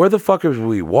ambiance of God? Where the fuck is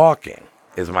we walking?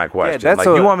 Is my question. that's Like,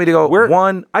 a- you want me to go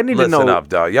one? I need to listen know- up,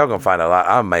 dog. Y'all gonna find a lot.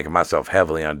 I'm making myself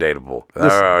heavily undateable. I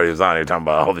already was on here talking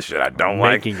about all the shit I don't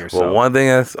like. Making yourself. Well, one thing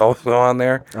that's also on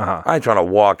there, Uh-huh. I ain't trying to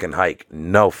walk and hike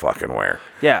no fucking where.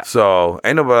 Yeah. So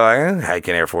ain't nobody like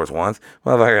hiking Air Force Ones,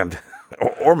 motherfucker,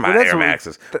 or my that's Air what-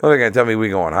 Maxes. Motherfucker gonna tell me we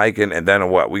going hiking and then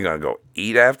what? We gonna go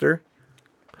eat after?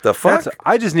 The fuck?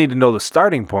 I just need to know the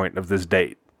starting point of this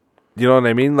date. You know what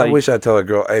I mean? Like, I wish I'd tell a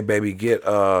girl, hey baby, get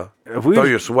If we throw was-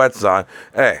 your sweats on.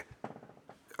 Hey,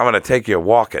 I'm gonna take you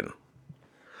walking.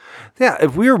 yeah,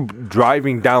 if we were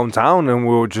driving downtown and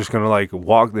we were just gonna like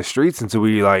walk the streets until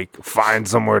we like find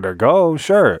somewhere to go,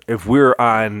 sure. If we're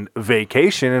on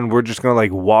vacation and we're just gonna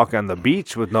like walk on the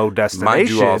beach with no destination, Mind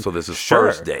you, also this is sure.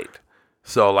 first date.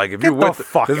 So like if you're the with,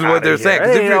 fuck this is outta what they're here. saying.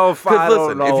 'Cause Ain't no I don't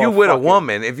listen, know if you a with a fucking-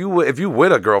 woman, if you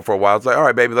with a girl for a while, it's like, all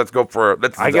right, baby, let's go for.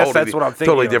 Let's. I guess totally that's be- what I'm thinking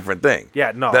Totally of. different thing.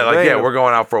 Yeah, no, That, like, they- yeah, we're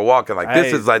going out for a walk, and like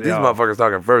this Hey, is like these yo. motherfuckers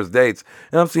talking first dates,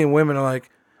 and I'm seeing women are like,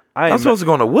 I I'm ain't supposed to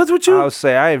go in the woods with you. I would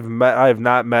say I have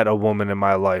not met a woman in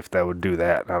my life that would do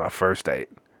that on a first date.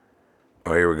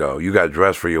 Oh, here we go. You got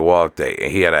dressed for your walk date,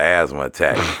 and he had an asthma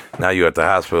attack. Now you at the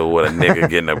hospital with a nigga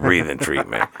getting a breathing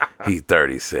treatment. He's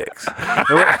 36.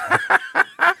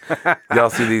 Y'all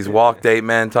see these walk date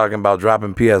men talking about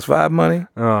dropping PS5 money?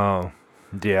 Oh,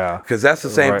 yeah. Because that's the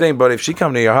same Right. thing. But if she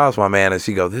come to your house, my man, and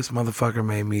she go, this motherfucker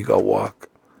made me go walk.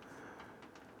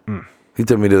 He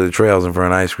took me to the trails in for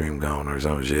an ice cream cone or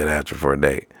some shit after for a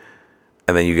date.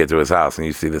 And then you get to his house and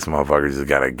you see this motherfucker just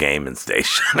got a gaming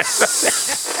station.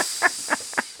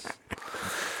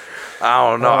 I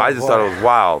don't know. I just thought it was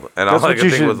wild. And all That's I what could you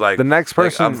think should- was like, the next like,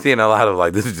 person- I'm seeing a lot of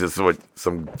like, this is just what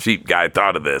some cheap guy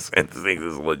thought of this and thinks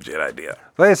this is a legit idea.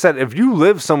 Like I said, if you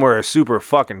live somewhere super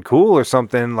fucking cool or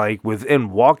something like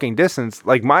within walking distance,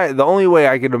 like the only way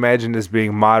I could imagine this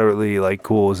being moderately like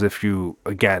cool is if you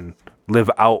again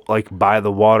live out like by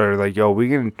the water. Like, yo, we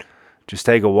can just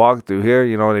take a walk through here.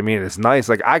 You know what I mean? It's nice.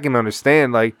 Like I can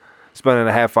understand like spending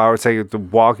a half hour taking the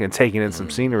walk and taking in some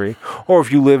scenery. Or if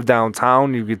you live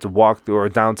downtown, you get to walk through a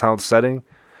downtown setting.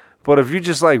 But if you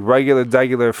just like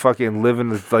regular fucking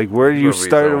living, like where do you With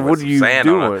start? some What are you sand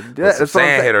on doing? it. With some that's what I'm sand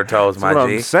saying. hit her toes, That's my what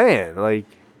G. I'm saying. Like,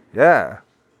 yeah.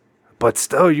 But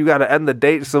still, you got to end the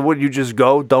date. So what? You just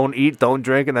go, don't eat, don't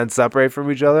drink, and then separate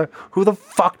from each other? Who the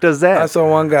fuck does that? I saw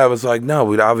one guy was like, no,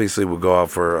 we'd obviously would go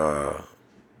out for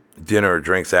dinner or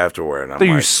drinks afterward. And I'm Are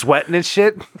you like, sweating and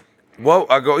shit? well,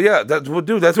 I go, yeah, that's well,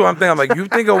 dude, that's what I'm thinking. I'm like, you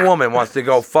think a woman wants to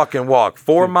go fucking walk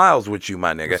 4 miles with you,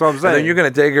 my nigga? That's what I'm And then saying. you're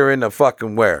gonna take her into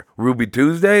fucking where? Ruby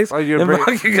Tuesdays? Oh, you're gonna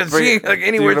bring- Because bring- she ain't like you're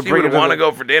anywhere gonna she bring would her to want to the-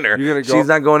 go for dinner. you're gonna go- She's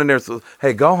not going in there. So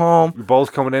hey, go home. You're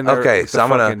both coming in there. Okay, with so the I'm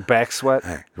gonna- fucking back sweat.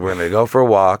 Hey, we're gonna go for a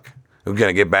walk. We're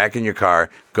gonna get back in your car.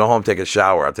 Go home, take a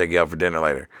shower. I'll take you out for dinner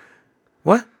later.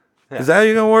 What? Is that how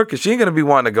you're gonna work? Cause she ain't gonna be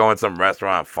wanting to go in some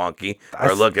restaurant funky or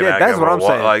That's- looking yeah, at. that's her what I'm walk.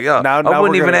 saying. Like, yo, Now I we're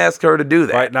wouldn't even gonna- ask her to do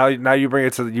that. Right now you bring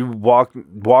it to you walk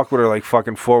with her like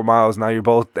fucking 4 miles. Now you're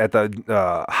both at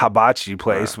the hibachi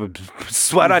place with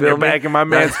sweat on feel your me? back, and my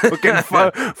man's cooking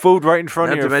food right in front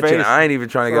Not of to your mention, face. I ain't even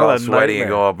trying to get What all a sweaty and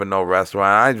nightmare. go up in no restaurant.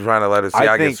 I ain't trying to let her see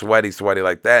I I get think- sweaty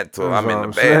like that until I'm in the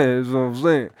bed. That's what I'm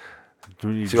saying.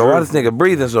 She go, why this nigga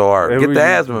breathing so hard? Get the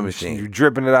asthma machine. You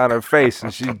dripping it on her face,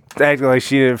 and she acting like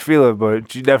she didn't feel it,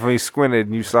 but she definitely squinted,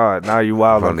 and you saw it. Now you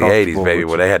wild From the uncomfortable 80s, baby, with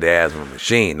where they had the asthma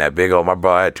machine. That big old, my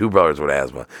brother, I had 2 brothers with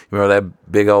asthma. You remember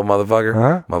that big old motherfucker?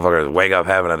 Huh? Motherfuckers wake up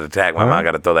having an attack. My mom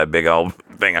got to throw that big old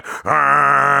thing.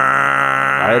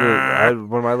 I had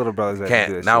one of my little brothers that did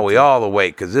Can't. this Now shit we too. all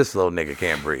awake because this little nigga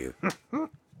can't breathe.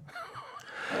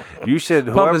 You should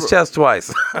Pump whoever, his chest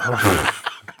twice.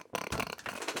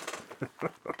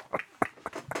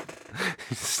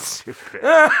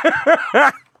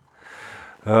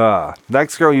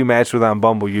 Next girl you match with on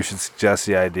Bumble, you should suggest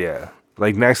the idea.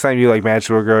 Like next time you like match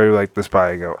with a girl, you're like this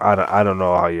probably go. I don't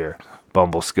know how you're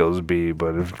Bumble skills would be.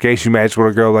 But in case you match with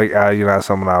a girl like, you're not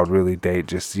someone I would really date,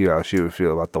 just, you know, she would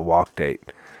feel about the walk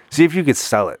date. See if you could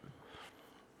sell it.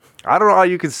 I don't know how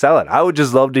you could sell it. I would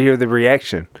just love to hear the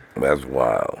reaction. That's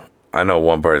wild. I know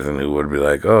one person who would be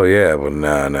like, oh, yeah, but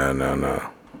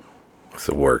no. It's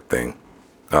a work thing.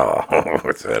 Oh,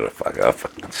 shut the fuck up.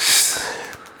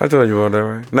 I told you about that,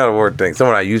 right? Not a work thing.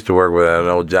 Someone I used to work with at an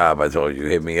old job, I told you,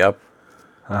 hit me up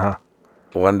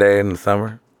one day in the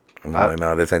summer. I'm like,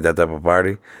 no, this ain't that type of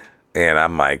party. And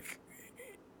I'm like,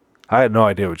 I had no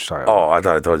idea what you're talking about. oh, I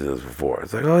thought I told you this before.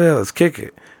 It's like, oh, yeah, let's kick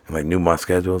it. And like, knew my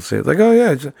schedule. It's like, oh,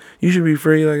 yeah, you should be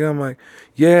free. Like, I'm like,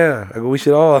 yeah, I go, we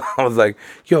should all. I was like,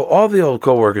 yo, all the old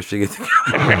coworkers should get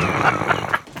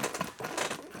together.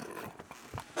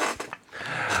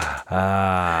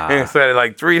 And said it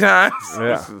like 3 times.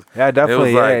 Yeah,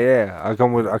 definitely. Like, yeah. I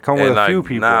come with a like, few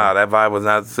people. Nah, that vibe was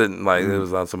not sitting like it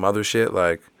was on some other shit.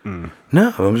 Like,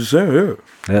 no, I'm just saying.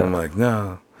 Yeah. I'm like,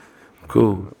 no,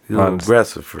 cool. You're a little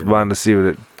aggressive for me. Wanted to see what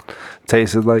it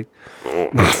tasted like.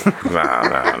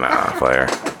 Nah, player.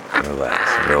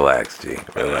 Relax, G.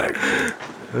 Relax.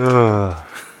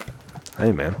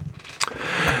 Hey, man.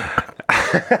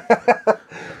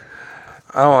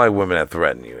 I don't like women that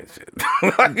threaten you and shit. You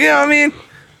know what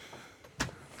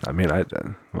I mean? I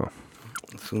did. Well,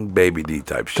 some baby D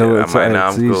type shit.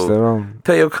 I'm cool.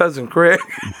 Tell your cousin Craig.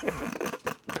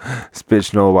 This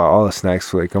bitch know about all the snacks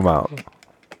before they come out.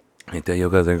 Hey, tell your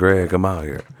cousin Greg, come out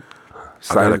here.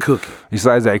 I got a cookie. He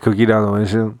slides that cookie down the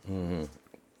windshield.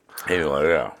 He was like,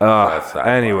 yeah.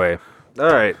 Anyway. All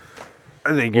right.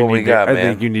 I think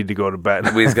you need to go to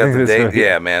bed. We just got the date.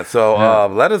 Yeah, man. So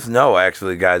let us know,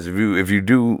 actually, guys, if you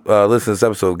do listen to this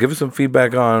episode, give us some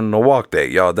feedback on the walk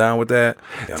date. Y'all down with that?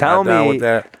 Tell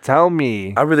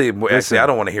me. I really, actually, I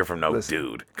don't want to hear from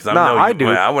dude. Because I do.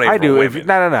 I want to hear from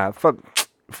women. No.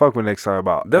 Fuck what Nick's talking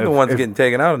about. They're the ones getting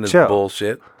taken out in this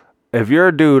bullshit. If you're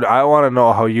a dude, I want to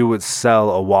know how you would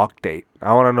sell a walk date.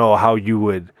 I want to know how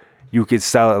you could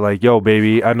sell it like, yo,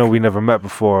 baby, I know we never met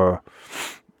before.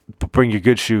 Bring your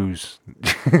good shoes.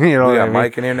 You know, we got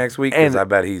Mike in here next week because I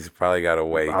bet he's probably got a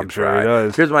way. I'm sure he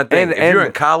does. Here's my thing: if you're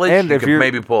in college, you can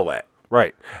maybe pull that.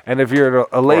 Right, and if you're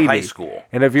a lady, or high school,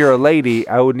 and if you're a lady,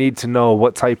 I would need to know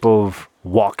what type of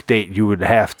walk date you would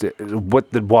have to,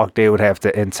 what the walk date would have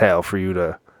to entail for you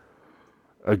to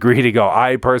agree to go.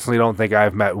 I personally don't think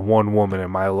I've met one woman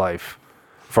in my life,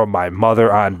 from my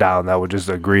mother on down, that would just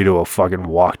agree to a fucking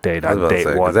walk date on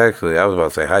date one. Actually, I was about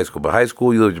to say high school, but high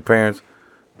school, you live with your parents.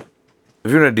 If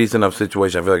you're in a decent enough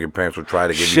situation, I feel like your parents will try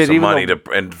to give you some money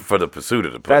and for the pursuit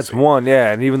of the pussy. That's one,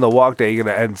 yeah. And even the walk day, you're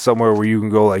going to end somewhere where you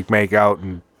can go, like, make out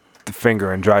and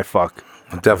finger and dry fuck.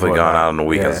 I've definitely gone out on the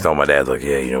weekends and told my dad, like,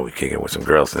 yeah, you know, we kicking with some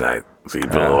girls tonight. So you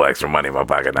put a little extra money in my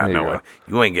pocket, not knowing.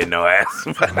 You ain't getting no ass.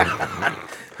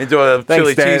 Enjoy the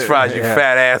chili cheese fries, you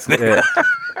fat ass nigga.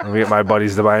 I'll get my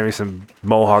buddies to buy me some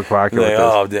Mohawk vodka. Like,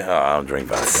 I don't drink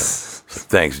vodka.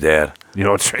 Thanks, Dad. You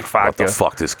don't drink vodka. What the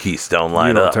fuck does Keystone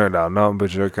line up? You don't turn down nothing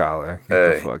but your collar.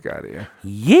 Get the fuck out of here.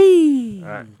 Yee!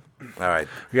 All right.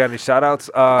 You got any shout-outs?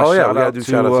 We got to do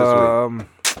shout-outs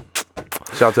this week.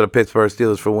 Shout out to the Pittsburgh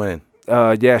Steelers for winning.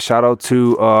 Shout out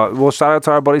to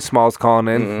our buddy Smalls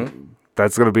calling in. Mm-hmm.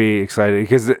 That's going to be exciting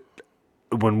because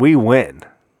when we win,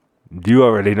 you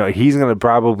already know he's going to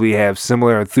probably have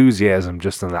similar enthusiasm,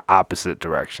 just in the opposite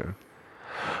direction.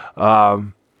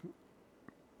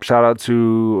 Shout out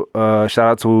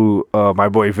to my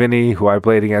boy Vinny, who I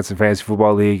played against in Fantasy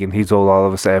Football League, and he told all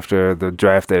of us after the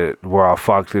draft that we're all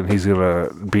fucked and he's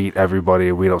gonna beat everybody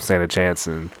and we don't stand a chance.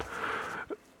 And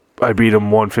I beat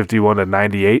him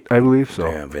 151-98, I believe.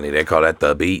 So damn, Vinny, they call that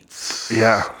the beats.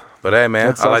 Yeah. But hey,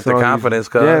 man, I like the confidence,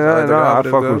 cuz. I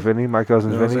fuck with Vinny. My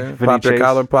cousin's Vinny. Pop your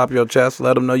collar, pop your chest.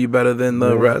 Let them know you better than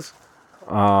the rest.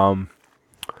 Shout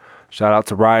out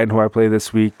to Ryan, who I played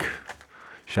this week.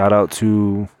 Shout out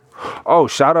to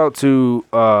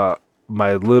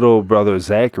my little brother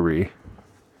Zachary.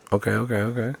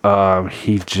 Okay.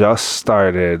 He just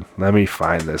started. Let me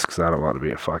find this because I don't want to be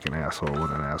a fucking asshole.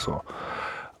 What an asshole.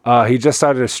 He just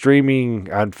started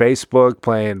streaming on Facebook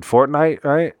playing Fortnite,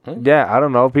 right? Yeah, I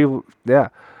don't know. People, yeah.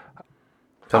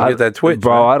 Tell me get that Twitch,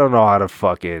 bro. man. I don't know how to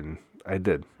fucking. I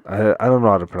don't know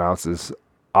how to pronounce this.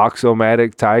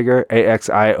 Oxomatic Tiger,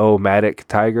 AXIO-matic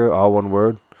Tiger, all one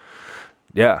word.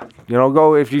 Yeah,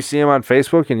 go if you see him on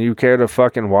Facebook and you care to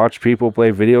fucking watch people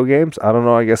play video games. I don't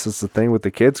know. I guess it's the thing with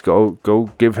the kids. Go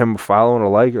give him a follow and a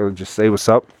like, or just say what's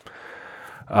up.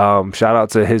 Shout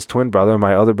out to his twin brother,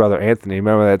 my other brother Anthony.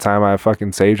 Remember that time I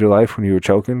fucking saved your life when you were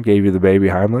choking? Gave you the baby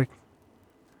Heimlich?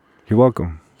 You're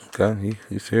welcome. Okay,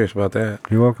 you serious about that?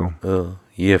 You're welcome.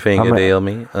 You fingernail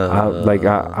me.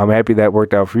 I'm happy that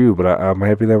worked out for you, but I'm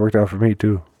happy that worked out for me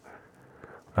too.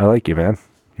 I like you, man.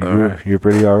 You're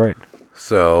pretty all right.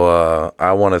 So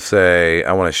I want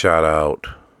to shout out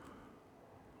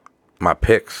my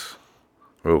picks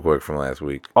real quick from last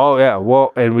week. Oh yeah,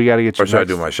 well, and we got to get you. Or should I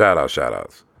do my shout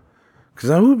outs? Because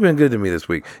who's been good to me this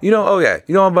week?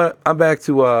 I'm back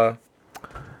to. I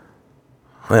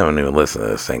don't even listen to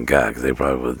this, thank God, because they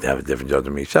probably would have a different judge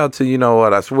than me. Shout out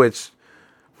to, I switched.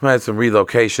 I had some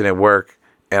relocation at work,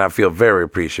 and I feel very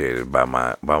appreciated by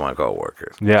my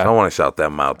coworkers. Yeah. So I want to shout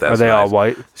them out. That's Are they nice. all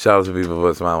white? Shout out to people who put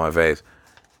a smile on my face.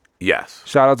 Yes.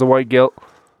 Shout out to White Guilt.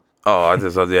 Oh, they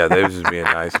were just being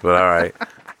nice, but all right.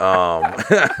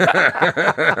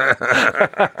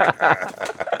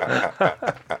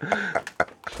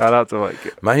 Shout out to White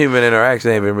Guilt. My human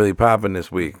interaction ain't been really popping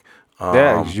this week.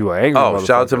 Yeah, 'cause you were angry. Oh,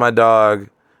 shout out to my dog.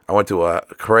 I went to a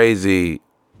crazy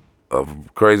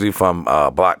fun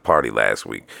block party last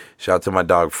week. Shout out to my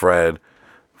dog Fred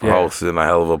for hosting a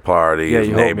hell of a party. Yeah, His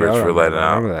you hold me neighbors out for on letting that. I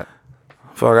out. remember that.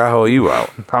 Fuck, I hold you out.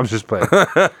 I'm just playing.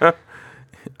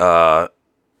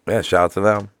 Yeah, shout out to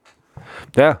them.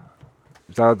 Yeah.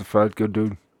 Shout out to Fred, good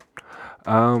dude.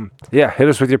 Yeah, hit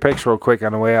us with your picks real quick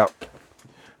on the way out.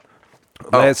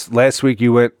 Last week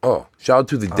you went. Oh, shout out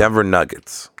to the Denver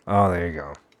Nuggets Oh, there you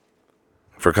go.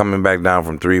 for coming back down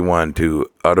from 3-1 to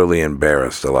utterly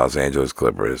embarrass the Los Angeles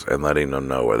Clippers and letting them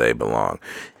know where they belong.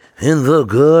 In the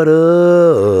gutter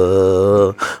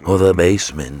or the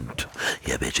basement.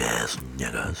 Yeah, bitch ass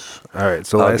niggas. All right,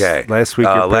 so last week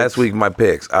your last picks. week my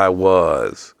picks, I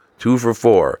was 2 for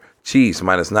 4. Chiefs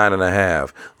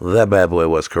 -9.5. That bad boy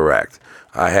was correct.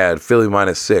 I had Philly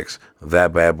 -6.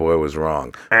 That bad boy was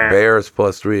wrong. Bears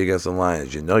 +3 against the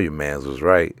Lions. You know your mans was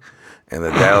right. And the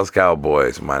Dallas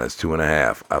Cowboys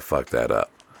 -2.5. I fucked that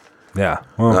up. Yeah.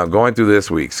 Well, Now going through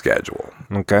this week's schedule,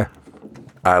 okay.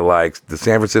 I liked the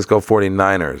San Francisco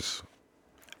 49ers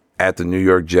at the New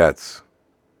York Jets.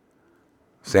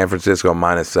 San Francisco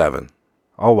 -7.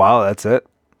 Oh wow, that's it.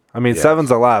 I mean, Yeah.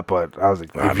 7's a lot, but I was like,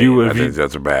 I think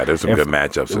that's bad. There's some good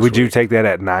matchups this would you week. take that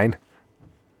at 9?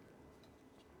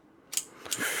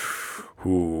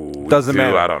 Ooh, Doesn't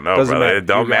matter. I don't know, Doesn't brother. matter. It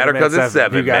don't You got matter him at because it's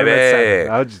 7. 7, You got him at baby.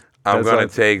 7. I'm that's going what-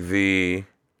 to take the...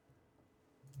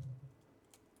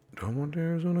 Do I want the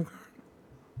Arizona Cardinals?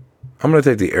 I'm going to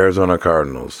take the Arizona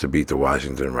Cardinals to beat the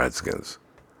Washington Redskins.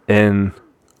 In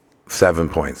 7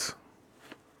 points.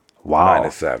 wow.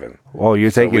 -7. Well,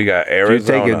 you're So taking we got You're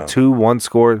Arizona. taking 2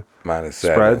 1-score -7.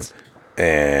 spreads.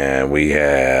 And we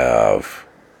have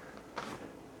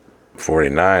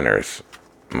 49ers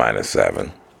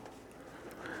 -7.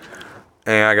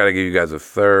 And I got to give you guys a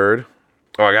third.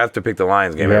 Oh, I have to pick the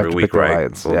Lions game You have every to week, pick the right?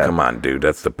 Lions, Well, yeah. come on, dude.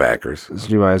 That's the Packers. So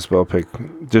you might as well pick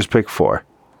 4.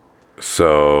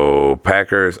 So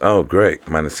Packers. Oh, great.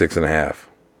 -6.5.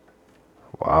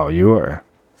 Wow, you are.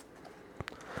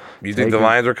 You think the Taking-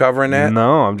 Lions are covering that?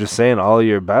 No, I'm just saying all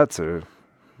your bets are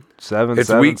 7. It's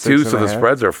 7, week 2, so the 6.5.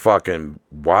 spreads are fucking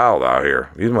wild out here.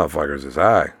 These motherfuckers is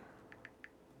high.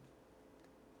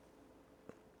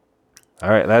 All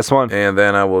right, last one. And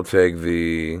then I will take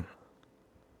the...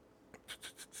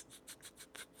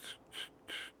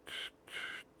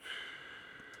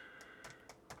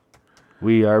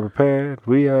 We are prepared.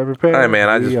 We are prepared. Hey, man,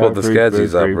 I just We pulled are the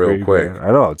schedules up real quick.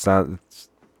 I know it's not.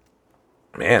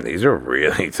 Man, these are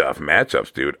really tough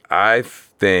matchups, dude. I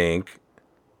think...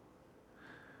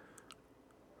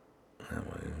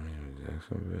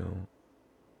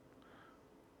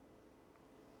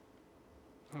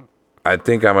 I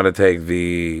think I'm going to take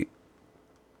the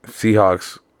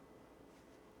Seahawks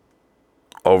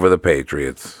over the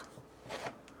Patriots.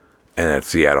 And then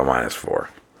Seattle -4.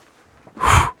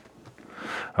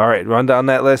 All right, run down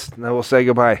that list, and then we'll say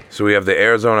goodbye. So we have the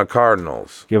Arizona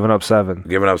Cardinals Giving up 7.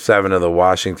 giving up 7 to the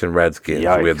Washington Redskins.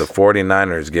 Yikes. We have the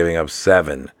 49ers giving up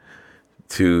 7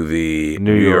 to the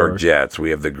New York Jets. We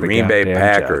have the Green Bay goddamn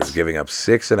Packers Jets. giving up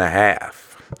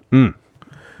 6.5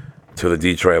 to the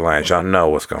Detroit Lions. Y'all know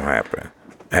what's going to happen.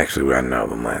 Actually, I know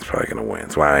the Lions probably going to win.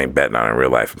 That's why I ain't betting on it in real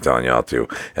life. I'm telling y'all to.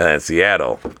 And then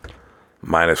Seattle,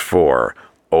 -4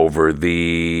 over the...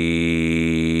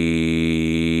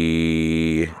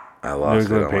 I lost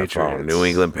New it England on my phone. Patriots. New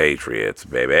England Patriots,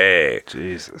 baby.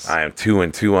 Jesus. I am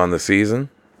 2-2 on the season.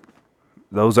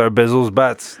 Those are Bizzle's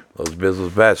bets. Those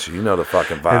Bizzles bets, you know the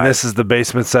fucking vibe. And this is the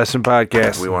Basement Session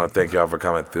Podcast. We want to thank y'all for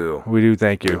coming through. We do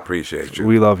thank you. Appreciate you.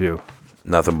 We love you.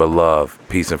 Nothing but love,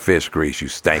 peace, and fish grease, you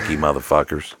stanky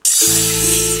motherfuckers.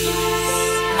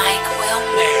 Mike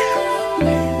Wilmer.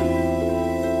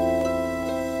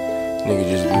 Nigga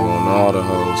just be on all the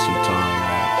hoes sometime,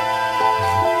 man.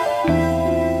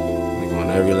 Nigga on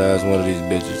every last ask one of these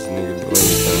bitches. Nigga do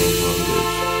anything for a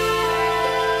bitch.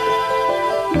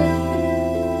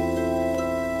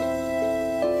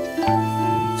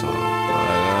 So,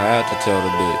 I had to tell the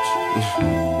bitch.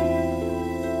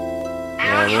 You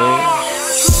know what I mean?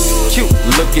 Cute,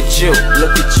 look at you,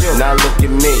 now look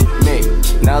at me,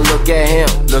 now look at him,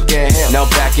 now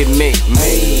back at me,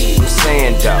 I'm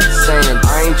saying though,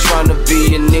 I ain't tryna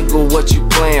be a nigga, what you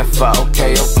playing for?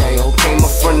 Okay, came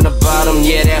up from the bottom,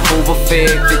 yeah, that Hoover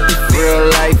fed, 50 real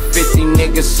life, 50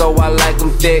 niggas, so I like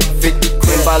them thick, 50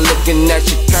 queen by looking at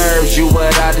your curves, you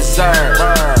what I deserve,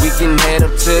 we can head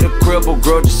up to the crib, or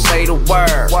girl, just say the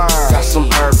word, got some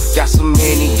herb, got some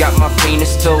Henny, got my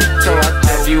penis too,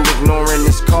 have you ignoring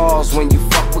this cause when you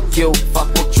fuck with you,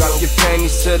 drop your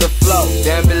panties to the floor,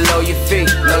 down below your feet,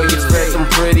 know you spread some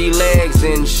pretty legs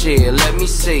and shit, let me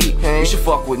see, you should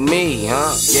fuck with me,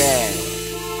 huh,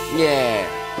 yeah,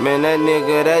 man, that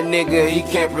nigga, he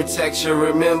can't protect you,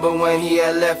 remember when he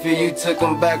had left you, you took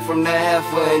him back from the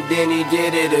heifer, and then he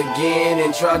did it again,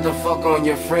 and tried to fuck on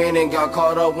your friend, and got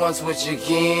caught up once with your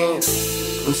kin,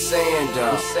 I'm saying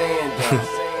though,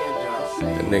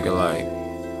 that nigga like,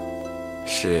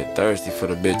 shit, thirsty for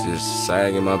the bitches,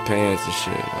 sagging my pants and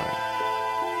shit,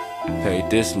 like, paid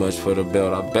this much for the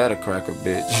belt, I better crack a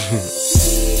bitch.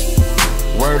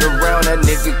 Word around that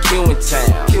nigga Q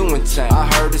in town, I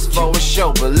heard it's for a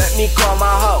show, but let me call my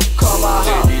hoe,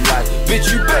 They be like, bitch,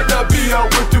 you better not be out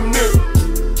with them niggas.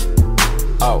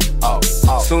 Oh.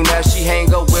 Soon as she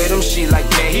hang up with him, she like,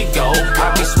 there he go.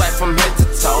 I be sweat from head to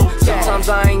toe. Sometimes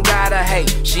I ain't gotta hate.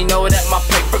 She know that my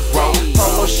paper grow.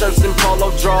 Polo shirts and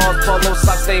polo drawers, polo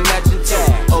socks, they matching too.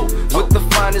 Oh, with the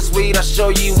finest weed, I show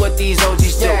you what these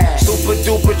OGs do. Super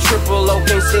duper triple O,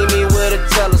 can't see me with a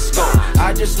telescope.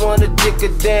 I just wanna dick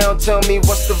her down, tell me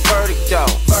what's the verdict though.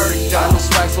 I done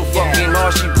swag so fucking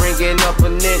hard, she bringing up a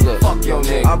nigga. Fuck your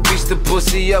nigga. I beat the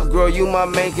pussy up, girl, you my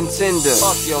main contender.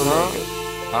 Fuck your nigga.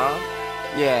 Huh?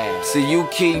 Yeah. See, you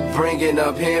keep bringing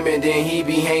up him, and then he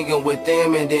be hanging with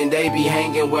them, and then they be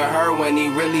hanging with her when he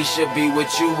really should be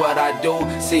with you. What I do?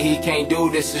 See, he can't do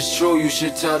this, is true. You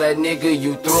should tell that nigga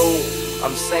you through.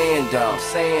 I'm saying though.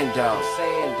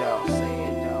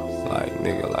 Like,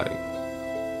 nigga, like,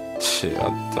 shit,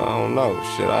 I don't know.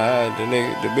 Shit, I had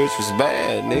the bitch was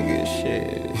bad, nigga.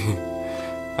 Shit.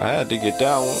 I had to get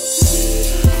that one.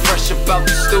 Fresh about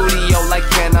the studio, like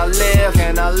can I live?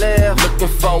 Looking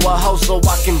for a hoe so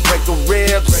I can break a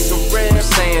rib. I'm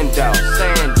saying though,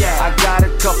 I got a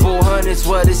couple hundreds,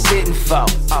 what it's hitting for?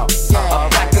 A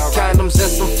pack of condoms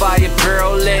and some fire,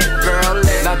 girl lit.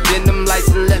 Now dim them lights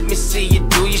and let me see you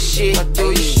do your shit.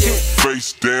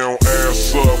 Face down,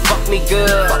 ass up. Fuck me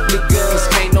good. Cause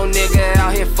can't no nigga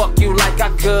out here fuck you like I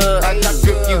could. I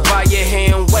grip you by your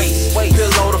hand, waist,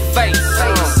 pillow the face.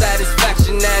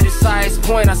 Satisfaction at its highest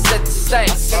point, I set the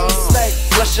stakes.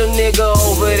 Flush your nigga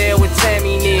over there with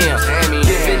Tammy Nim.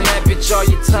 Giving that bitch all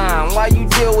your time, why you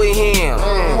deal with him?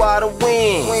 You oughta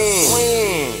win.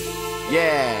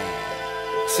 Yeah.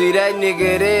 See that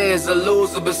nigga there is a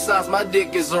loser, besides my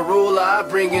dick is a ruler. I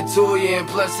bring it to you, and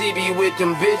plus he be with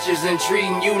them bitches and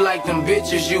treating you like them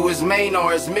bitches. You his main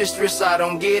or his mistress, I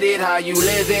don't get it, how you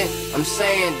living? I'm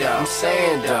saying though,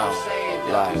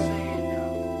 like,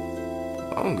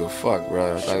 I don't give a fuck,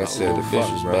 bro. Like I said, the bitch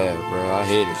was bad, bro. I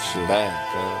hated it, shit bad,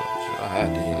 bro. I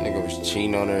had to hit. Nigga was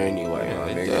cheating on her anyway. Yeah,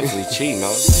 nigga definitely cheating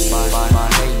on her. My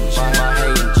hating joint.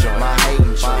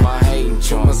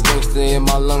 Too much gangster in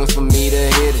my lungs for me to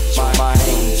hit a joint. My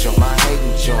hating joint.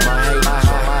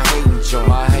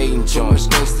 Too much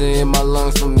gangster in my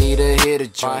lungs for me to hit a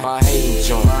joint. My hating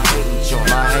joint.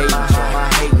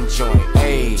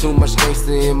 Hey, too much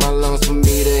gangster in my lungs for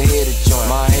me to hit a joint.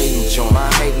 My hating joint.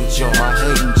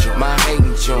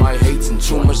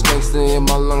 Too much gangster in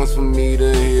my lungs for me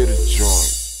to hit a joint.